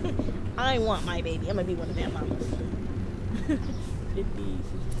 I want my baby. I'm gonna be one of them mamas. 50,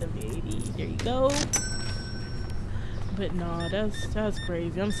 60, 70, 80. There you go. But no, that's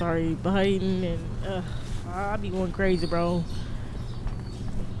crazy. I'm sorry, Biden, and I be going crazy, bro.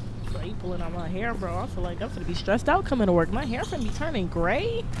 So you pulling out my hair, bro. I feel like I'm gonna be stressed out coming to work. My hair gonna be turning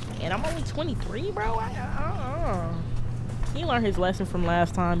gray, and I'm only 23, bro. He learned his lesson from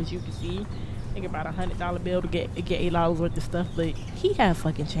last time, as you can see. I think about $100 bill to get $8 worth of stuff, but he had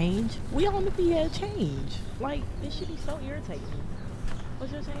fucking change. We all knew he had change. Like, this should be so irritating.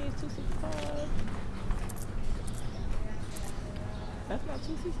 What's your change? $265? That's not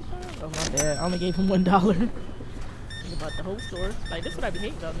 $265? Oh my bad. I only gave him $1. Think about the whole store. Like, this is what I be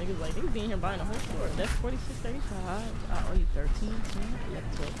hating about niggas. Like, niggas be in here buying the whole store. That's $46.35. I owe you 13, 10,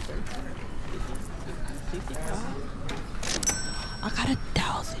 11, 12, 13, 15, 65. I got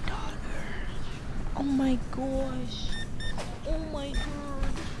 $1,000. Oh my gosh. Oh my god.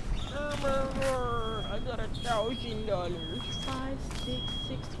 I got $1,000. 5,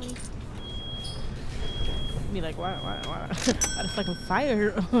 6, 20. Be like, why? Why the fucking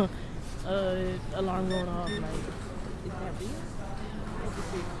fire alarm going off? Like, is that real?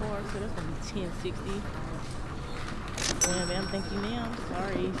 $4, so that's gonna be $10.60. Well, ma'am, thank you, ma'am.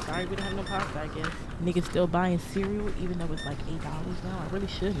 Sorry, we don't have no pasta, I guess. Niggas still buying cereal, even though it's like $8 now. I really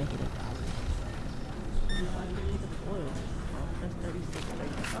should make it $8. That's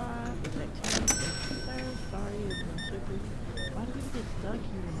 $36.35. Is that change? Sorry, it's been sugar. Why do we get stuck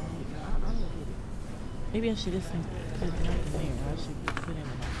here? Like, I don't get it. Maybe I should just put nothing there. I should put in a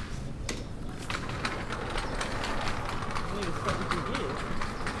box. What the fuck did you do?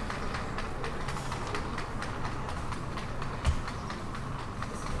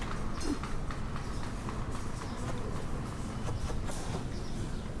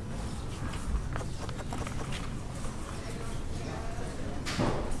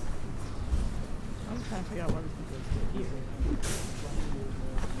 I'm trying to figure out why this people are still here.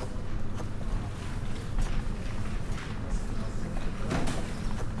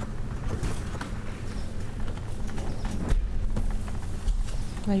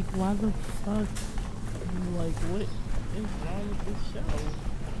 Like, why the fuck? Like, what is wrong with this show?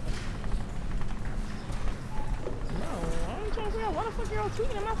 No, I'm trying to figure out why the fuck y'all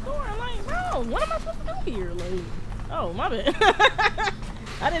tweeting in my store. I'm like, bro, what am I supposed to do here? Like, oh, my bad.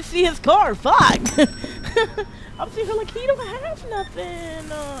 I didn't see his card. Fuck. I'm sitting here like, he don't have nothing.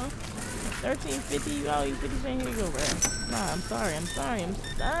 1350, you owe you 50 cents. Here you go, bro. Nah, I'm sorry.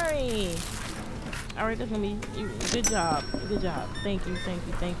 Alright, that's gonna be good job. Thank you.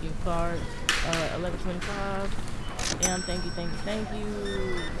 Card 1125. Damn, thank you.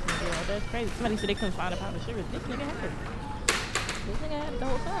 Yeah, that's crazy. Somebody said they couldn't find a pound of sugar. This nigga had it. The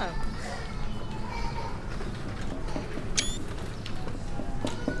whole time.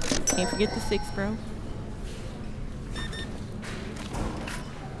 Can't forget the 6, bro.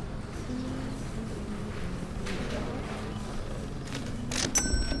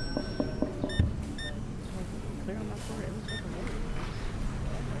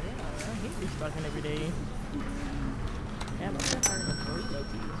 Fucking every day. Yeah, my friend's starting to throw low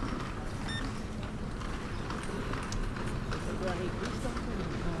key. I hate this stuff.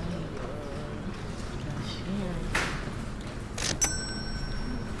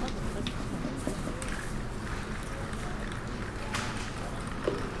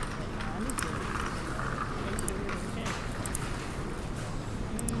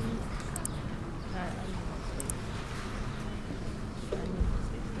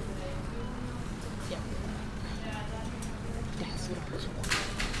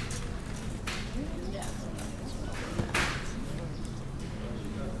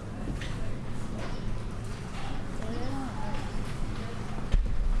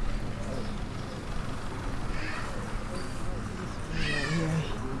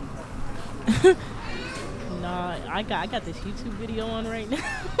 Nah, I got this YouTube video on right now,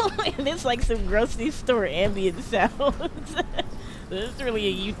 and it's like some grocery store ambient sounds. It's really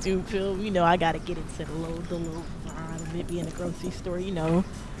a YouTube film, you know. I gotta get into the little vibe of it being a grocery store, you know.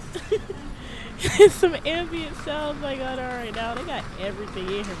 Some ambient sounds I got on right now. They got everything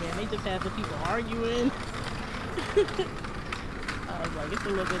in here, man. They just have some people arguing. I was like, it's a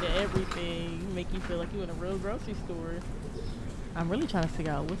little bit of everything, make you feel like you're in a real grocery store. I'm really trying to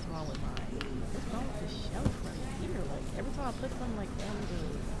figure out what's wrong with the shelf right here. Like, every time I put something like that,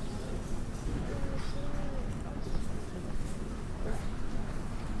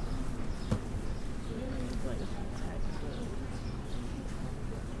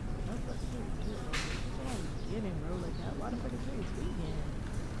 why the fuck is he tweaking?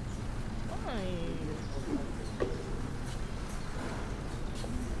 Why?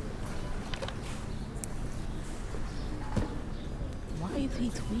 Why is he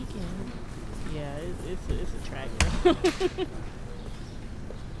tweaking? Yeah, it's a tracker.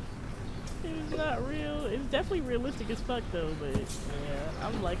 It's not real. It's definitely realistic as fuck though, but yeah.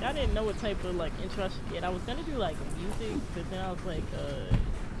 I'm like, I didn't know what type of like intro I should get. I was gonna do like music, but then I was like,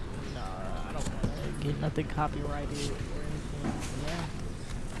 nah, I don't wanna get nothing copyrighted or anything. Yeah.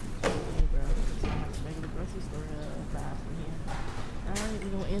 Hey bro, it's a regular grocery store vibe from here. Alright,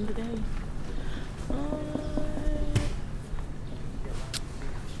 we're gonna end the day.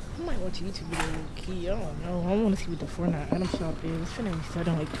 I might watch a YouTube video with Key. I don't know. I want to see what the Fortnite item shop is. It's finna be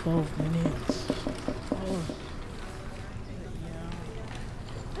starting in like 12 minutes. Oh. Yeah.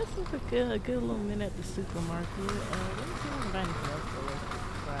 This is a good little minute at the supermarket. Let me see if I can buy anything else for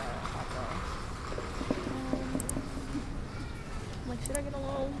hot dogs. Like, should I get a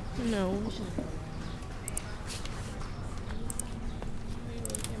loan? No, I shouldn't get a loan.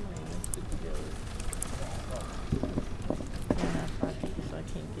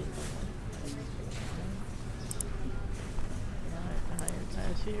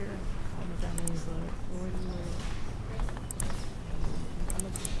 Here, how much that means, 40. How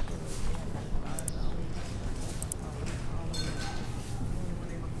much is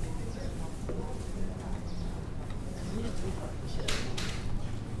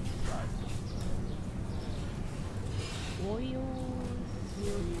oil,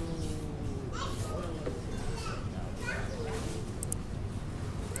 cereal.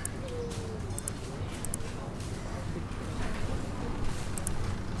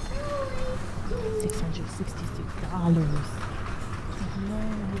 66 dollars. No.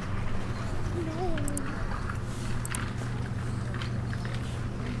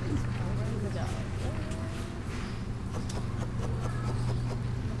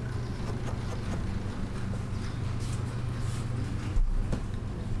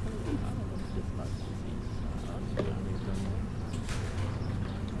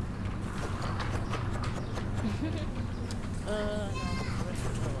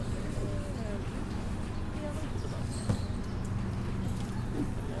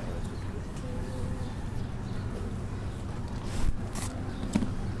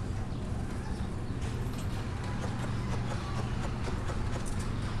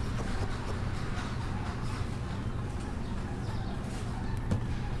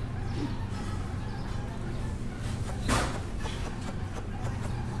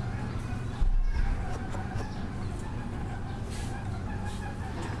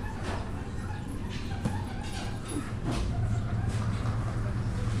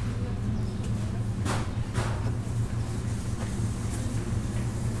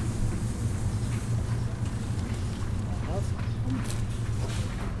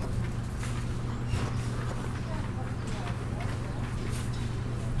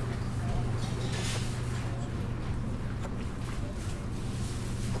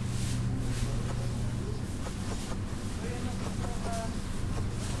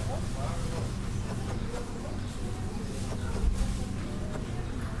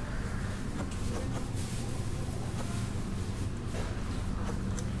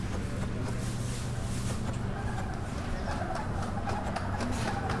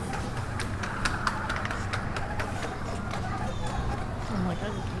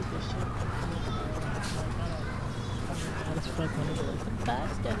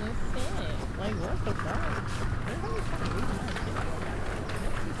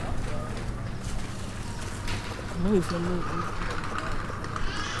 Move.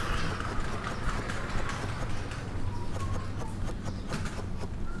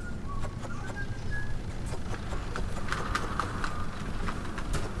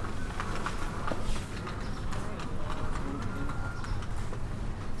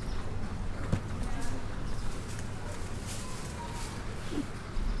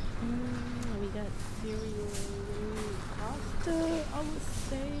 We got cereal, pasta, I would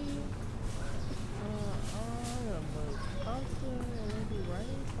say. Pasta and maybe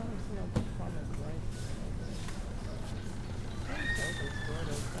rice. I don't see no promise rice.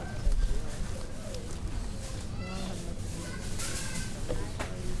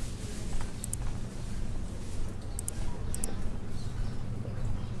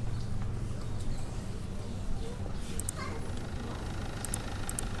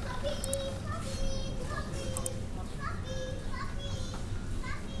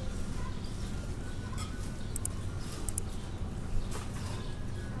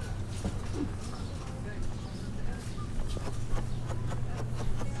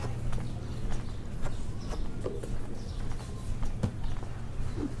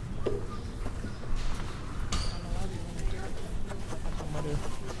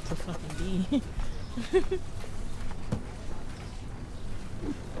 To fucking be.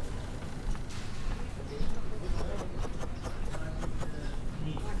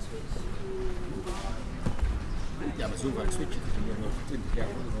 Ja, maar zo vaak switchen. Dus ik heb nog 20 jaar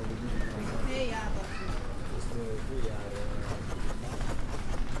over. Nee, ja, dat is de goede jaren.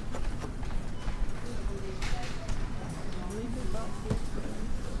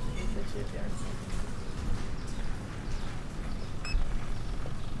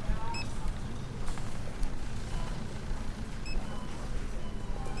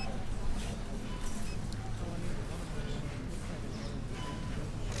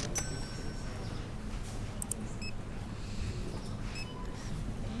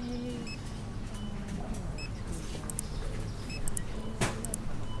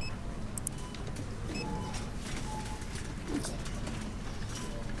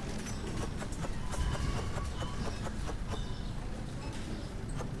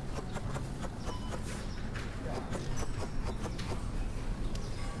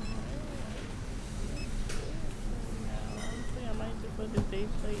 What did they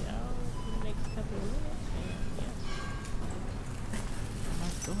play out in the next couple of minutes? And yeah. My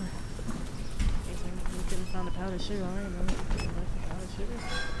store. In case we couldn't find the powdered sugar. I don't know. The powdered sugar.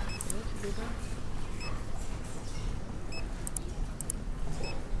 What you do, bro?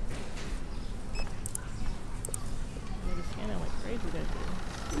 Nigga scanning like crazy that day.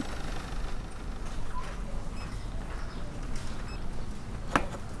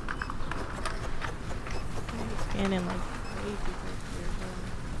 Scanning like crazy.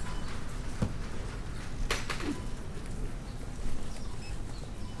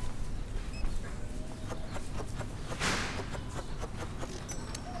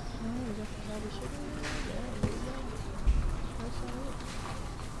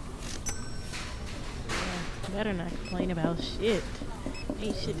 Better not complain about shit.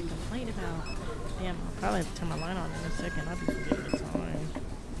 Ain't shit to complain about. Damn, I'll probably have to turn my light on in a second. I'll be forgetting the time.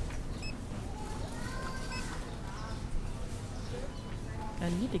 I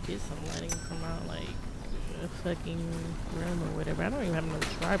need to get some lighting from out like a fucking room or whatever. I don't even have no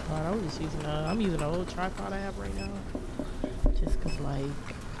tripod. I was just using I'm using the old tripod I have right now. Just cause like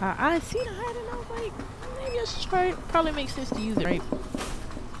I seen a height and I was like, maybe I should try it. Probably makes sense to use it, right?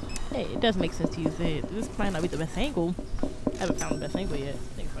 Hey, it does make sense to use it. This might not be the best angle. I haven't found the best angle yet.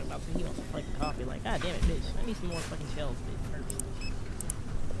 Things like about he wants some fucking coffee. Like, god damn it, bitch. I need some more fucking shells, bitch. Perfect.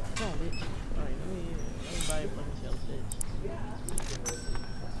 Come on, bitch. Alright, let me buy a fucking shells, bitch.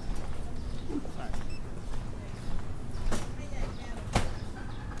 Alright.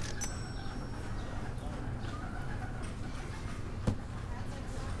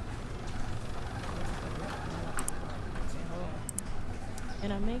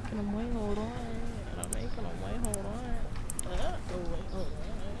 And I'm making them wait, hold on. And I'm making them wait, hold on. Wait, hold on.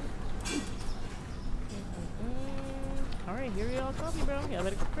 Alright, here y'all coffee, bro. Y'all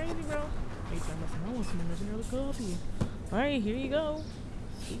better go crazy, bro. Hey, I want some vanilla coffee. Alright, here you go.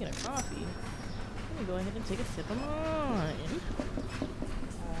 Speaking of coffee, let me go ahead and take a sip of mine.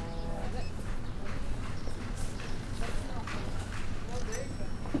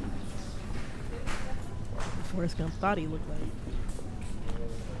 Forrest Gump thought he looked like.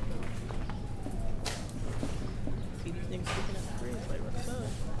 See these niggas sticking at the fridge, like, what's up?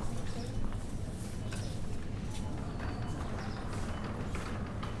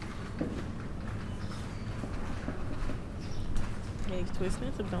 Eggs too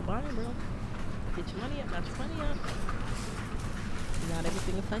expensive, don't buy them, bro. Get your money up, not your money up. Not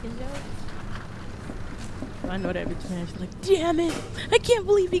everything a fucking joke. I know that bitch man. She's like, damn it! I can't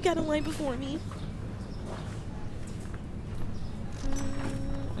believe he got a line before me.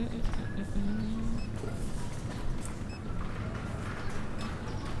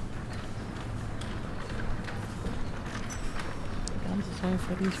 I'm just waiting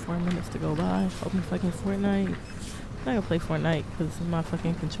for these 4 minutes to go by. Open fucking Fortnite. I'm not gonna play Fortnite because my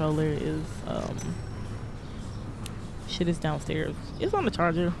fucking controller is shit is downstairs. It's on the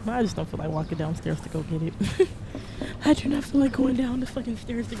charger. I just don't feel like walking downstairs to go get it. I do not feel like going down the fucking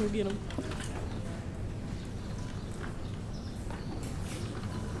stairs to go get them.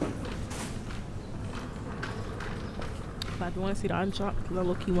 But I do want to see the item shop because I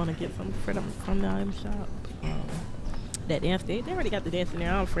low-key want to get something from the item shop. That dance, they already got the dance in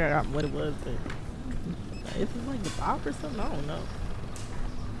there. I don't forget what it was, but it's like the bop or something. I don't know.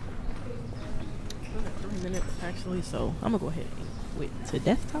 3 minutes actually, so I'm gonna go ahead and quit to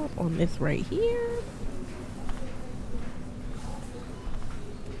desktop on this right here.